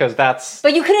overall? Yeah. Because that's...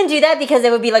 But you couldn't do that because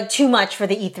it would be like too much for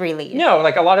the E3 lead. No,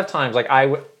 like a lot of times, like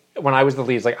when I was the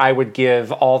lead, like I would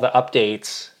give all the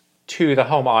updates to the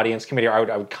Home Audience Committee, or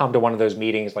I would come to one of those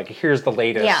meetings, like here's the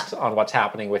latest on what's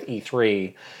happening with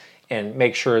E3, and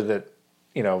make sure that,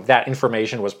 you know, that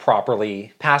information was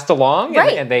properly passed along,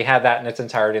 and they had that in its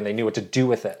entirety, and they knew what to do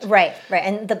with it. Right,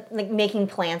 and making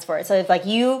plans for it. So if like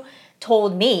you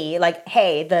told me like,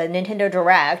 hey, the Nintendo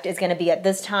Direct is going to be at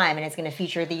this time and it's going to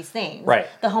feature these things. Right.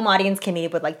 The Home Audience Committee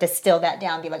would like distill that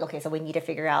down, be like, okay, so we need to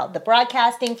figure out the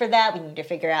broadcasting for that. We need to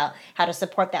figure out how to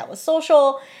support that with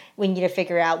social. We need to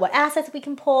figure out what assets we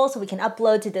can pull so we can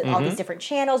upload to all these different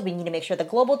channels. We need to make sure the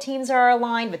global teams are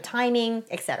aligned with timing,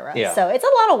 etc. Yeah. So it's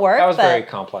a lot of work. That was very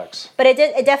complex. But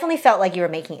it definitely felt like you were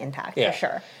making impact, for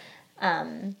sure.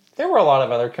 There were a lot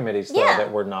of other committees, though,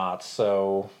 that were not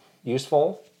so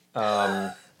useful.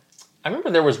 I remember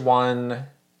there was one,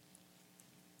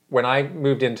 when I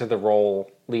moved into the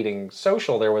role leading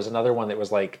social, there was another one that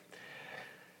was like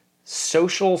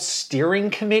social steering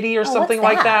committee or something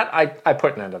like that. I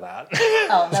put an end to that.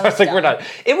 Oh, that so was like, we're not.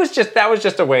 That was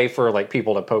just a way for like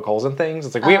people to poke holes in things.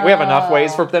 It's like we have enough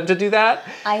ways for them to do that.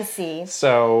 I see.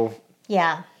 So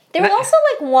yeah, there was also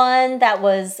like one that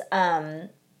was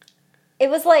it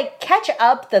was like catch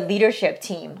up the leadership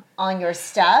team on your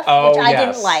stuff, which I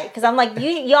didn't like, because I'm like,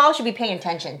 y'all should be paying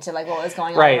attention to like what was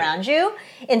going on around you,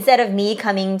 instead of me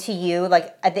coming to you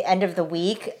like at the end of the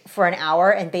week for an hour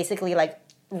and basically like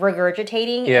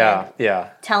regurgitating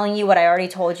and telling you what I already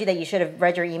told you that you should have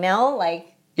read your email.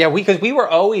 Like, yeah, because we were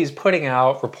always putting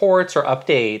out reports or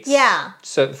updates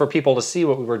so for people to see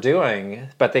what we were doing,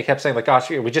 but they kept saying like,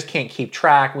 gosh, we just can't keep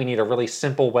track. We need a really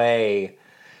simple way.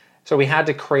 So we had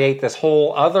to create this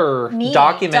whole other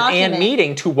document and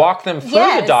meeting to walk them through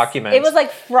the document. It was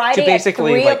like Friday at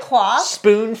 3 o'clock.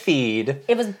 Spoon feed.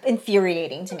 It was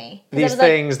infuriating to me. These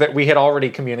things that we had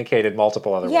already communicated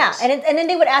multiple other ways. Yeah, and then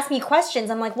they would ask me questions.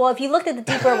 I'm like, well, if you looked at the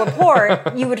deeper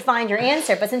report, you would find your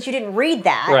answer. But since you didn't read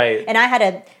that, and I had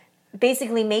to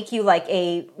basically make you like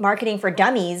a marketing for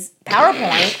dummies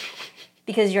PowerPoint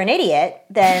because you're an idiot,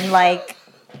 then like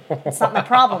it's not my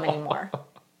problem anymore.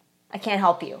 I can't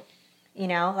help you. You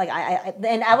know, like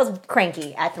I was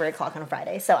cranky at 3 o'clock on a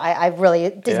Friday, so I really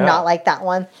did not like that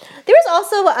one. There was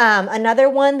also another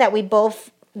one that we both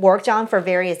worked on for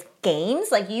various games.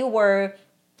 Like you were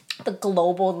the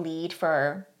global lead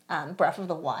for Breath of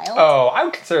the Wild. Oh, I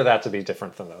would consider that to be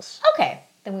different than this. Okay,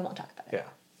 then we won't talk about it. Yeah.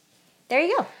 There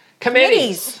you go.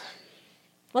 Committees.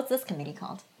 What's this committee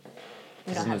called?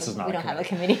 We don't have a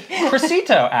committee.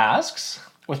 Crisito asks,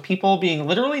 with people being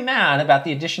literally mad about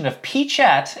the addition of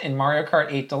Peachette in Mario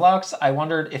Kart 8 Deluxe, I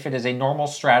wondered if it is a normal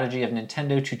strategy of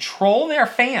Nintendo to troll their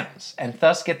fans and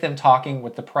thus get them talking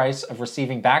with the price of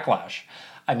receiving backlash.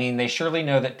 I mean, they surely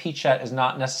know that Peachette is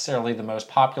not necessarily the most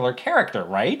popular character,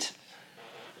 right?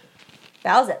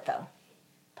 Bowsette, though.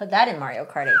 Put that in Mario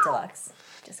Kart 8 Deluxe.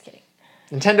 Just kidding.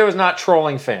 Nintendo is not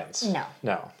trolling fans.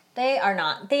 No. They are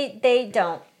not. They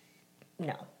don't.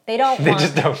 No. They don't They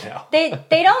just don't know. They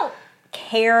don't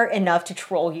care enough to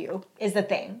troll you, is the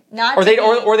thing. Or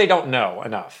they don't know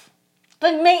enough.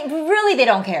 But really, they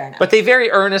don't care enough. But they very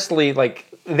earnestly, like,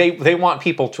 they want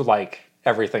people to like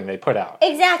everything they put out.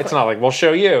 Exactly. It's not like, we'll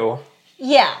show you.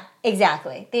 Yeah,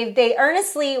 exactly. They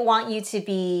earnestly want you to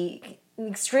be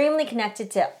extremely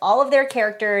connected to all of their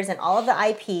characters and all of the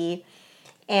IP,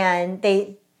 and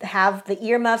they have the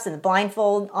earmuffs and the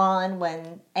blindfold on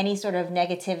when any sort of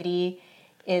negativity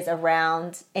is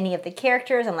around any of the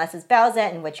characters, unless it's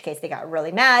Bowsette, in which case they got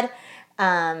really mad.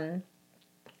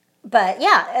 But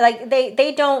yeah, like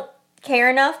they don't care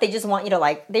enough. They just want you to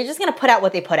like. They're just gonna put out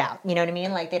what they put out. You know what I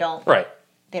mean? Like they don't. Right.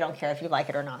 They don't care if you like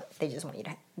it or not. They just want you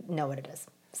to know what it is.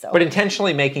 So. But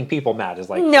intentionally making people mad is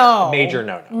like no major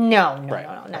no. No, not at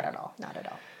all. Not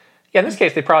at all. Yeah, in this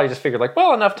case, they probably just figured like,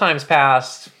 well, enough time's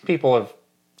passed. People have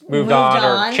moved on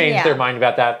or changed their mind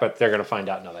about that, but they're going to find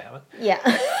out. No, they haven't. Yeah.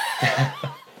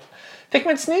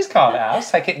 Pikmin Sneezecov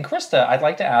asks, Hi Kit and Krista, I'd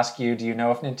like to ask you, do you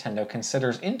know if Nintendo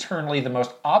considers internally the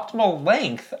most optimal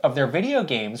length of their video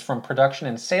games from production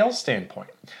and sales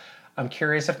standpoint? I'm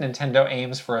curious if Nintendo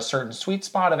aims for a certain sweet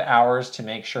spot of hours to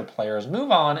make sure players move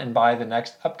on and buy the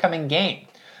next upcoming game.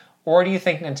 Or do you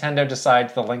think Nintendo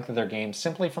decides the length of their games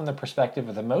simply from the perspective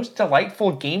of the most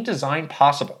delightful game design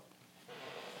possible?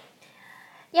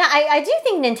 Yeah, I do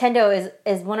think Nintendo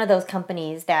is one of those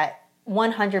companies that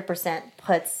 100%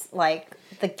 puts like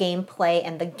the gameplay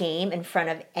and the game in front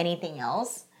of anything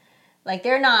else. Like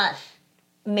they're not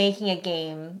making a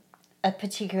game a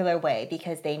particular way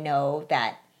because they know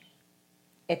that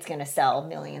it's going to sell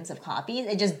millions of copies.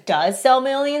 It just does sell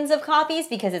millions of copies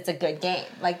because it's a good game.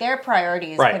 Like their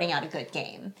priority is putting out a good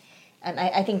game. And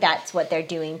I think that's what they're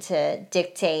doing to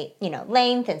dictate,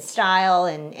 length and style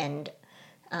and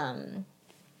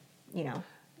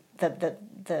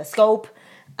the scope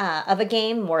of a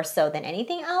game more so than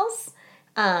anything else.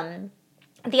 The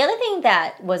other thing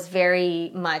that was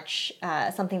very much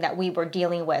something that we were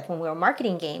dealing with when we were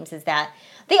marketing games is that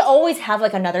they always have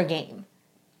like another game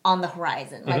on the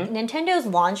horizon. Like Nintendo's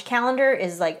launch calendar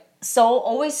is like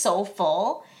always so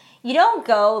full. You don't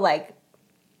go like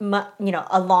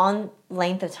a long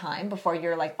length of time before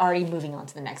you're like already moving on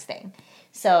to the next thing.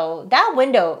 So that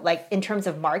window, like in terms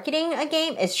of marketing a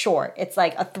game, is short. It's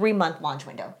like a 3-month launch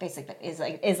window. Basically, is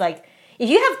like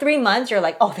if you have 3 months, you're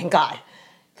like, oh, thank God,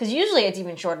 because usually it's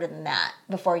even shorter than that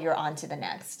before you're on to the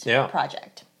next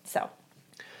project. So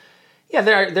yeah,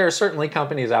 there are certainly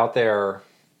companies out there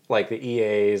like the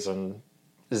EAs and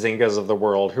Zyngas of the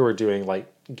world who are doing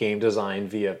like game design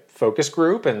via focus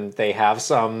group, and they have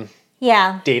some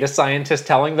data scientists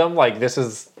telling them like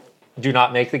do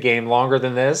not make the game longer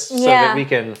than this so that we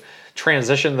can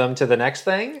transition them to the next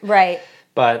thing. Right.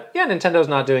 But yeah, Nintendo's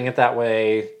not doing it that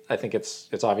way. I think it's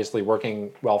obviously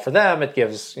working well for them. It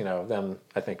gives, them,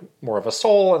 I think, more of a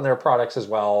soul in their products as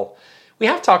well. We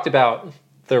have talked about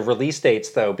the release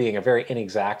dates, though, being a very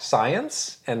inexact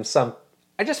science. And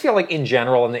I just feel like in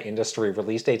general in the industry,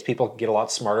 release dates people get a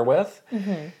lot smarter with.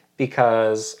 Mm-hmm.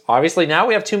 Because obviously now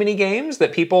we have too many games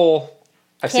that people...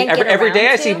 I've seen every day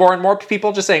I see more and more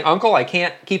people just saying, Uncle, I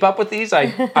can't keep up with these.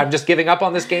 I'm just giving up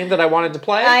on this game that I wanted to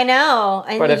play. I know.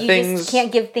 And but you just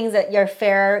can't give things that your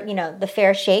fair, the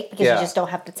fair shake because you just don't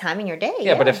have the time in your day.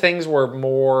 Yeah, but if things were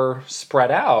more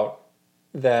spread out,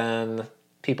 then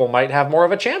people might have more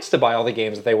of a chance to buy all the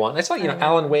games that they want. And I saw,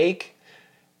 Alan Wake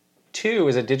 2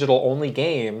 is a digital-only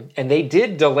game, and they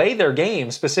did delay their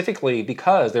game specifically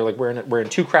because they're like, we're in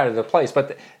too crowded a place.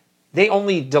 But they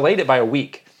only delayed it by a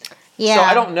week. Yeah. So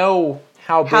I don't know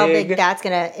how big that's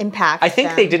going to impact I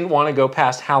think they didn't want to go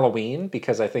past Halloween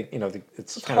because I think,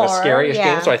 it's kind of a scary-ish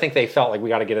game. So I think they felt like we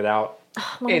got to get it out. I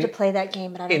wanted to play that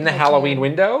game, but I don't in the Halloween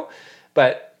window.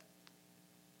 But,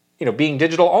 being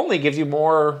digital only gives you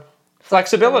more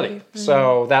flexibility. Mm-hmm.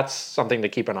 So that's something to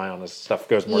keep an eye on as stuff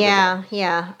goes more digital.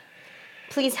 Yeah.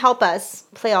 Please help us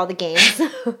play all the games.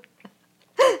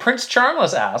 Prince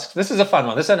Charmless asks, this is a fun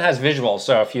one. This one has visuals,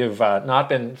 so if you've not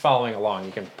been following along,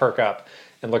 you can perk up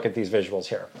and look at these visuals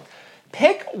here.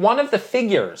 Pick one of the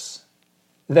figures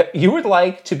that you would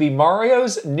like to be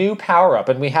Mario's new power-up.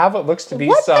 And we have what looks to be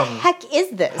What some the heck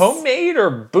is this? homemade or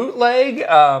bootleg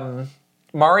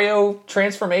Mario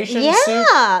transformation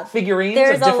suit figurines.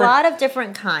 There's a lot of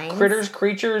different kinds.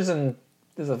 Creatures, and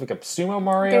there's like a sumo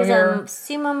Mario There's here. a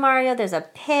sumo Mario, there's a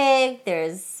pig,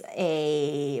 there's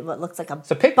a what looks like a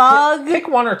bug. Pick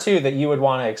one or two that you would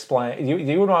want to explain.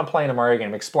 You would want to play in a Mario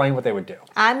game. Explain what they would do.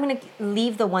 I'm going to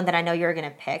leave the one that I know you're going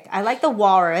to pick. I like the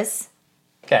walrus.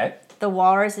 Okay. The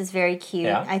walrus is very cute.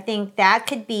 Yeah. I think that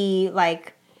could be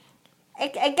like... I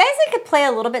guess it could play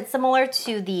a little bit similar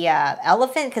to the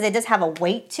elephant because it does have a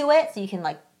weight to it, so you can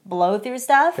like blow through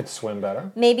stuff. Could swim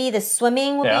better. Maybe the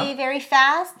swimming will be very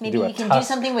fast. Maybe you can do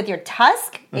something with your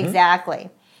tusk. Mm-hmm. Exactly.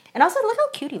 And also, look how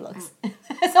cute he looks.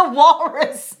 It's a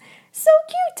walrus. So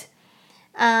cute.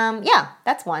 Yeah,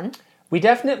 that's one. We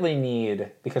definitely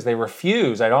need, because they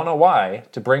refuse, I don't know why,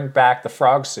 to bring back the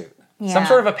frog suit. Yeah. Some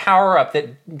sort of a power-up that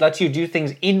lets you do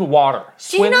things in water.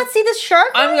 Do you not see the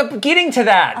shark? I'm getting to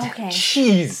that. Okay.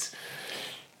 Jeez.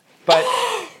 But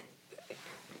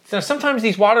so sometimes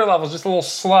these water levels just a little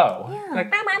slow. Yeah.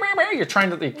 Like, you're trying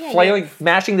to flailing,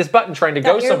 mashing this button, trying to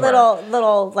go somewhere.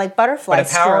 Little like butterfly.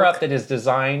 But a power-up that is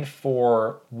designed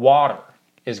for water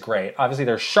is great. Obviously,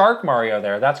 there's Shark Mario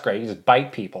there. That's great. You just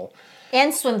bite people.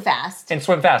 And swim fast.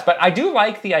 But I do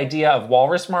like the idea of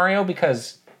Walrus Mario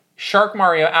because Shark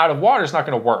Mario out of water is not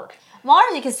going to work.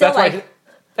 Water, you can still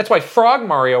That's why Frog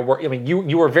Mario worked. I mean,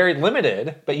 you were very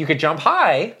limited, but you could jump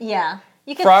high. Yeah.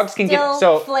 You can Frogs still can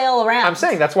get flail around. I'm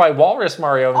saying that's why Walrus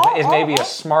Mario is maybe a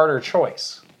smarter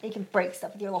choice. You can break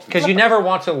stuff with your little. Because you never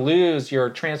want to lose your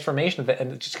transformation,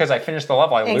 and just because I finished the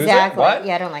level, I lose it. What?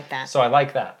 Yeah, I don't like that. So I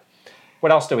like that.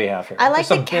 What else do we have here? I like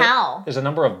the cow. There's a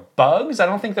number of bugs. I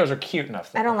don't think those are cute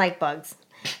enough. I don't like bugs.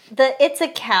 It's a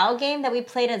cow game that we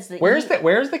played as the. Where's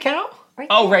the cow? Right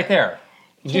right there.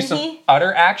 You do some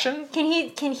utter action.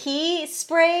 Can he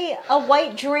spray a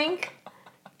white drink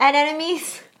at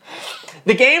enemies?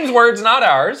 The game's words, not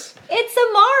ours. It's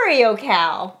a Mario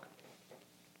cow.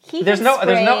 There's no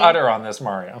udder on this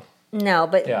Mario. No,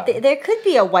 but there could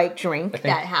be a white drink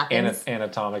that happens.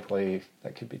 Anatomically,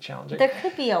 that could be challenging. There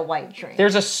could be a white drink.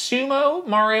 There's a sumo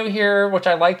Mario here, which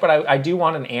I like, but I do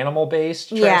want an animal-based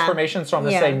transformation, so I'm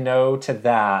going to say no to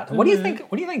that. Mm-hmm. What do you think?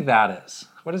 What do you think that is?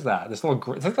 What is that? This little,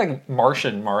 it looks like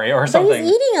Martian Mario or something. But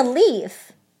he's eating a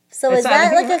leaf. So is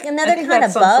that like another kind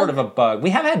of bug? Some sort of a bug.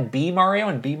 We have had Bee Mario,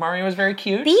 and Bee Mario is very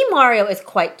cute. Bee Mario is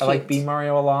quite cute. I like Bee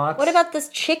Mario a lot. What about this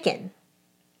chicken?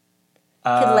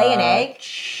 Could lay an egg.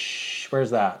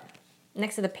 Where's that?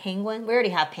 Next to the penguin. We already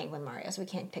have Penguin Mario, so we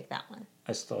can't pick that one.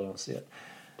 I still don't see it.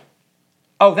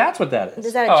 Oh, that's what that is.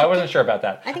 Is that a chicken? I wasn't sure about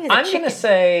that. I think it's a chicken. I'm going to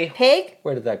say... Pig?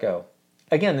 Where did that go?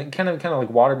 Again, kind of like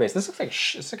water-based. This looks like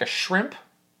it's like a shrimp.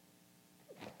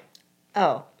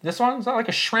 Oh. This one's not like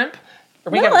a shrimp?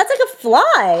 No, that's like a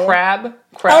fly. Crab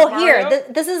oh, Mario? Here.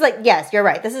 This is like, yes, you're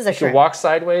right. This is a shrimp. You walk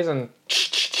sideways and...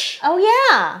 Oh,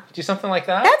 yeah. Do something like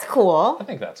that? That's cool. I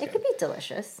think that's good. It could be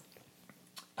delicious.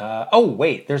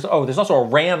 Wait. There's also a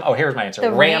ram. Oh, here's my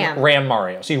answer. Ram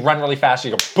Mario. So you run really fast,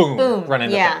 you go boom, run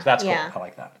into things. That's cool. I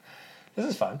like that. This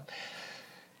is fun.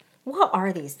 What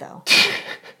are these, though?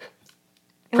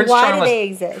 Why do they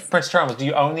exist? Prince Charles, do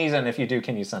you own these? And if you do,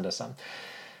 can you send us some?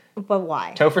 But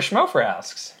why? Topher Schmofer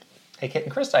asks, hey, Kit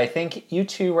and Krista, I think you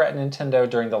two were at Nintendo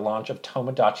during the launch of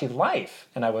Tomodachi Life,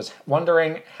 and I was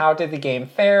wondering how did the game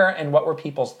fare and what were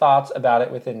people's thoughts about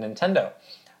it within Nintendo?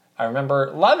 I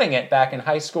remember loving it back in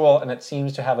high school, and it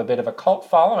seems to have a bit of a cult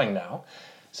following now.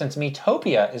 Since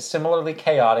Miitopia is similarly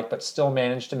chaotic but still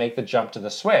managed to make the jump to the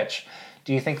Switch,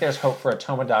 do you think there's hope for a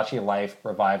Tomodachi Life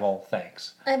revival?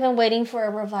 Thanks. I've been waiting for a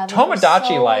revival Tomodachi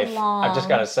for so Life, long. I've just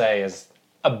got to say, is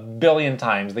a billion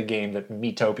times the game that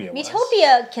Miitopia was.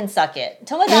 Miitopia can suck it.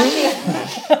 Tomodachi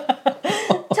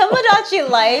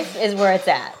Life is where it's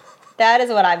at. That is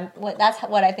that's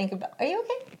what I think about. Are you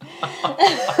okay?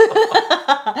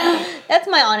 That's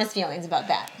my honest feelings about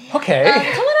that. Okay.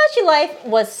 Tomodachi Life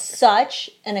was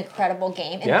such an incredible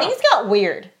game, and things got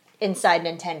weird inside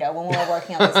Nintendo when we were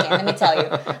working on this game. Let me tell you,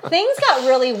 things got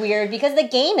really weird because the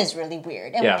game is really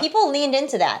weird, and people leaned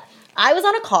into that. I was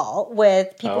on a call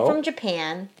with people from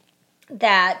Japan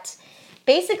that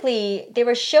basically they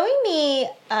were showing me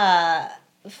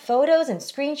photos and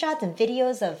screenshots and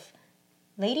videos of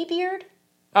Ladybeard.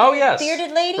 Oh, yes.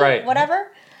 Bearded lady, right.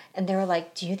 Whatever. And they were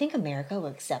like, do you think America will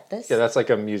accept this? Yeah, that's like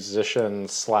a musician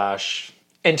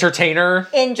 / entertainer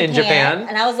in Japan.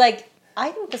 And I was like,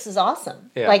 I think this is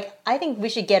awesome. Yeah. Like, I think we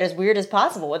should get as weird as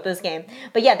possible with this game.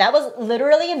 But yeah, that was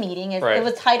literally a meeting. It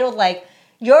was titled like,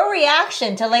 your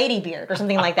reaction to Ladybeard or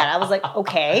something like that. I was like,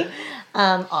 okay,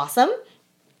 awesome.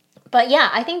 But yeah,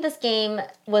 I think this game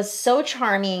was so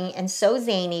charming and so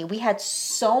zany. We had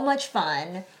so much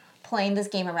fun playing this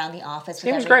game around the office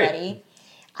with everybody. Great.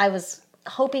 I was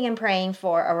hoping and praying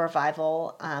for a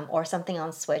revival or something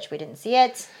on Switch. We didn't see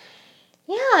it.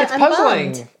 Yeah, it's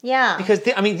puzzling. Bummed. Yeah, because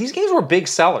these games were big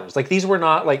sellers. Like these were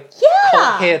not like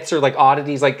cult hits or like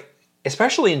oddities. Like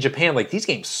especially in Japan, like these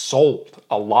games sold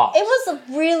a lot. It was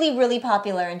really, really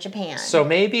popular in Japan. So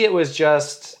maybe it was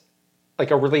just like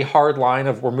a really hard line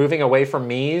of we're moving away from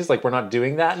Mii's, like we're not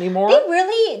doing that anymore. They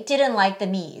really didn't like the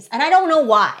Mii's, and I don't know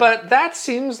why. But that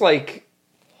seems like...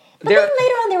 But then later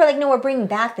on they were like, no, we're bringing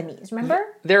back the Mii's, remember?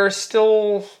 There are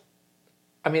still...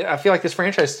 I mean, I feel like this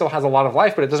franchise still has a lot of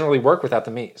life, but it doesn't really work without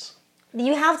the Mii's.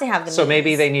 You have to have the Mii's. So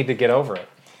maybe they need to get over it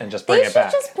and just bring it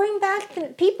back. They should just bring back the...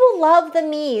 People love the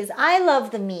Mii's. I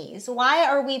love the Mii's. Why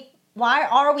are we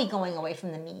going away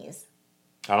from the Mii's?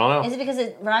 I don't know. Is it because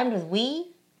it rhymed with we?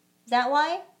 Is that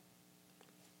why?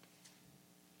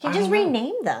 You just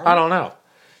rename them. I don't know.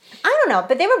 I don't know,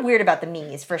 but they were weird about the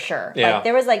Mii's for sure. Yeah. Like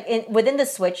there was like within the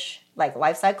Switch like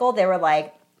life cycle, they were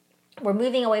like, we're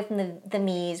moving away from the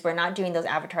Mii's. We're not doing those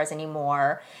avatars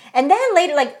anymore. And then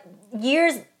later,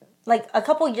 like a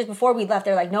couple years before we left,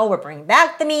 they're like, no, we're bringing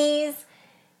back the Mii's.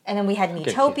 And then we had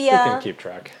Miitopia. Who can keep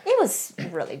track? It was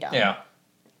really dumb. Yeah.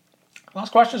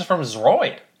 Last question is from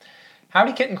Zroid.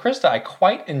 Howdy, Kit and Krista. I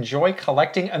quite enjoy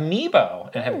collecting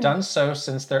Amiibo and have done so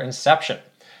since their inception.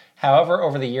 However,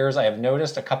 over the years, I have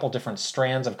noticed a couple different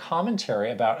strands of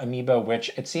commentary about Amiibo, which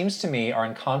it seems to me are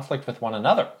in conflict with one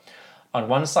another. On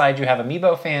one side, you have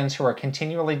Amiibo fans who are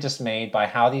continually dismayed by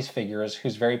how these figures,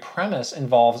 whose very premise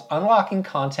involves unlocking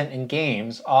content in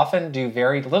games, often do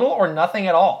very little or nothing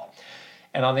at all.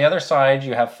 And on the other side,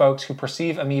 you have folks who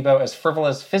perceive Amiibo as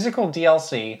frivolous physical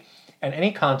DLC, and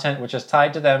any content which is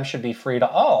tied to them should be free to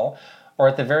all, or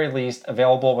at the very least,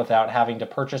 available without having to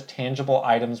purchase tangible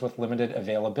items with limited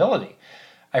availability.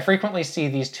 I frequently see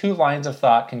these two lines of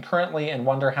thought concurrently and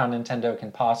wonder how Nintendo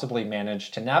can possibly manage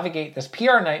to navigate this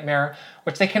PR nightmare,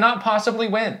 which they cannot possibly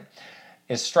win.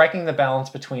 Is striking the balance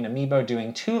between Amiibo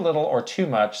doing too little or too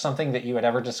much something that you had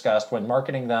ever discussed when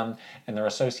marketing them and their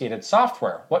associated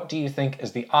software? What do you think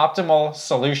is the optimal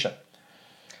solution?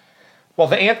 Well,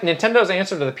 Nintendo's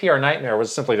answer to the PR nightmare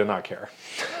was simply to not care.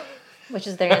 Which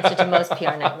is their answer to most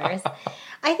PR nightmares.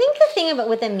 I think the thing about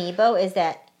with Amiibo is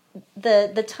that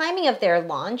the timing of their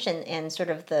launch and sort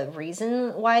of the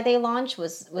reason why they launched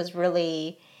was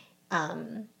really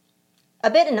a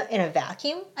bit in a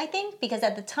vacuum, I think, because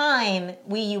at the time,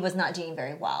 Wii U was not doing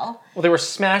very well. Well, they were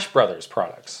Smash Brothers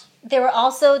products. They were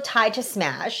also tied to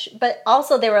Smash, but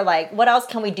also they were like, what else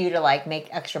can we do to like make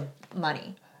extra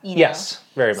money? You know? Yes,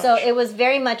 very much. So it was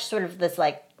very much sort of this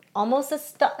like almost a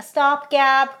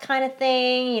stopgap kind of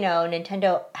thing. You know,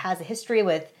 Nintendo has a history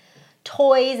with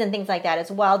toys and things like that as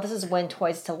well. This is when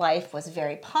Toys to Life was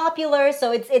very popular.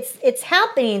 So it's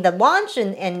happening. The launch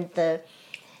and the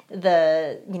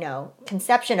you know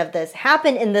conception of this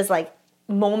happened in this like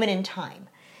moment in time,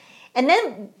 and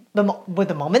then the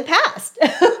moment passed,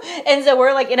 and so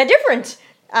we're like in a different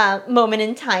moment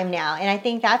in time now. And I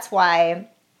think that's why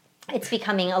it's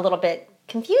becoming a little bit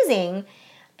confusing,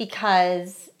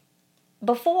 because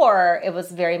before it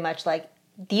was very much like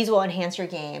these will enhance your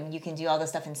game. You can do all this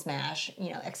stuff in Smash,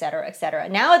 you know, et cetera, et cetera.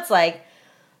 Now it's like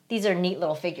these are neat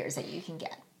little figures that you can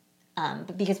get,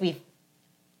 but because we've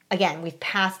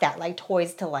passed that like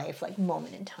Toys to Life like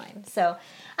moment in time. So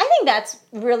I think that's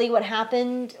really what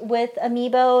happened with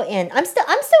Amiibo, and I'm still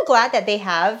glad that they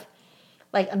have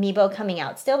like Amiibo coming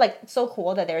out still. Like so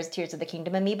cool that there's Tears of the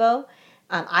Kingdom Amiibo.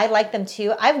 I like them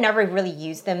too. I've never really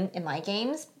used them in my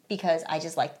games because I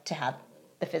just like to have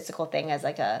the physical thing as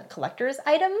like a collector's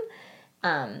item.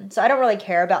 So I don't really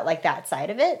care about like that side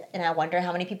of it. And I wonder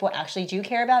how many people actually do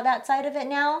care about that side of it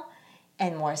now,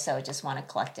 and more so just want to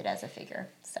collect it as a figure.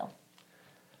 So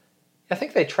I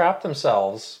think they trapped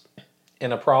themselves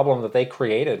in a problem that they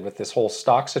created with this whole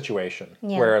stock situation,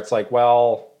 where it's like,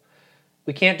 well,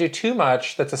 we can't do too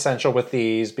much that's essential with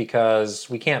these because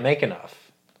we can't make enough.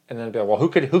 And then be like, well, who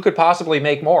could possibly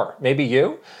make more? Maybe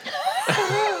you?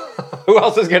 Who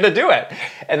else is going to do it?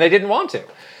 And they didn't want to.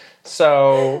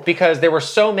 So, because there were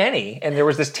so many, and there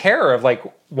was this terror of like,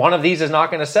 one of these is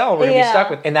not going to sell, we're going to be stuck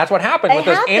with. And that's what happened with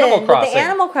those Animal Crossing. With the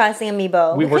Animal Crossing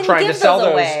Amiibo. We were trying to sell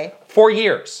those for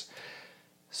years.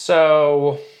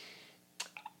 So,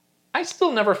 I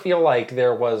still never feel like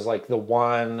there was like the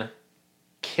one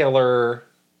killer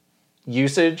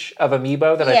usage of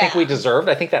Amiibo that I think we deserved.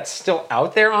 I think that's still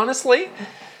out there, honestly. Is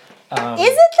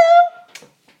it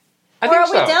though? Or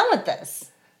are we done with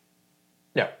this?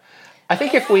 No. I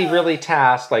think if we really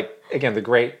tasked, like, again, the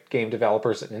great game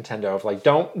developers at Nintendo of like,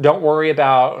 don't worry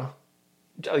about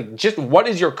just what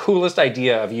is your coolest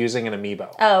idea of using an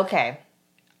amiibo? Oh, okay.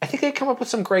 I think they come up with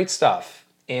some great stuff.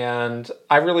 And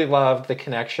I really loved the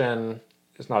connection.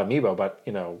 It's not amiibo, but,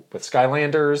 with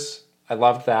Skylanders. I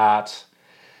loved that.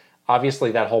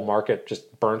 Obviously, that whole market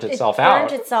just burnt itself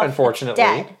out, unfortunately.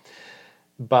 It's dead.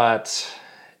 But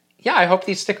yeah, I hope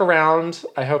these stick around.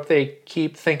 I hope they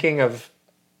keep thinking of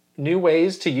new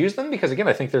ways to use them because, again,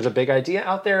 I think there's a big idea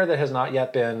out there that has not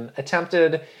yet been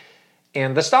attempted.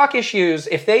 And the stock issues,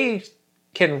 if they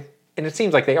can, and it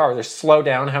seems like they slow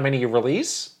down how many you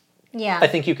release. Yeah. I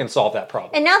think you can solve that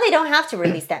problem. And now they don't have to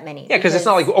release that many. Yeah, because it's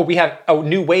not like, we have a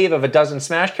new wave of a dozen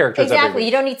Smash characters exactly. every week.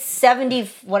 You don't need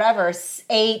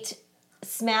 8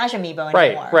 Smash amiibo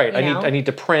anymore. Right. I need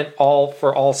to print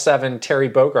for all 7 Terry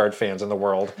Bogard fans in the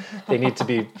world. They need to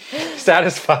be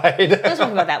satisfied. Don't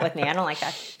talk about that with me. I don't like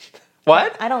that.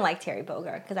 What? I don't like Terry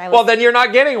Bogard because Well, then you're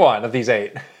not getting one of these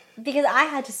 8. Because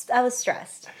I was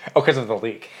stressed. Oh, because of the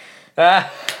leak. I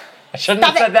shouldn't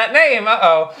have said that name.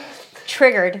 Uh-oh.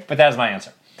 Triggered. But that is my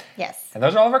answer. Yes. And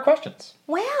those are all of our questions.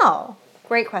 Wow.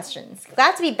 Great questions.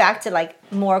 Glad to be back to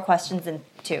more questions than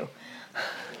 2.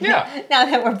 Yeah. Now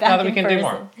that we're back Now that we in can person. do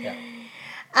more.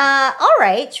 Yeah. All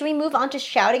right. Should we move on to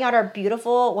shouting out our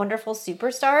beautiful, wonderful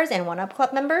superstars and 1UP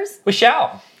Club members? We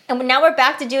shall. And now we're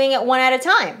back to doing it one at a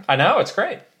time. I know. It's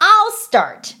great. I'll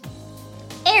start.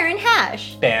 Aaron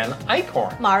Hash. Ben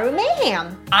Eichhorn. Maru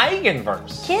Mayhem.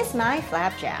 Eigenverse. Kiss My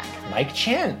Flapjack. Mike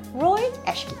Chin. Roy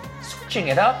Eschke. Switching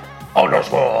it up. _.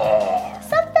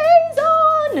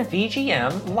 Subphazon.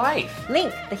 VGM Life.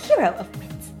 Link, the hero of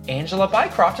Prince. Angela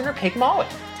Bycroft and her pig Molly.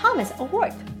 Thomas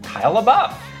O'Rourke. Kyle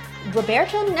LaBeouf.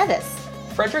 Roberto Neves.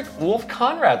 Frederick Wolf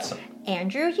Conradson.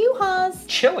 Andrew Uhas.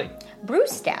 Chili.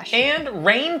 Bruce Stash. And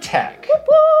Rain Tech. Whoop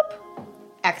whoop.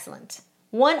 Excellent.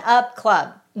 1UP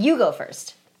Club. You go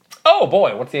first. Oh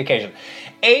boy, what's the occasion?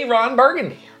 A. Ron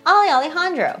Burgundy. Ollie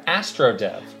Alejandro.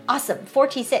 Astrodev. Awesome.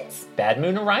 46. Bad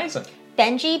Moon Horizon.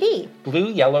 Ben GB. Blue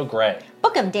Yellow Gray.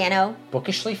 Bookem Dano.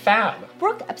 Bookishly Fab.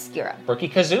 Brooke Obscura. Brookie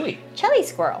Kazooie. Chelly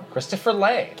Squirrel. Christopher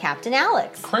Lay. Captain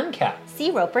Alex. Crimcat. C.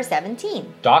 Roper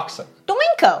 17. Dachshund.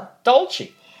 Doinko.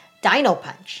 Dolce. Dino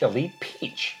Punch. Elite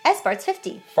Peach. Esparts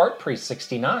 50. Fart Priest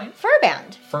 69.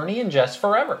 Furbound. Fernie and Jess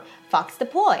Forever. Fox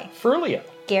Deploy. Frulio.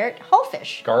 Garrett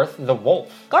Hullfish. Garth the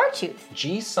Wolf. Gartooth.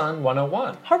 G Sun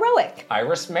 101. Heroic.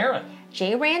 Iris Marin.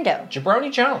 Jay Rando.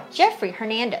 Jabroni Jones. Jeffrey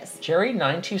Hernandez. Jerry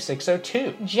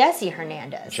 92602. Jesse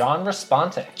Hernandez. John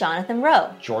Responte. Jonathan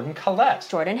Rowe. Jordan Collette.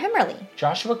 Jordan Hemmerly.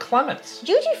 Joshua Clements.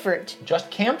 Juji Fruit.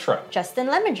 Just Camtro. Justin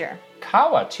Lemminger.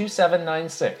 Kawa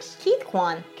 2796. Keith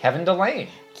Kwan. Kevin Delane.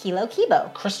 Kilo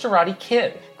Kibo. Christorati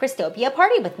Kid. Christopia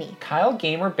Party With Me. Kyle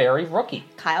Gamer Barry Rookie.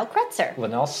 Kyle Kretzer.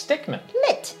 Linnell Stickman.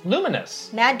 Lit.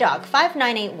 Luminous. Mad Dog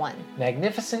 5981.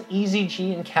 Magnificent Easy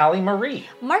G and Callie Marie.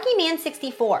 Marky Man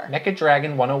 64. Mecha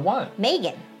Dragon 101.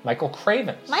 Megan. Michael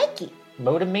Cravens. Mikey.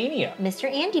 Modamania.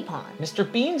 Mr. Andy Pond.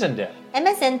 Mr. Beans and Dip.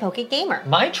 MSN Poke Gamer.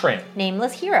 Mytran.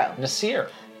 Nameless Hero.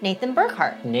 Nasir. Nathan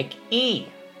Burkhart. Nick E.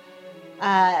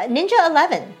 Ninja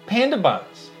 11. Panda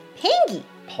Buns. Pangy.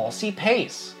 Paul C.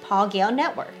 Pace. Paul Gale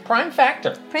Network. Prime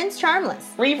Factor. Prince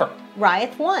Charmless. Reaver.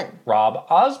 Riot 1. Rob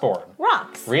Osborne.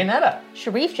 Rocks. Rianetta.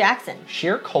 Sharif Jackson.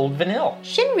 Sheer Cold Vanille.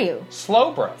 Shinryu.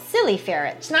 Slowbro. Silly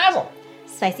Ferret. Snazzle.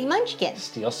 Spicy Munchkin.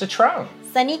 Steel Citron.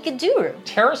 Sunny Gaduru.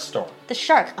 Terrastorm. The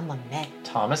Shark Among Men.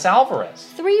 Thomas Alvarez.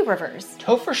 3 Rivers.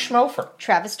 Topher Schmofer.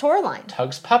 Travis Torline.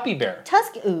 Tugs Puppy Bear.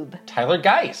 Tusk Oob. Tyler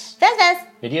Geis. Fez.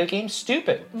 Video Game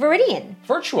Stupid. Viridian.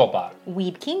 Virtual Bot.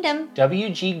 Weeb Kingdom.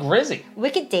 WG Grizzy.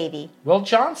 Wicked Davy. Will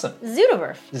Johnson.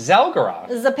 Zoodorf. Zelgarov.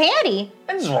 Zapatty.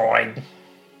 And Zroid.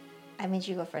 I made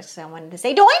you go first because I wanted to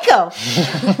say Doinko.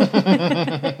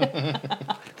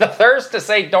 The thirst to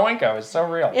say Doinko is so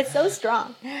real. It's so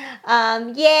strong.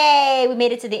 Yay! We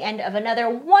made it to the end of another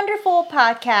wonderful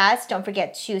podcast. Don't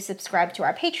forget to subscribe to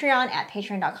our Patreon at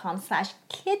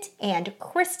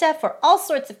patreon.com/KitandKrista for all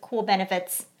sorts of cool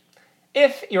benefits.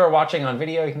 If you're watching on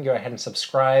video, you can go ahead and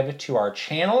subscribe to our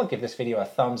channel. Give this video a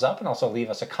thumbs up and also leave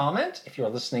us a comment. If you're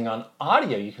listening on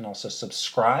audio, you can also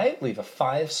subscribe, leave a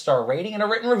 5-star rating, and a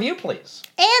written review, please.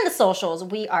 And the socials.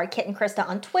 We are Kit and Krista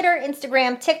on Twitter,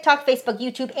 Instagram, TikTok, Facebook,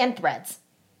 YouTube, and Threads.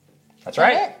 That's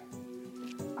right.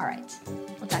 All right.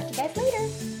 We'll talk to you guys later.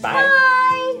 Bye. Bye.